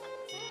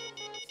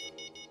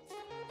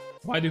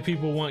 Why do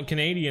people want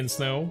Canadian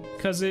snow?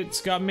 Because it's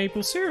got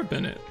maple syrup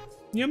in it.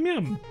 Yum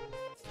yum.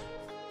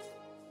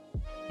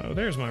 Oh,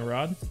 there's my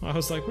rod. I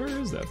was like, where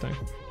is that thing?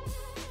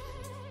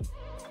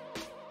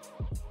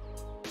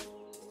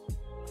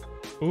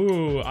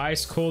 Ooh,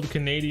 ice cold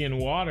Canadian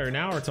water.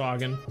 Now we're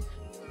talking.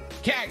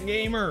 Cat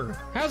Gamer.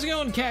 How's it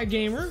going, Cat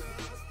Gamer?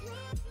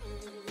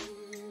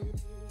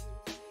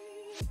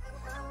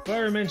 If I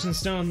ever mentioned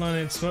snow in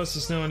London, it's supposed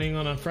to snow in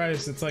England on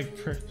Fridays. It's like,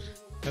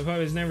 I've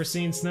always never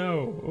seen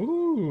snow.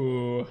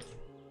 Ooh.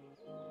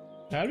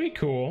 That'd be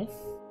cool.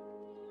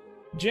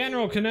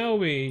 General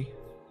Kenobi.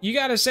 You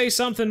gotta say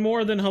something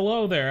more than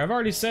hello there. I've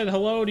already said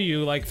hello to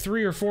you like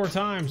 3 or 4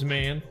 times,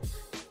 man.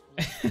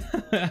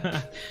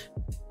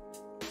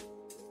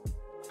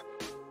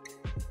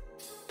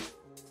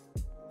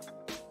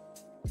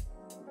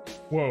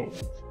 Whoa.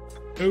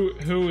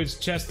 Who is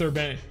Chester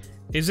Bennett?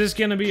 Is this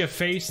gonna be a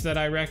face that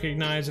I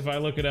recognize if I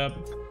look it up?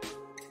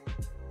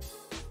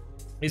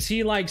 Is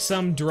he like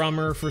some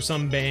drummer for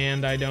some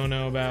band I don't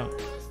know about?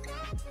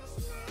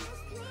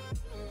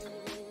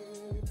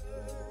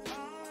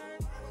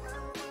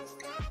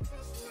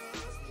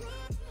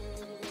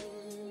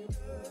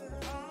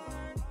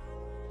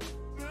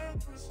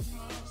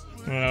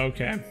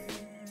 Okay.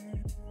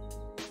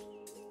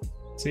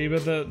 See,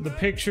 but the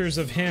pictures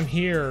of him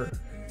here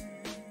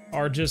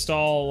are just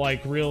all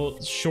like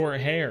real short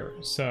hair,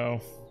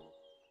 so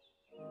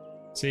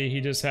see,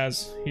 he just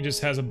has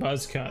a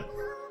buzz cut.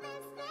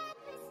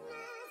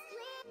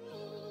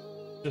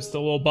 Just a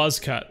little buzz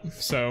cut,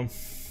 so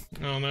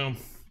I don't know.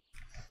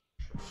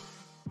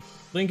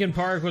 Linkin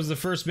Park was the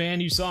first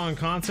band you saw in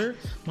concert?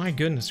 My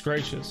goodness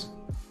gracious.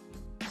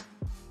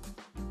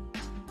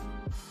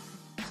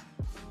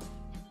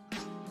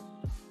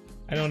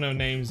 I don't know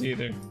names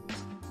either.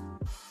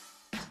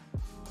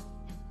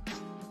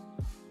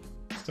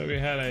 So we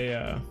had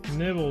a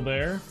nibble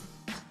there.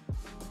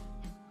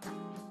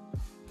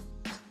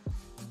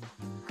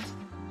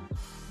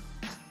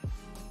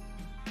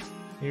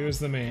 He was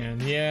the man.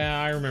 Yeah,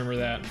 I remember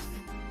that.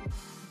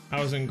 I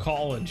was in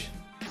college.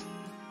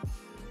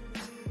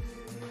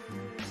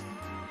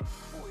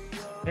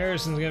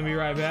 Harrison's gonna be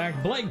right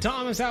back. Blake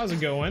Thomas, how's it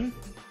going?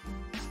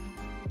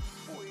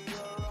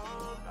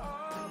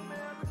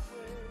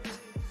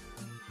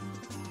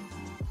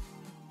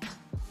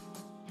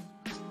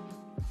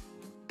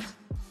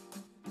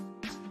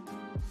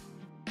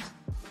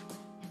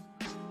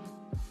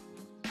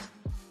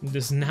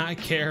 Does not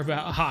care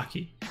about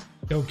hockey.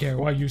 Don't care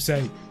what you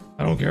say.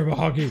 I don't care about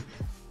hockey.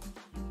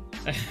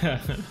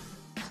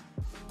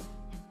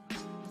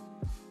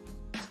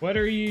 What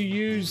are you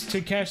used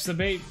to catch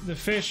the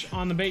fish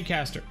on the bait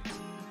caster?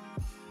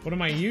 What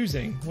am I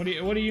using? What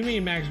do you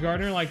mean, Max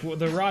Gardner? Like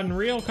the rod and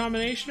reel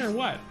combination or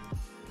what?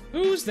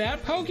 Who's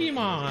that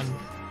Pokemon?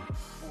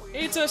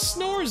 It's a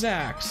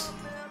Snorlax.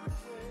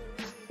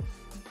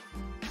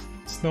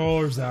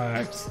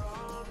 Snorlax.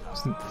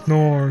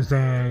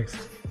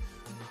 Snorlax.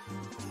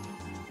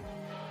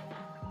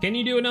 Can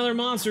you do another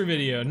monster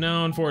video?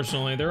 No,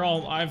 unfortunately. They're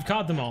all, I've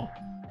caught them all.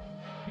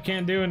 I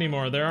can't do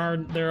anymore. There are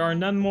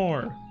none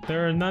more.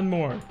 There are none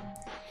more.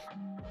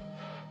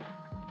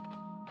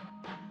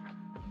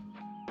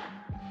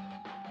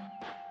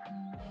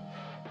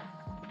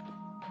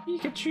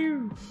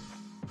 Pikachu.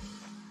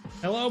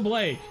 Hello,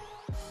 Blake.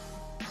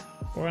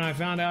 When I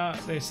found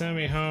out they sent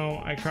me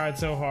home, I cried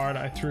so hard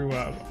I threw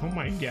up. Oh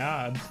my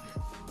god.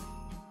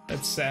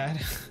 That's sad.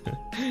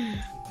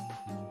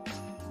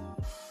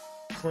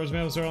 Pours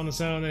maple syrup on the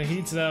stone, then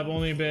heats it up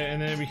only a bit,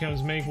 and then it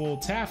becomes maple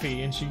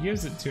taffy, and she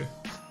gives it to.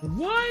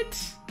 What?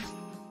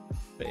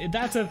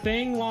 That's a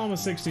thing,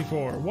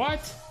 Llama64.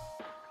 What?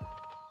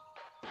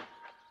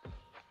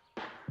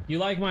 You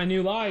like my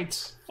new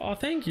lights? Oh,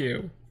 thank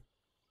you.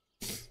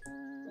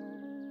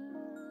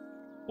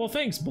 Well,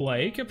 thanks,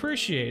 Blake.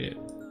 Appreciate it.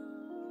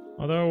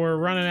 Although we're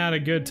running out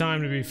of good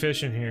time to be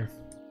fishing here.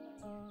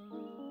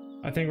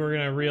 I think we're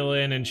gonna reel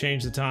in and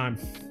change the time.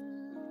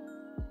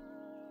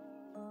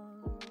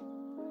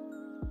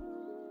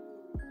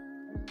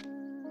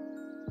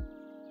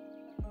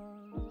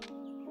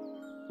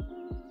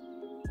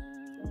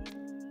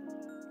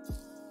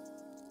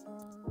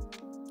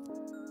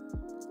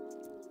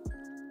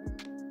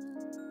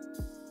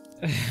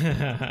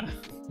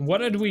 What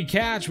did we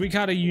catch? We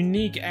caught a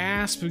unique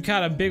asp, we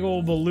caught a big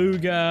old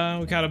beluga,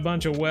 we caught a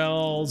bunch of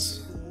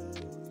whales,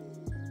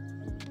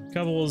 a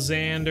couple of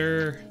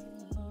zander.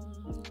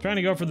 Trying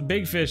to go for the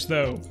big fish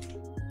though.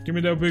 Give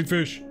me that big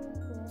fish.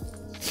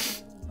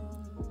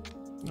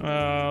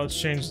 Let's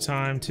change the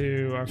time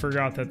to, I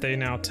forgot that they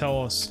now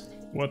tell us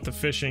what the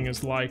fishing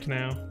is like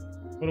now.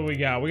 What do we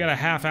got? We got a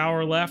half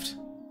hour left.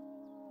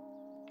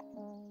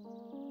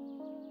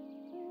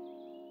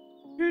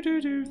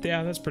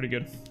 Yeah, that's pretty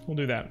good. We'll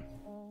do that.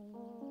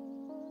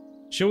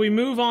 Shall we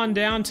move on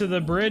down to the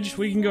bridge?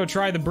 We can go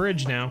try the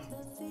bridge now.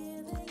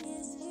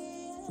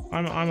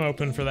 I'm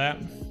open for that.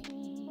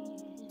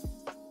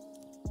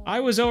 I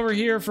was over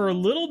here for a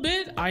little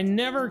bit. I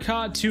never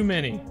caught too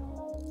many.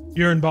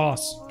 You're in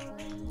boss.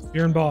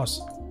 You're in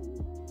boss.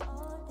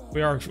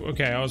 We are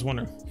okay. I was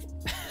wondering.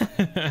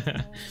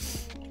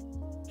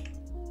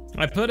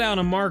 I put out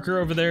a marker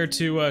over there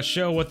to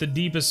show what the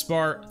deepest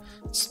spart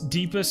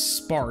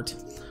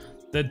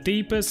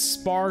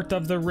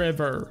of the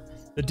river.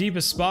 The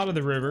deepest spot of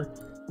the river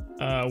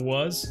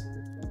was.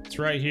 It's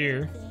right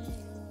here.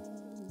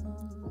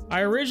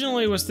 I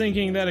originally was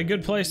thinking that a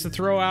good place to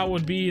throw out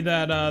would be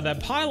that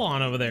that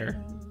pylon over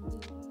there.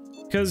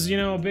 Because, you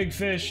know, a big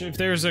fish, if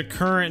there's a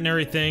current and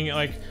everything,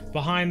 like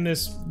behind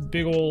this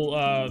big ol',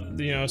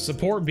 you know,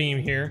 support beam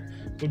here,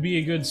 would be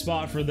a good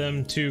spot for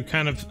them to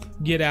kind of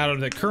get out of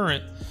the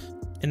current,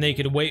 and they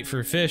could wait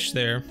for fish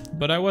there.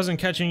 But I wasn't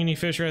catching any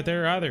fish right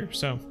there either,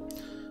 so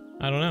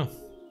I don't know.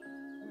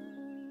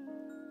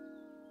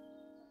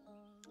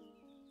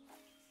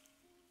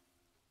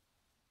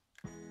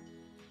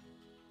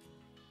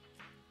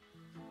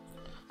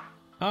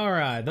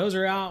 Alright, those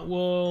are out.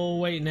 We'll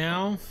wait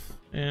now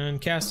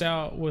and cast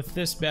out with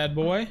this bad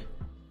boy.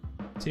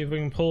 See if we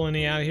can pull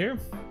any out of here.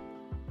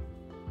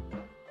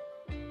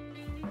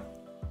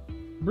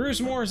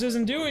 Bruce Morris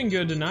isn't doing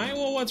good tonight.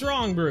 Well, what's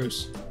wrong,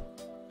 Bruce?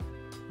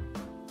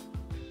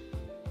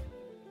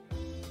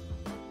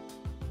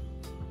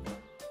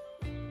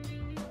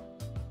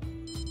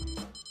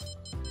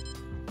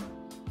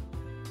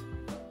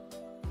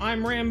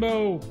 I'm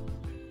Rambo.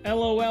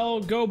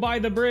 LOL, go by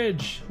the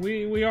bridge.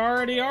 We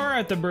already are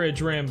at the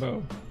bridge,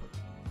 Rambo.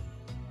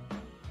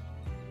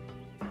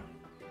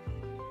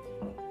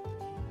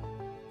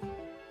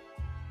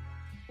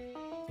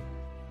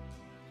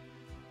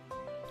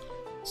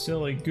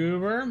 Silly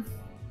goober.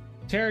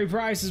 Terry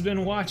Price has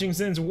been watching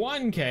since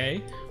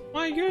 1K.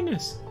 My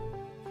goodness.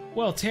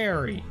 Well,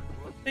 Terry,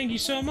 thank you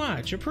so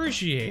much.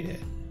 Appreciate it.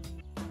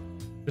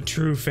 The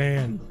true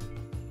fan.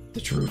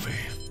 The true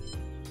fan.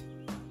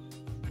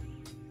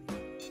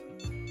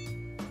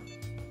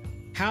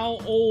 How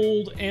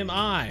old am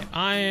I?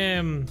 I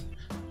am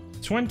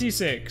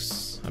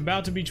 26,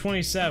 about to be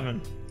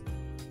 27.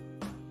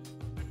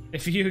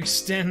 If you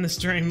extend the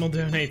stream, we'll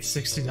donate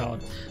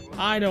 $60.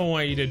 I don't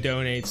want you to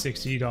donate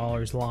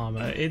 $60,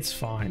 Llama. It's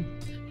fine.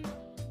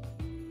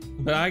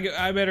 But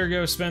I better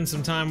go spend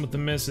some time with the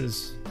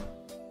missus.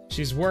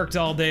 She's worked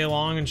all day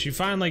long, and she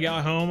finally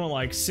got home at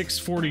like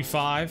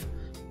 6:45,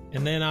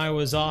 and then I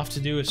was off to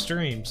do a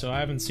stream, so I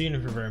haven't seen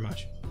her for very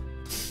much.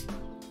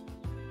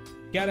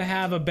 Gotta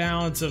have a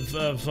balance of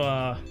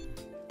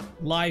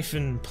life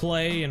and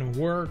play and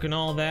work and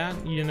all that,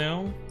 you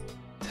know?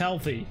 It's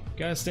healthy.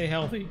 Gotta stay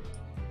healthy.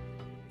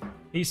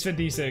 He's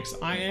 56.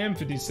 I am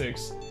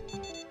 56.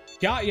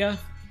 Got ya.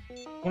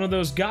 One of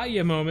those got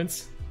ya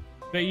moments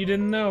that you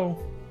didn't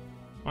know.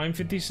 I'm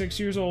 56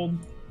 years old.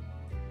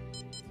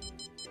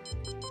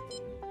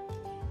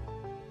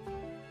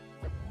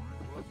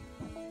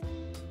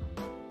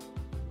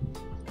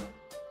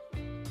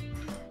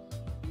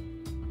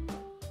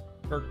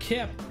 For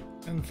Kip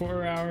in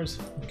 4 hours.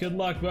 Good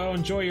luck, Bo.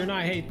 Enjoy your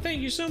night. Hey,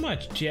 thank you so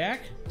much, Jack.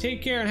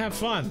 Take care and have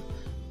fun.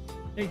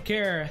 Take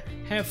care.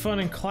 Have fun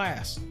in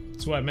class.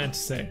 That's what I meant to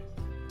say.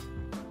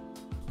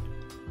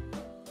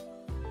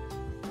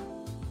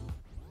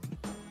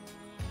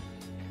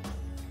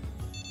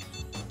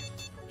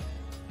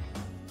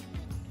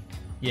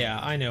 Yeah,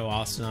 I know,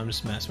 Austin. I'm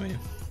just messing with you.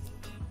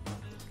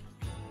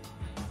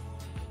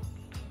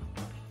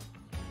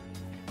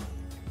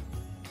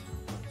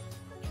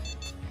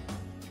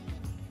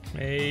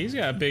 Hey, he's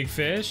got a big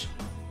fish.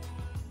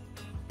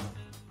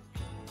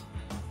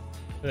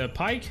 The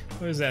pike?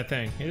 What is that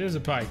thing? It is a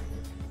pike.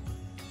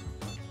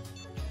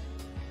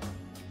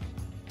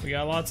 We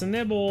got lots of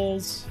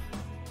nibbles.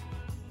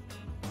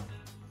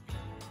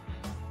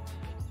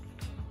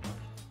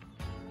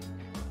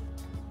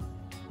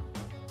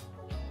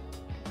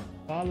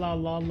 La la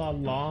la la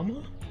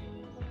llama.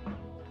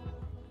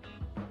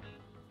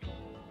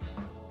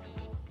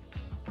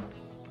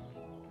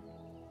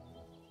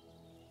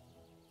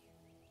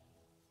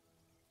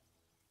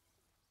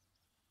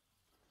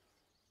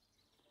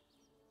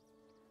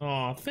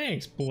 Aw,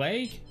 thanks,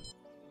 Blake.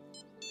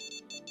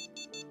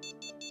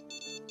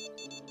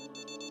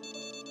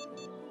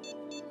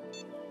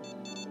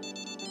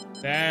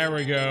 There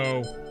we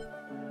go.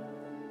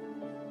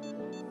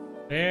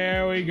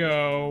 There we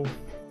go.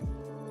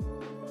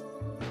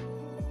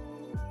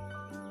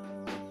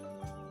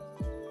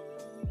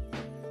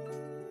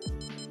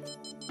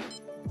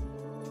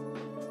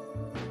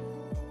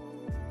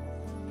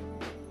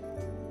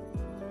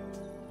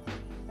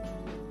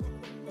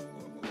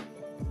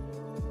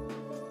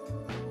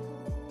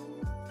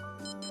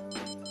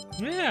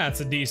 Yeah, it's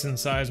a decent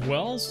sized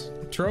Wells.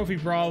 Trophy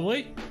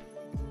probably.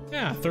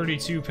 Yeah,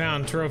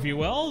 32-pound trophy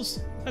Wells.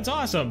 That's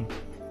awesome.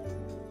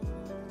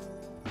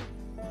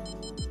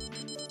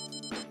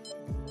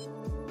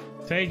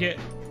 Take it.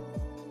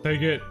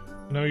 Take it.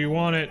 I know you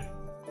want it.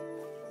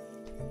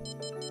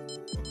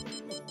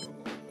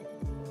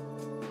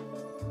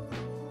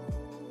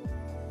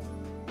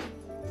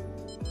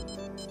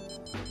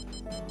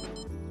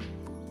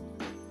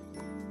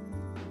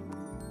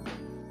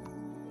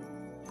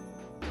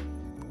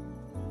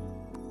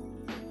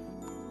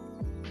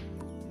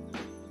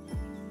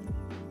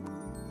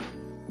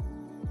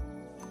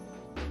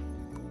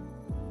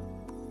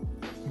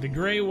 The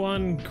gray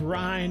one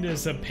grind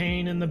is a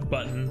pain in the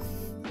button.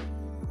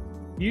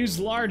 Use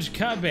large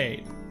cut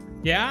bait.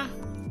 Yeah?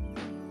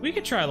 We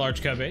could try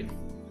large cut bait.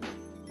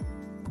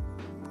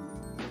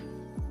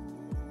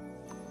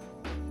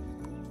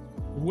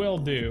 Will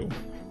do.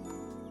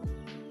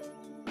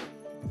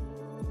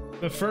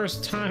 The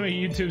first time a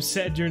YouTube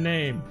said your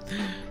name.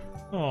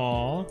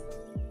 Aww.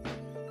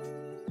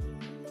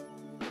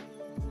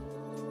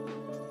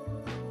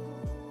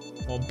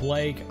 Well,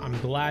 Blake, I'm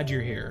glad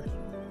you're here.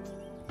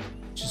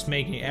 Just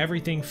making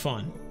everything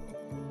fun.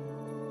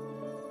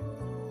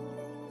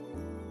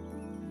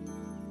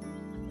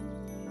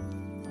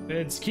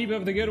 It's keep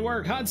up the good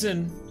work,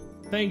 Hudson.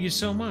 Thank you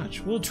so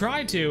much. We'll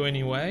try to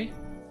anyway.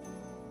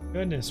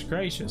 Goodness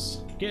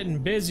gracious. Getting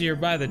busier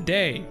by the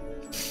day.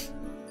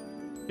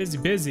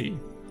 Busy.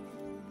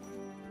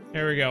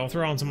 There we go. We'll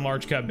throw on some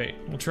large cut bait.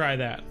 We'll try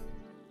that.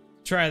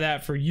 Try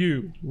that for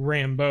you,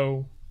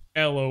 Rambo.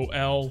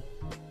 LOL.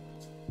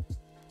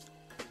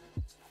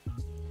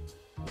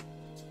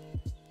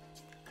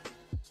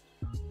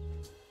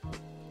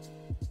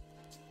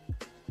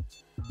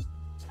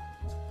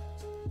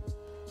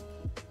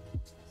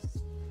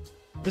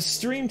 The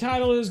stream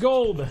title is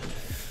gold.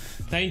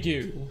 Thank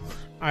you.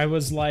 I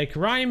was like,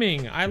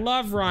 rhyming. I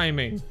love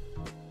rhyming.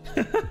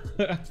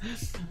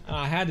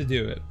 I had to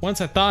do it. Once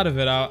I thought of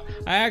it, I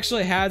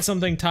actually had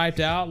something typed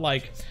out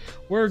like,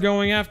 we're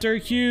going after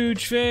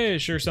huge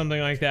fish or something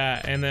like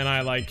that. And then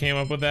I like came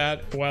up with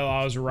that while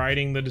I was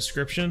writing the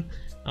description.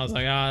 I was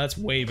like, ah, that's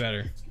way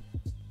better.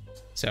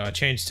 So I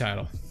changed the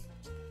title.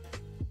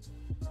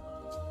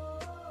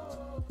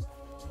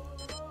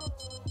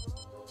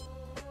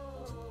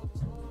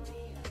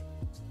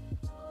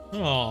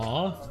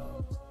 Aww.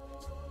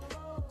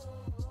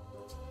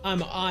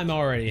 I'm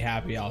already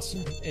happy,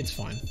 Austin. It's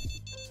fine.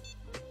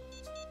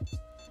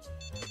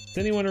 Does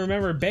anyone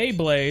remember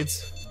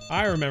Beyblades?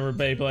 I remember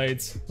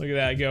Beyblades. Look at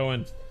that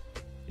going.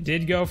 It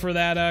did go for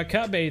that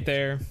cut bait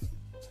there.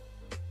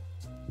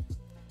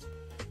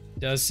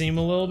 Does seem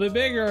a little bit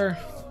bigger.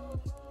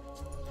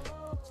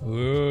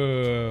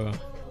 Ooh.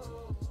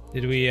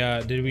 Did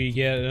we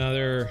get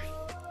another?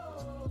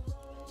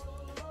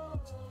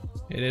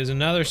 It is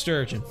another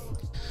sturgeon.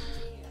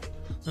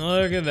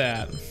 Look at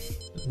that.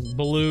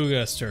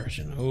 Beluga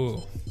sturgeon.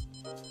 Ooh.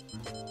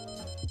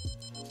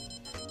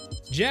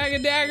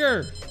 Jagged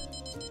Dagger!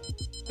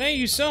 Thank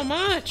you so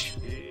much!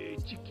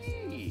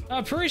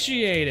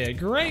 Appreciate it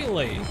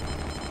greatly.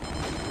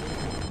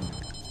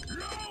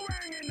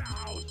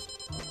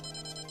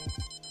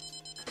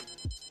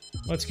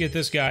 Let's get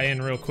this guy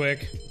in real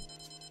quick.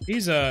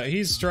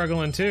 He's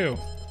struggling too.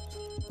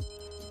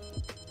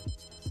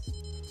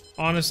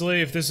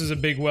 Honestly, if this is a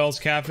big Wells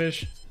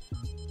catfish,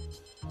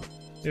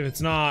 if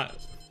it's not,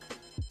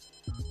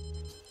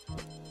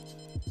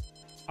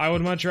 I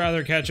would much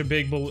rather catch a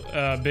big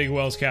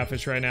Wells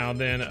catfish right now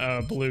than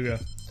a beluga.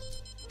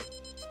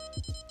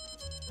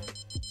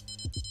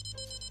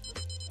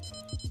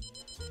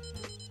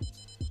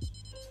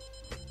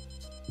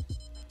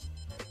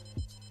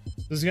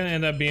 This is gonna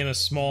end up being a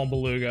small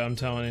beluga, I'm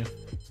telling you.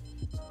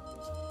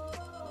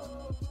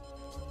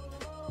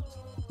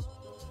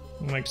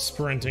 I'm like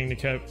sprinting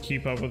to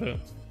keep up with it.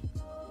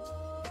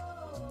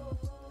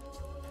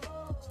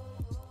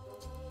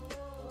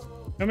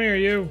 Come here,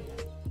 you.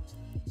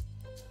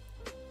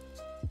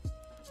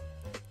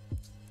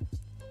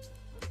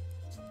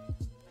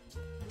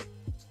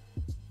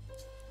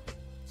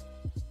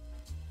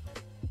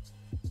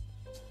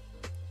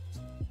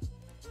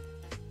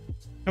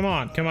 Come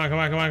on, come on, come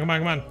on, come on, come on,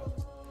 come on.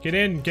 Get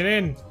in, get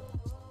in.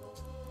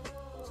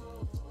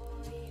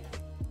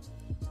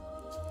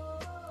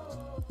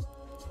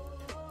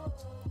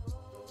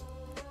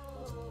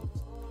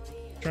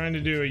 Trying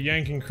to do a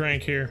yank and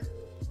crank here.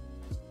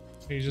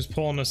 He's just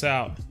pulling us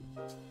out.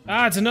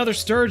 Ah, it's another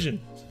sturgeon.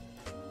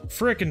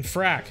 Frickin'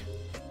 frack.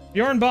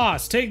 Bjorn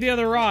Boss, take the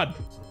other rod.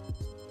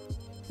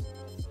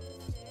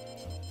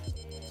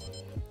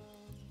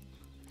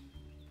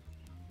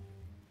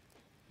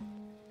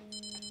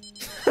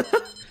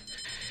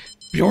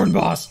 Bjorn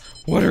Boss,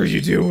 what are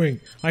you doing?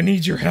 I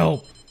need your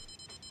help.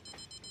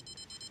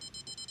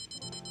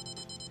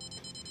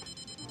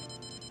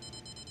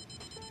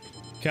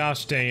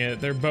 Gosh dang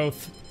it, they're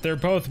both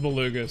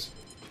belugas.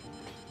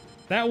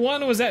 That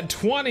one was at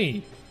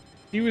 20.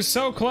 He was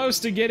so close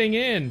to getting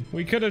in.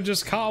 We could have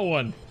just caught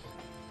one.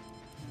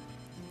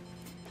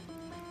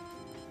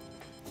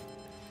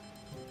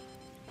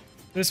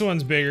 This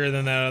one's bigger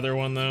than that other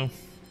one though.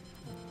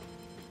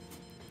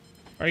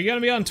 Are you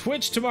gonna be on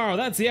Twitch tomorrow?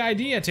 That's the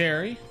idea,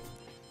 Terry.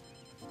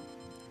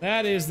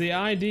 That is the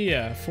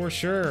idea, for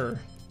sure.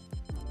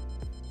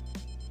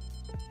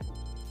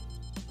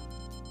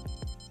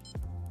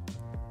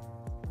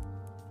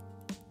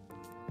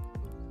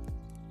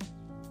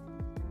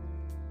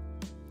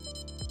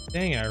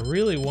 Dang, I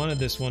really wanted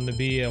this one to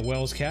be a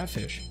Wells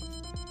catfish.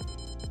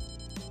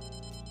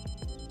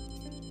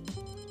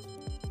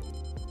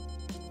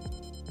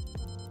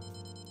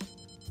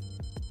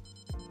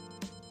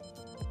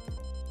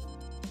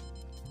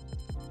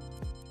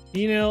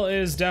 Enil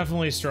is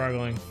definitely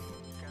struggling.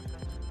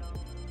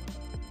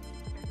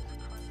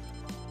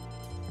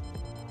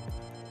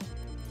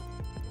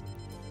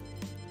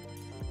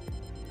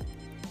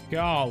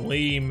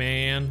 Golly,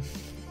 man.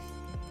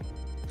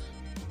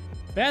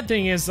 Bad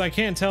thing is I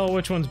can't tell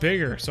which one's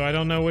bigger, so I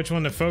don't know which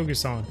one to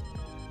focus on.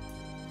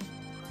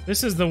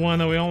 This is the one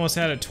that we almost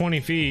had at 20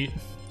 feet.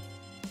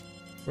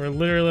 We're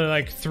literally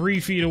like 3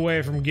 feet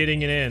away from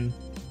getting it in.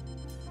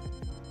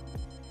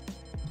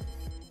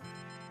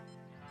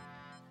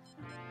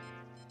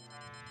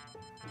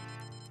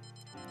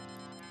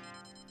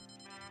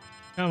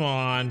 Come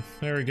on,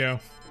 there we go.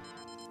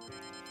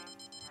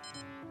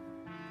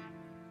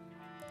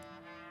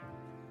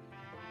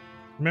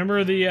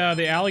 Remember the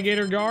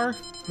alligator gar?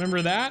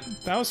 Remember that?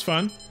 That was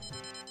fun.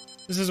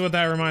 This is what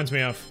that reminds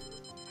me of.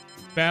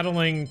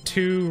 Battling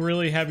two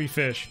really heavy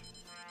fish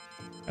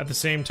at the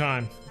same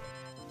time.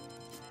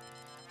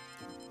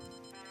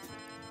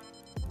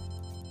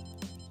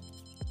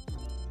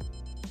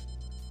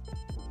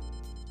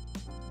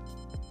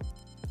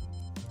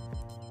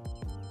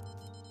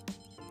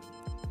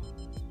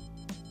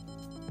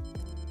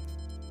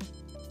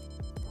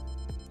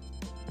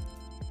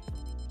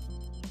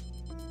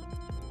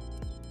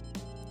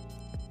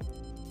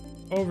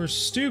 Over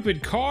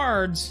stupid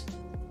cards.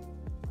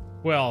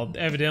 Well,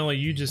 evidently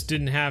you just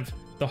didn't have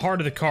the heart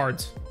of the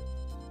cards.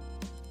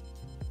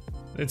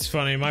 It's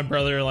funny, my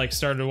brother like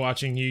started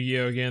watching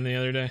Yu-Gi-Oh again the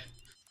other day.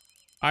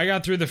 I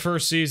got through the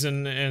first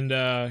season and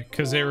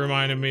cause it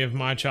reminded me of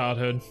my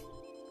childhood.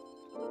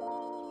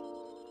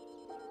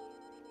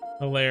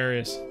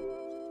 Hilarious.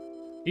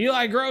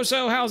 Eli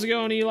Grosso, how's it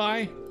going,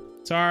 Eli?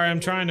 Sorry,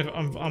 I'm trying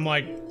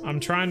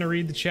to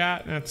read the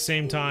chat and at the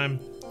same time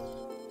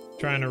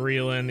trying to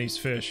reel in these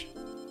fish.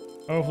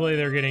 Hopefully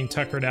they're getting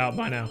tuckered out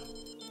by now.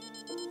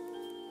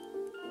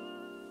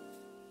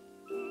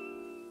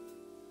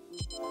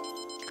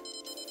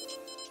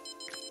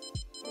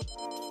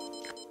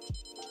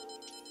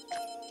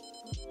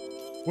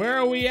 Where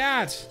are we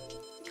at?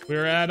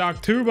 We're at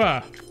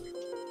AHKTUBA.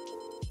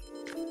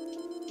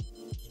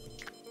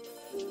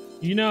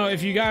 You know,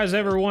 if you guys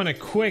ever want a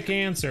quick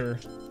answer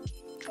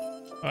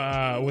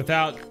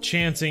without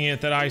chancing it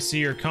that I see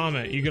your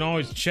comment, you can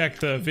always check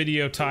the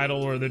video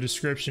title or the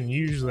description.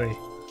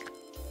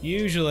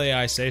 Usually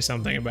I say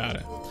something about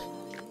it.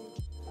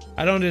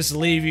 I don't just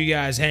leave you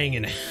guys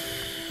hanging.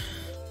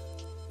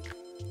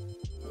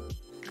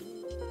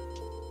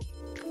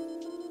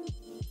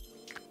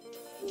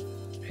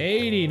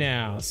 $80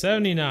 now,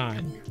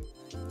 79,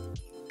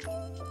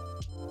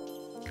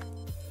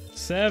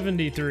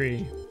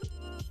 73.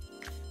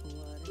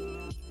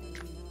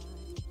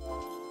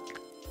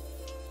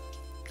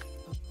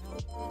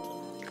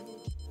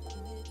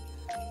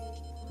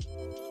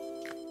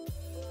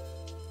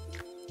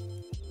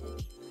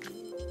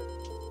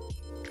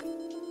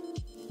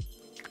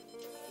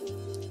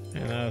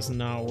 And that's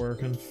not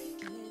working.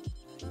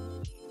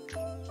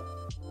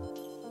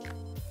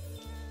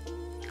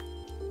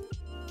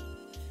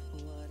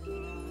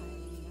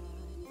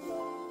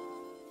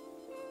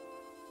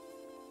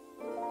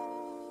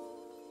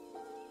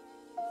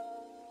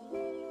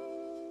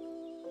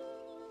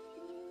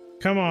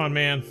 Come on,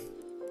 man.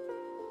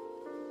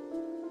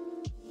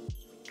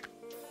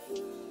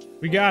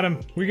 We got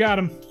him. We got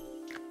him.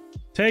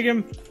 Take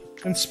him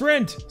and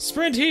sprint.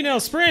 Sprint,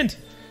 Enil, sprint.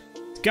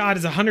 God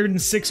is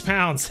 106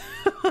 pounds.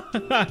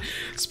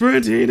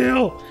 Sprint,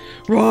 Enil.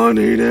 Run,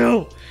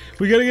 Enil.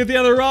 We gotta get the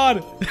other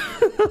rod.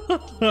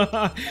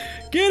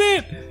 Get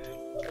it.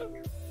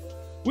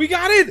 We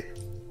got it.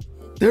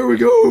 There we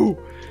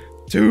go.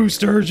 2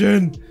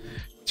 sturgeon.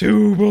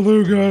 2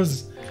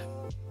 belugas.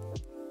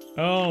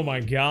 Oh my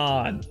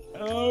god.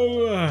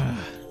 Oh.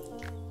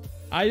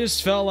 I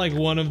just felt like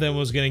one of them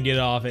was gonna get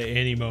off at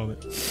any moment.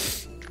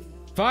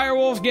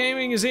 Firewolf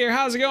Gaming is here.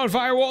 How's it going,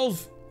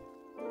 Firewolf?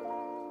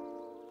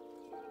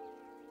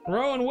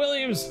 Rowan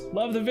Williams,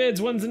 love the vids.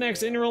 When's the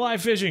next in real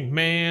life fishing?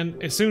 Man,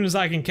 as soon as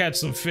I can catch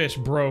some fish,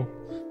 bro.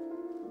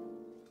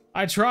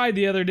 I tried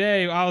the other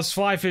day. I was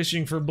fly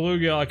fishing for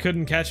bluegill. I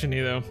couldn't catch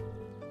any though.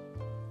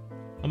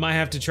 I might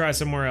have to try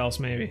somewhere else,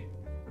 maybe.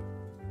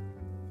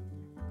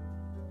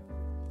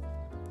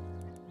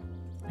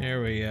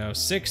 There we go.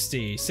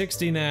 60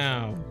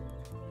 now.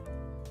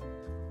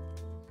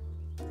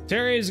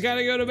 Terry's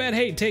gotta go to bed.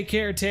 Hey, take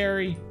care,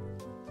 Terry.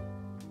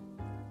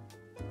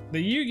 The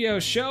Yu-Gi-Oh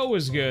show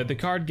was good. The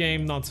card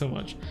game, not so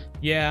much.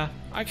 Yeah,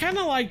 I kind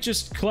of like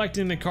just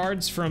collecting the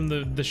cards from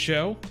the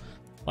show.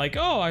 Like,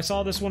 oh, I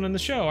saw this one in the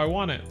show. I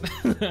want it.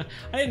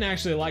 I didn't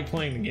actually like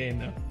playing the game,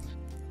 though.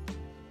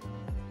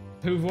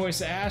 Who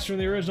voiced Ash from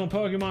the original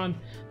Pokemon?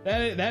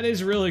 That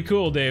is really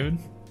cool, David.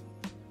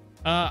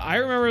 I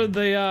remember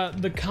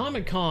the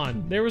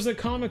Comic-Con. There was a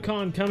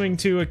Comic-Con coming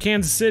to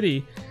Kansas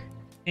City,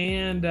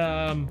 and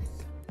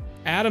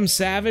Adam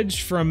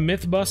Savage from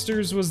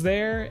Mythbusters was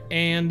there,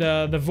 and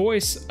the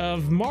voice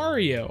of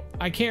Mario.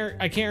 I can't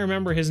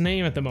remember his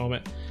name at the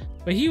moment,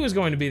 but he was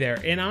going to be there,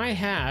 and I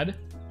had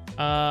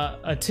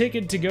a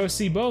ticket to go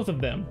see both of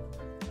them,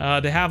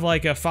 to have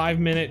like a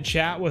 5-minute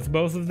chat with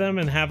both of them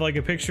and have like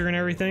a picture and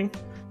everything.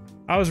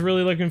 I was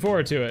really looking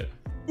forward to it.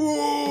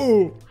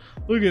 Ooh,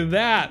 look at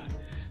that.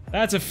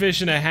 That's a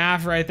fish and a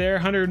half right there,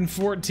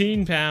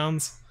 114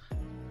 pounds.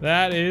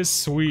 That is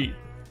sweet.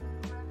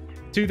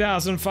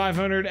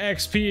 2,500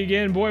 XP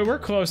again. Boy, we're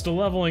close to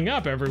leveling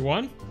up,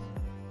 everyone.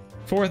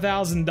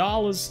 $4,000.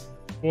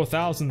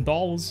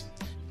 $4,000.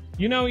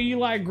 You know,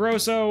 Eli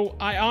Grosso,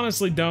 I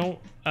honestly don't.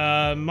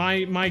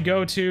 My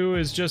go-to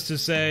is just to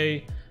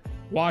say,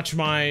 watch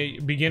my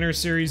beginner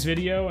series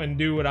video and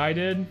do what I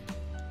did.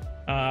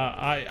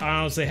 I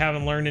honestly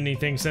haven't learned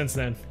anything since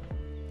then.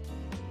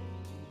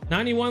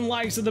 91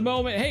 likes at the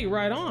moment. Hey,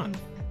 right on.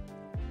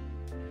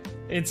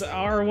 It's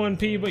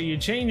R1P, but you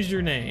changed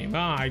your name.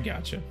 Ah, I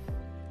gotcha.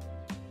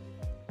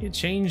 You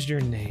changed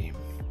your name.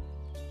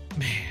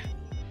 Man,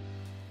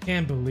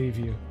 can't believe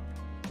you.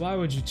 Why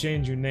would you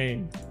change your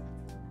name?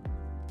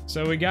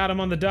 So we got him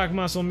on the duck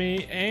muscle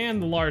meat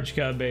and the large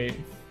cut bait.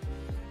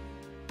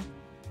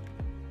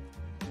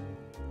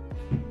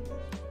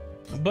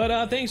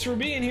 But thanks for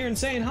being here and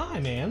saying hi,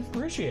 man.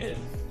 Appreciate it.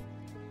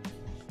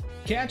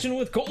 Catching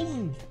with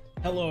Colton.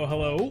 Hello,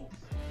 hello.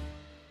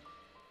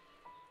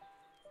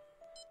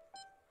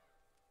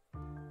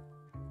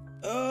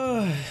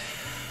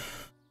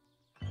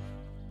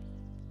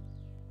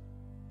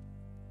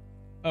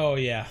 Oh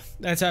yeah,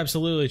 that's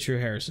absolutely true,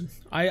 Harrison.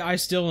 I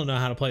still don't know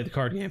how to play the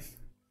card game,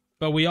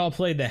 but we all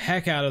played the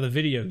heck out of the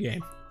video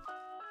game.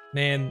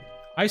 Man,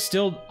 I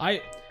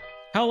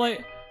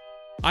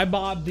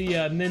bought the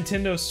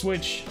Nintendo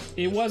Switch.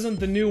 It wasn't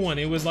the new one.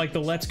 It was like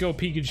the Let's Go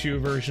Pikachu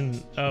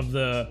version of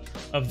the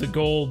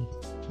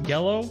gold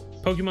yellow,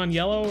 Pokemon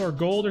Yellow or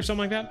Gold or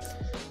something like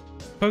that.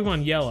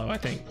 Pokemon Yellow, I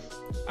think.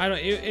 I don't.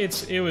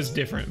 It was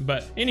different,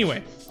 but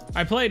anyway,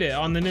 I played it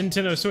on the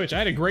Nintendo Switch. I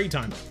had a great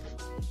time.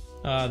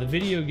 The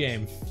video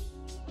game,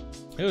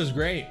 it was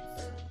great.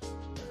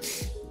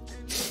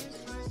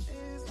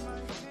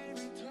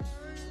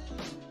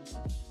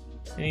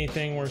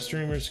 Anything where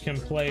streamers can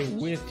play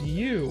with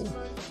you.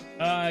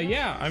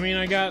 Yeah, I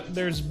mean,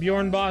 there's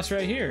Bjorn Boss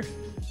right here.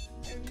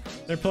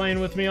 They're playing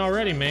with me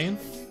already, man.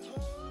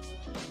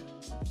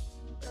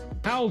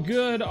 How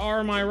good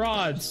are my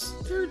rods?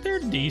 They're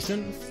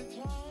decent.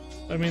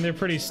 I mean, they're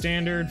pretty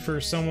standard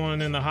for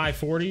someone in the high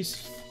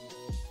 40s.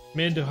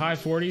 Mid to high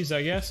 40s,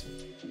 I guess.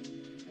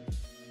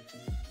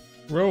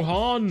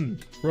 Rohan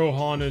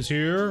is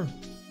here.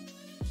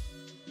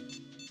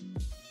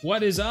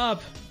 What is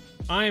up?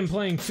 I am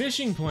playing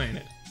Fishing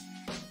Planet.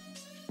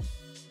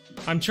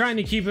 I'm trying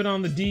to keep it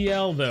on the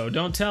DL though.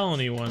 Don't tell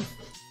anyone.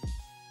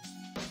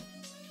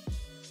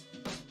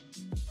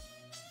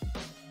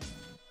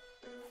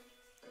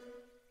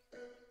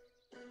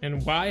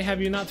 And why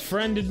have you not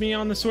friended me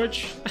on the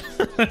Switch?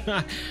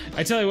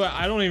 I tell you what,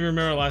 I don't even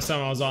remember the last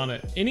time I was on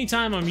it.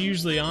 Anytime I'm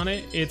usually on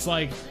it, it's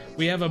like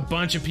we have a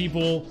bunch of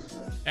people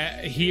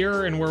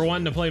here and we're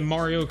wanting to play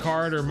Mario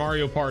Kart or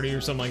Mario Party or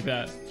something like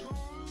that.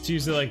 It's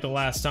usually like the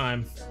last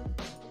time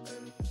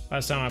I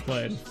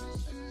played.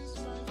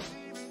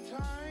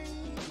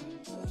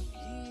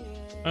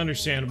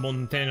 Understandable,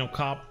 Nathaniel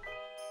Kopp.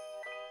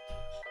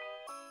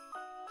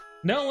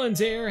 Nolan's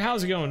here.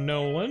 How's it going,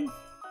 Nolan?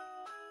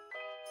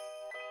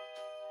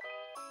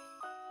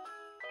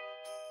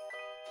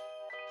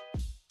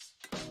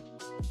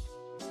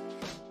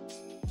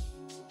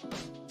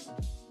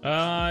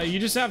 You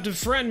just have to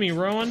friend me,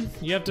 Rowan.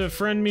 You have to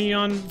friend me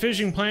on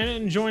Fishing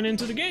Planet and join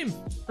into the game.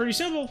 Pretty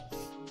simple.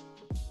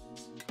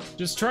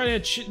 Just try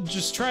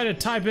to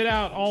type it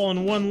out all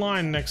in one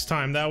line next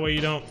time. That way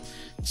you don't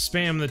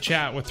spam the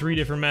chat with 3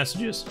 different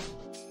messages.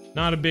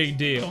 Not a big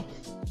deal.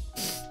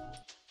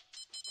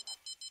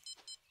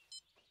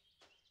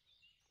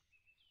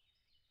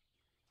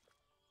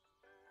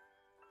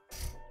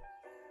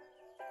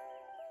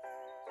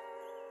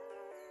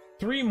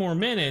 Three more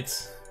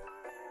minutes?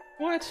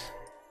 What?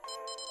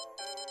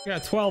 We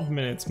got 12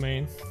 minutes,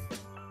 man.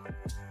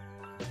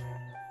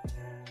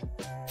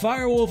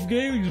 Firewolf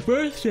Gaming's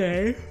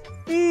birthday.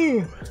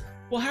 Ooh.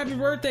 Well, happy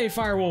birthday,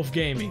 Firewolf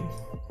Gaming.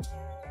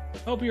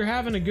 Hope you're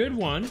having a good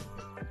one.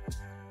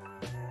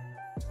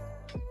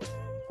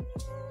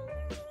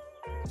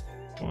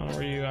 Come on, where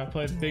are you? I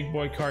play the big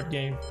boy card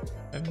game.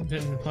 I've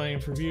been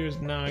playing for years,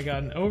 and now I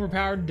got an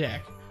overpowered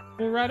deck.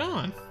 Well, right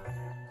on.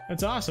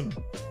 That's awesome.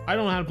 I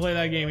don't know how to play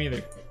that game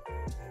either.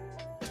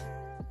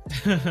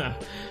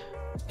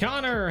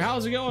 Connor,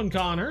 how's it going,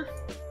 Connor?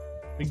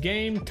 The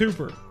game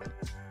Tooper.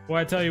 Well,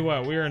 I tell you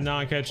what, we are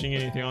not catching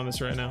anything on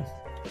this right now.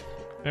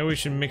 Maybe we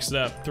should mix it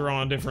up, throw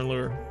on a different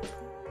lure.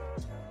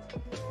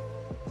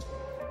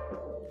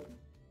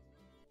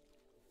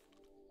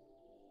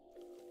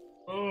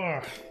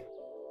 Ugh.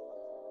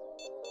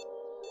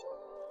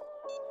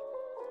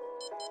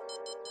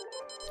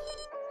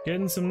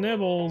 Getting some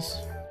nibbles.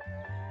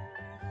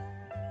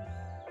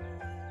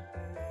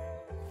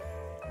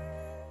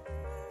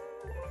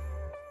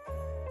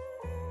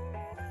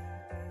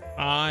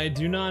 I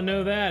do not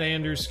know that,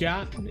 Andrew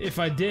Scott. If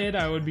I did,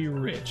 I would be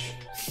rich.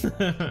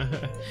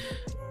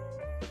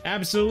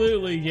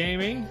 Absolutely,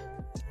 gaming.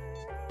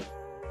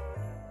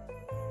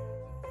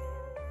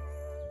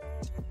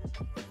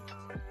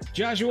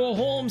 Joshua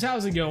Holmes,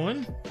 how's it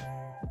going?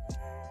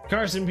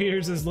 Carson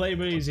Peters is late,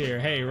 but he's here.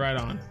 Hey, right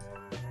on.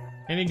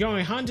 And he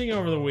going hunting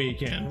over the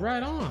weekend.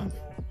 Right on.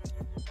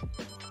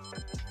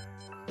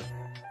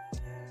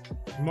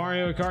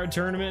 Mario Kart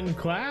tournament in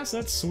class?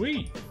 That's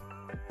sweet.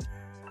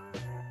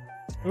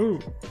 Ooh.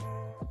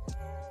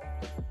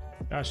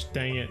 Gosh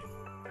dang it.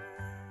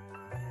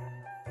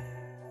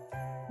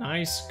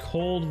 Nice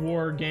Cold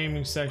War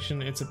gaming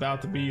section. It's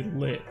about to be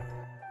lit.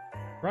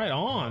 Right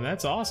on.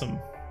 That's awesome.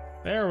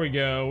 There we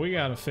go. We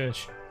got a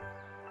fish.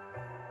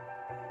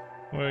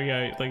 What do we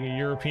got? Like a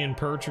European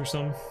perch or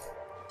something?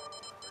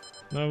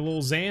 No,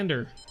 little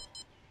Xander.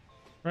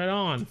 Right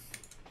on.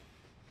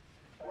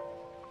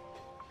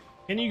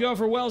 Can you go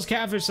for Wells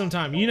Catfish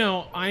sometime? You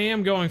know, I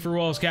am going for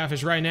Wells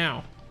Catfish right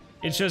now.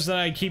 It's just that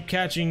I keep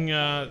catching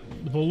the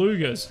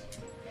belugas.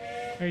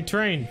 Hey,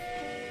 train.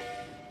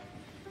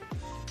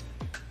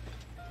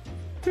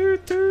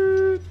 Toot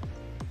toot.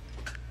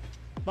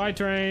 Bye,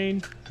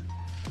 train.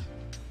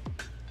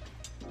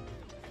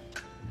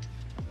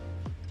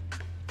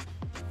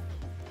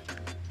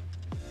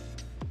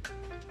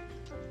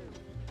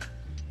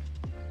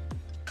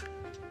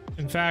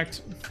 In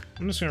fact,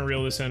 I'm just gonna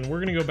reel this in. We're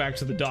gonna go back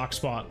to the dock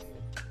spot.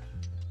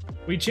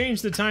 We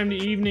changed the time to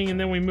evening and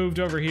then we moved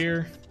over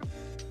here.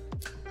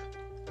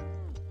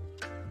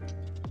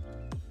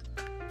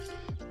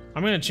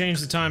 I'm gonna change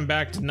the time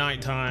back to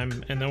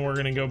nighttime and then we're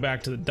gonna go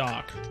back to the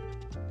dock.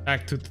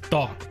 Back to the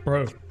dock,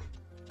 bro.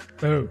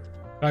 Oh,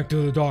 back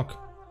to the dock.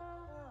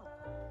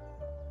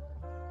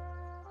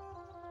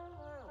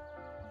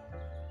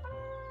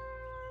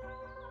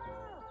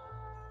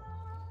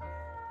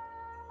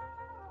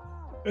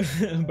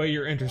 But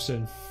you're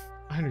interested.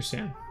 I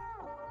understand.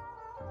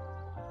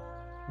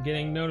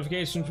 Getting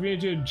notifications from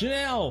YouTube.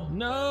 Janelle!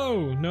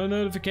 No! No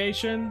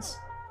notifications?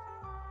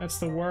 That's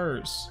the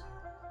worst.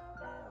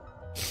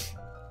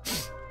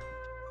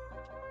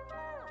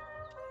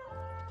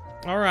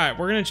 Alright,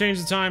 we're gonna change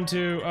the time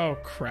to... Oh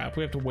crap,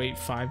 we have to wait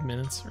 5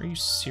 minutes. Are you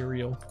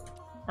serial?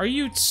 Are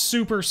you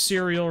super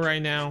serial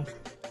right now?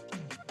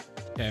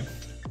 Okay.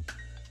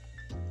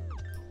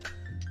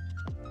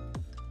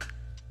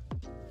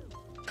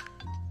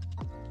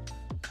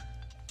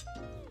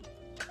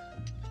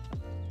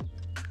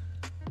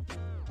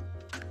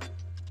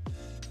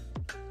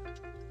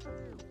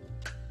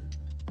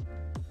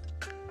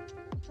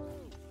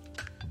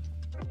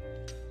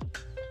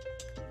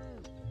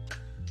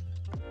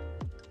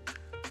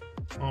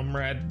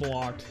 Comrade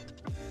blocked.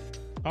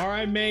 All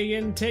right,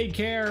 Megan, take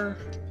care.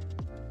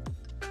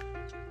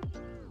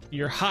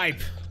 You're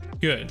hype.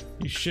 Good.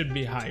 You should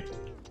be hype.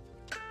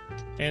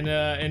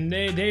 And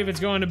David's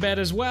going to bed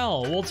as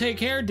well. Well, take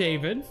care,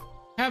 David.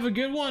 Have a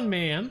good one,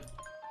 man.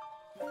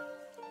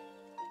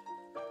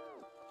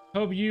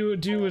 Hope you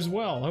do as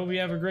well. Hope you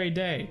have a great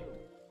day.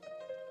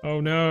 Oh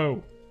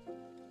no.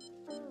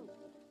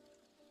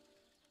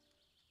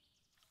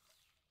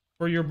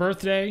 For your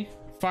birthday,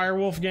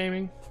 Firewolf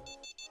Gaming.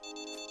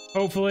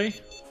 Hopefully.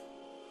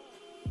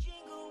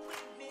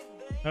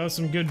 That was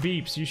some good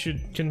beeps. You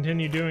should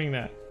continue doing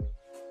that.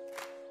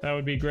 That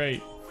would be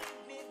great.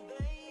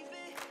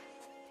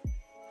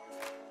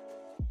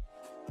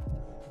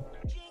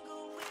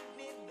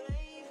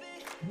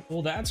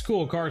 Well, that's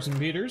cool, Carson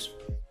Peters.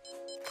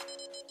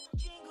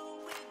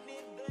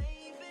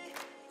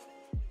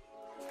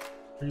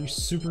 Are you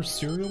super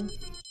serial?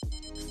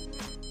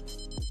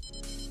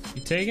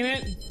 You taking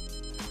it?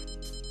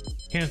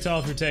 Can't tell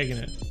if you're taking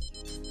it.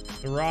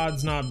 The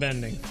rod's not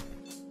bending.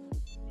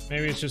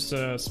 Maybe it's just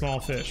a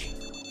small fish.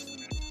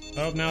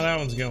 Oh, now that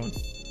one's going.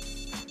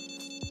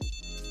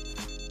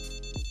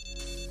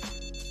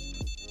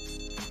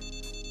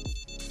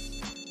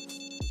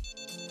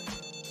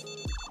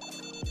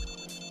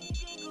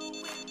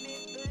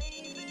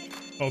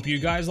 Hope you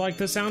guys like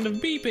the sound of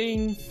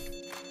beeping.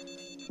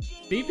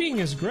 Beeping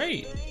is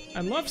great. I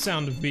love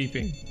sound of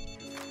beeping.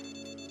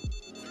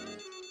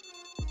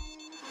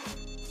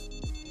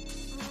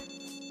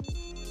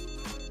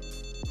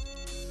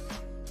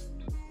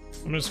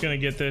 I'm just gonna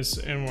get this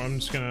and I'm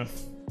just gonna...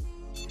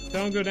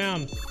 Don't go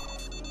down.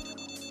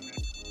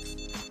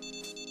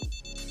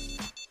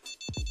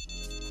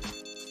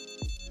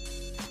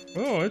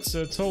 Oh,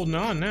 it's holding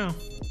on now.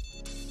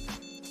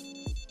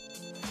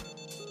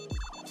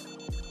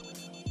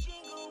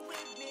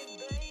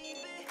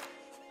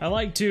 I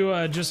like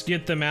to just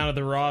get them out of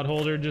the rod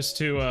holder just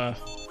to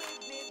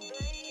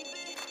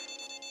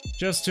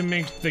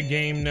make the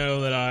game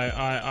know that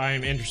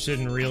I'm interested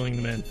in reeling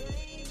them in.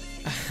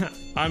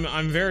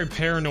 I'm very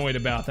paranoid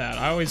about that.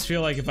 I always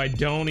feel like if I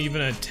don't even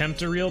attempt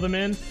to reel them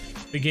in,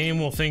 the game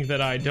will think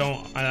that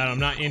I'm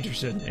not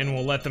interested and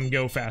will let them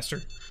go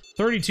faster.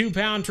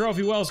 32-pound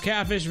trophy Wells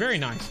catfish, very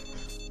nice.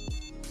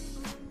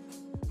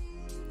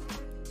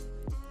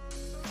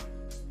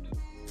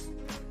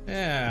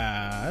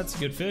 Yeah, that's a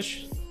good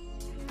fish.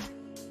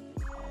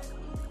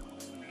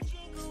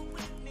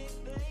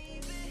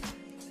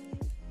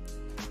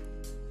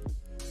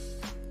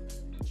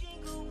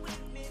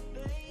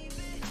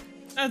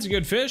 That's a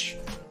good fish.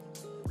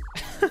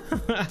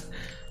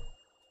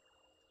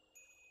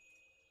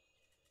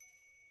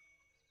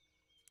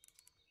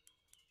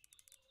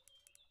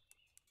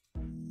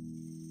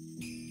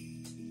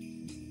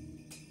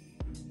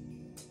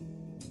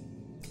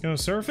 Gonna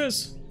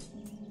surface?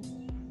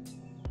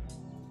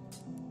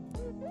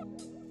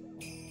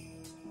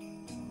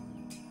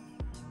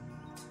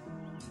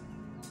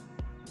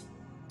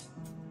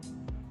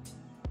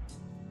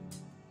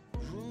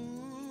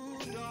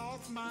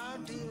 My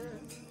dear,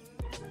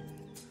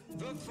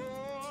 the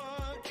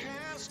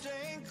forecast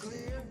ain't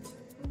clear.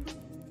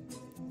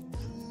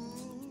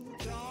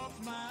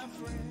 Rudolph, my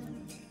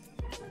friend.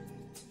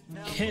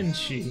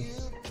 Kenshi.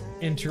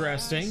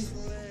 Interesting.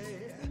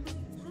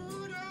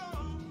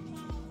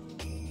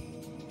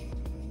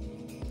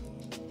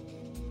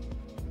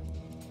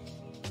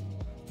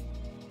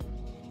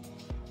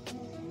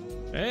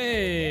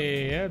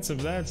 Hey, that's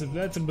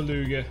a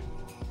beluga.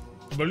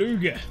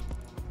 Beluga.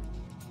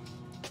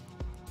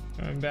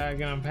 I'm back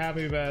and I'm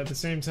happy, but at the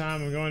same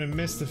time I'm going to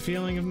miss the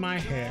feeling of my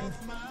hair.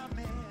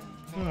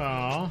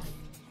 Aww.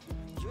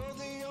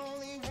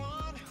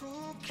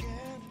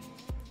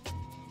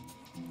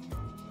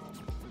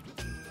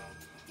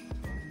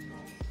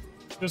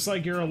 Just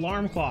like your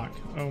alarm clock.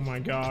 Oh my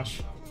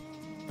gosh.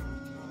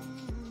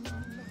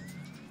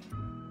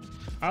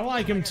 I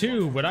like him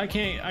too, but I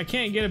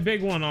can't get a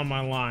big one on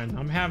my line.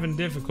 I'm having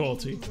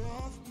difficulty.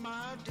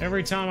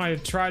 Every time I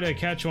try to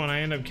catch one,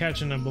 I end up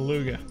catching a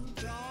beluga.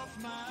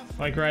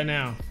 Like right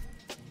now.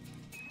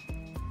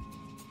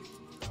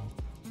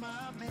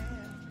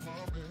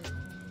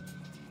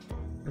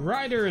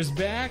 Ryder is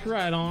back,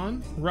 right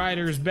on.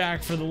 Ryder is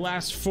back for the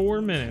last 4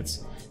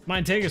 minutes.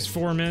 Might take us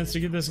 4 minutes to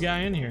get this guy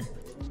in here.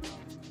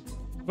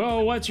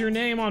 Bo, what's your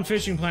name on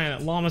Fishing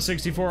Planet?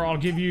 Llama64.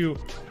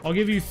 I'll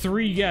give you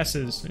 3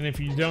 guesses, and if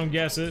you don't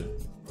guess it,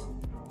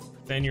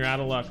 then you're out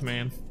of luck,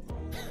 man.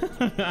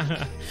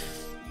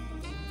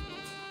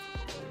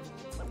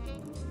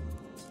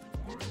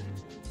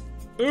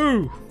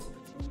 Ooh!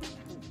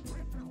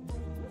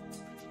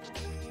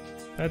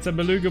 That's a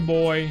beluga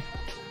boy.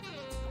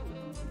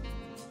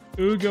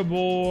 Ooga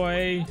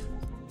boy.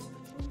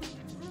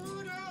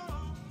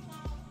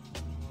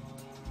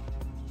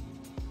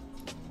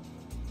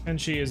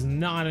 And she is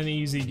not an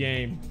easy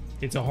game.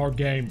 It's a hard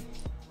game.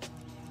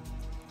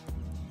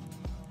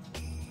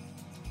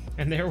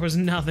 And there was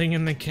nothing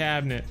in the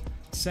cabinet.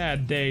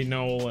 Sad day,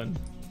 Nolan.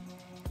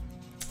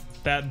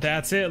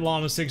 That's it,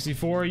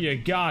 Llama64. You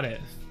got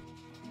it.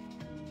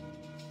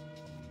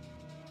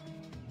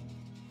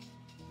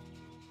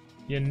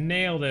 You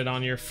nailed it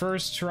on your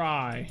first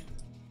try.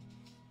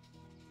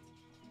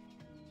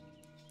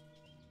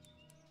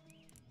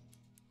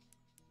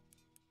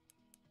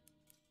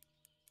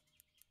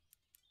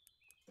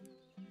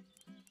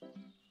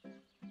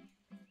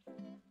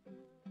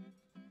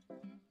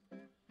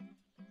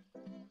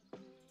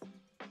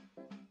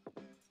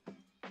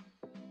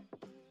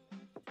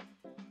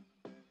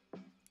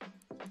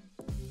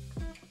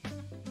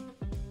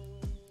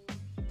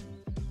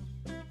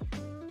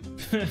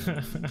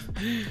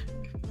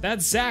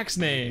 That's Zach's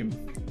name.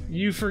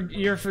 You're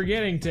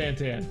forgetting,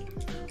 Tantan.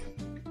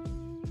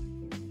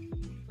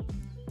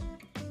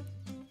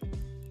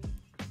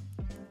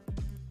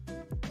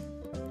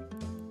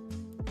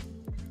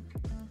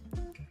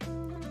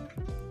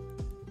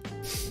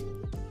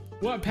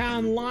 What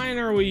pound line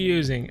are we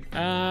using?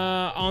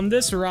 On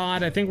this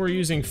rod, I think we're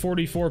using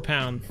 44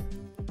 pound.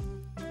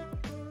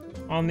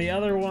 On the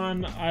other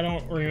one, I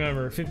don't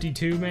remember.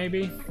 52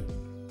 maybe?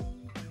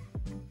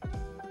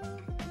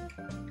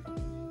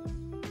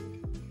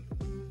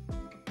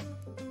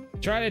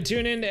 Try to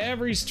tune into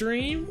every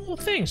stream? Well,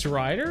 thanks,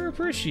 Ryder.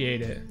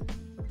 Appreciate it.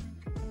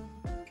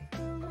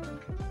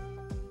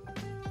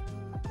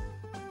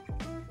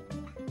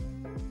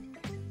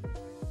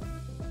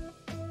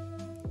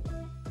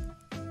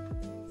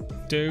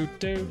 Do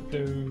do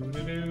do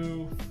do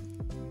do.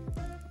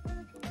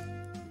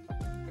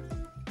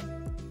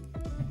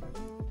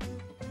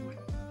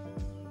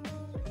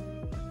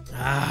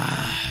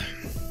 Ah.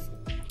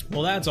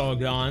 Well, that's all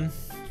gone.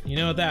 You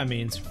know what that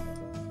means.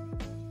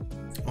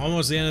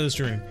 Almost the end of the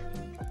stream.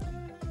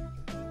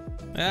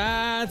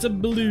 Ah, it's a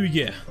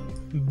beluga.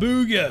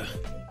 Booga.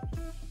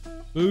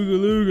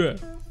 Boogalooga.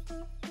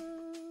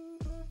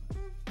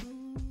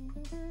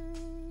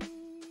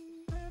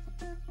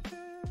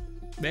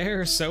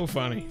 They're so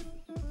funny.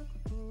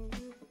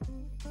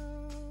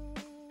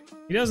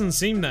 He doesn't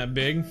seem that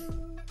big.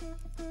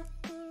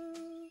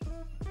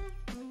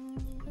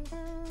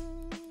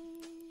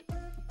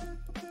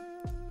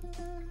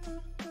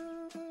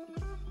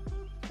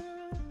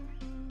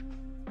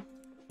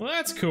 Well,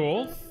 that's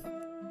cool.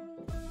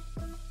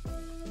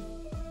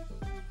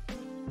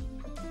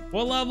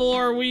 What level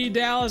are we,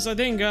 Dallas? I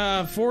think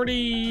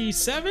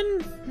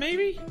 47,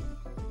 maybe?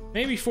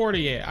 Maybe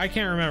 48. I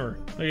can't remember.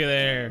 Look at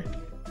there.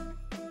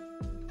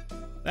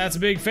 That's a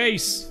big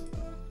face.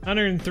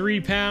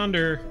 103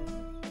 pounder.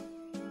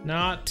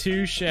 Not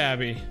too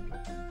shabby.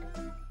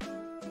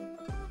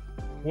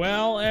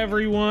 Well,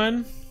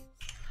 everyone,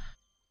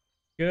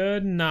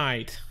 Good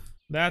night.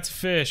 That's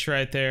fish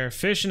right there.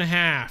 Fish and a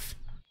half.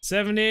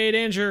 78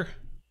 incher.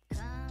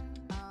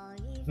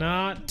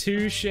 Not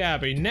too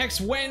shabby.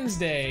 Next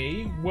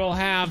Wednesday, we'll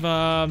have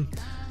a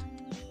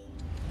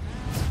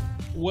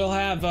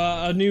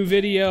new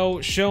video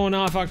showing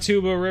off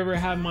AHKTUBA River.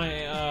 Have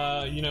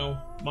my you know,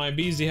 my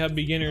BZ Hub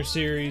beginner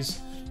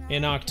series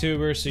in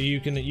October, so you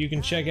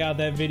can check out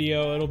that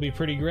video. It'll be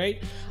pretty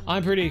great.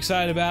 I'm pretty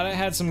excited about it.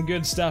 Had some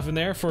good stuff in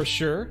there for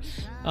sure.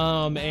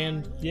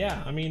 And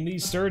yeah, I mean,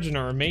 these sturgeon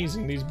are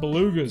amazing. These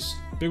belugas,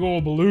 big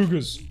old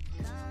belugas.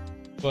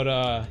 But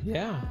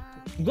yeah,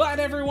 I'm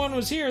glad everyone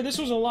was here. This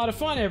was a lot of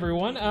fun,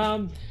 everyone.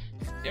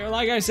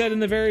 Like I said in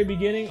the very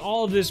beginning,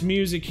 all of this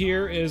music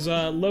here is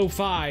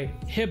lo-fi,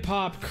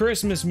 hip-hop,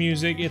 Christmas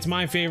music. It's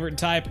my favorite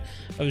type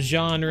of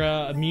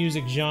genre,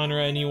 music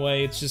genre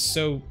anyway. It's just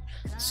so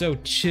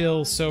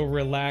chill, so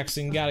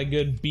relaxing, got a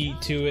good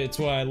beat to it. It's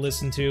what I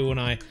listen to when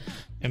I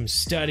am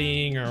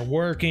studying or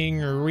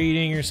working or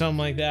reading or something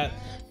like that.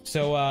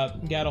 So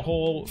got a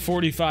whole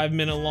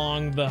 45-minute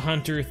long The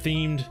Hunter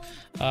themed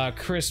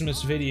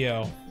Christmas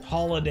video,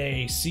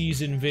 holiday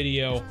season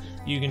video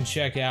you can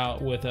check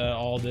out with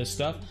all this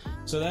stuff.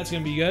 So that's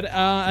gonna be good.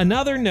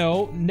 Another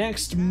note,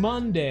 next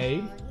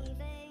Monday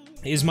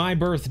is my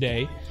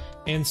birthday,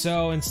 and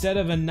so instead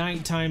of a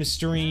nighttime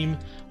stream,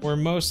 we're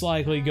most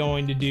likely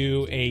going to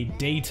do a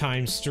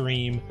daytime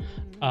stream,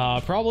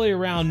 probably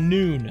around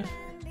noon.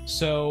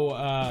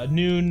 So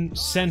noon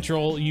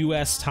Central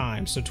US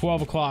time, so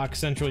 12 o'clock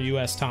Central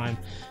US time.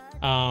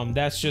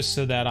 That's just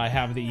so that I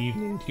have the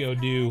evening to go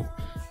do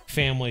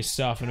family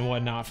stuff and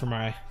whatnot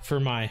for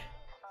my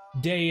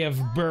day of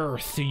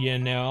birth, you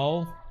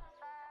know.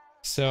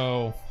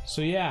 So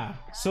yeah,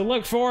 so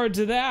look forward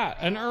to that.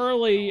 An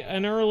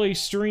early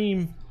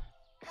stream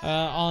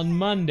on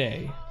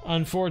Monday,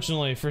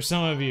 unfortunately for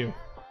some of you.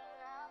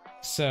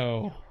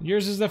 So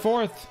yours is the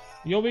 4th.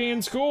 You'll be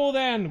in school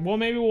then. Well,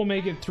 maybe we'll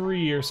make it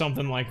 3 or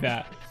something like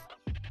that.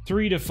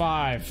 3 to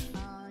 5.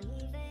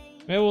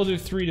 Maybe we'll do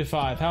 3 to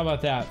 5. How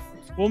about that?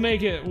 We'll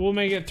make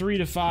it 3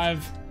 to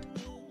 5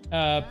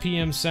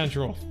 p.m.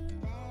 Central.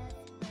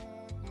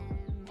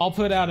 I'll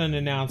put out an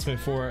announcement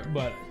for it,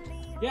 but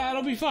yeah,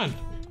 it'll be fun.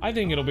 I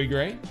think it'll be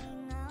great.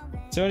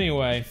 So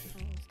anyway,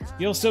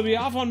 you'll still be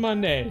off on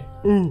Monday.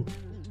 Ooh,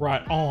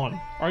 right on.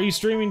 Are you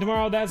streaming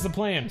tomorrow? That's the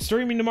plan.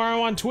 Streaming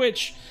tomorrow on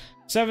Twitch,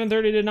 7:30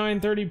 to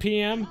 9:30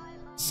 p.m.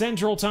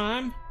 Central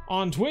Time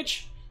on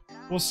Twitch.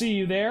 We'll see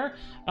you there.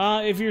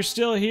 If you're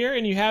still here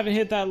and you haven't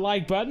hit that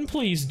like button,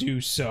 please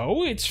do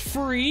so. It's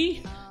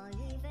free.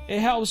 It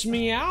helps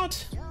me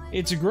out.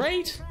 It's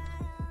great.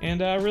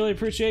 And I really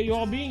appreciate you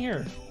all being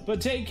here.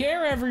 But take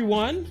care,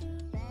 everyone.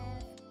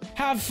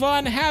 Have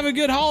fun. Have a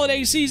good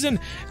holiday season.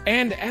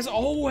 And as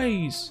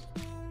always,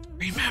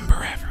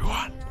 remember,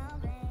 everyone,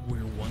 we're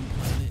one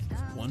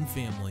planet, one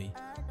family,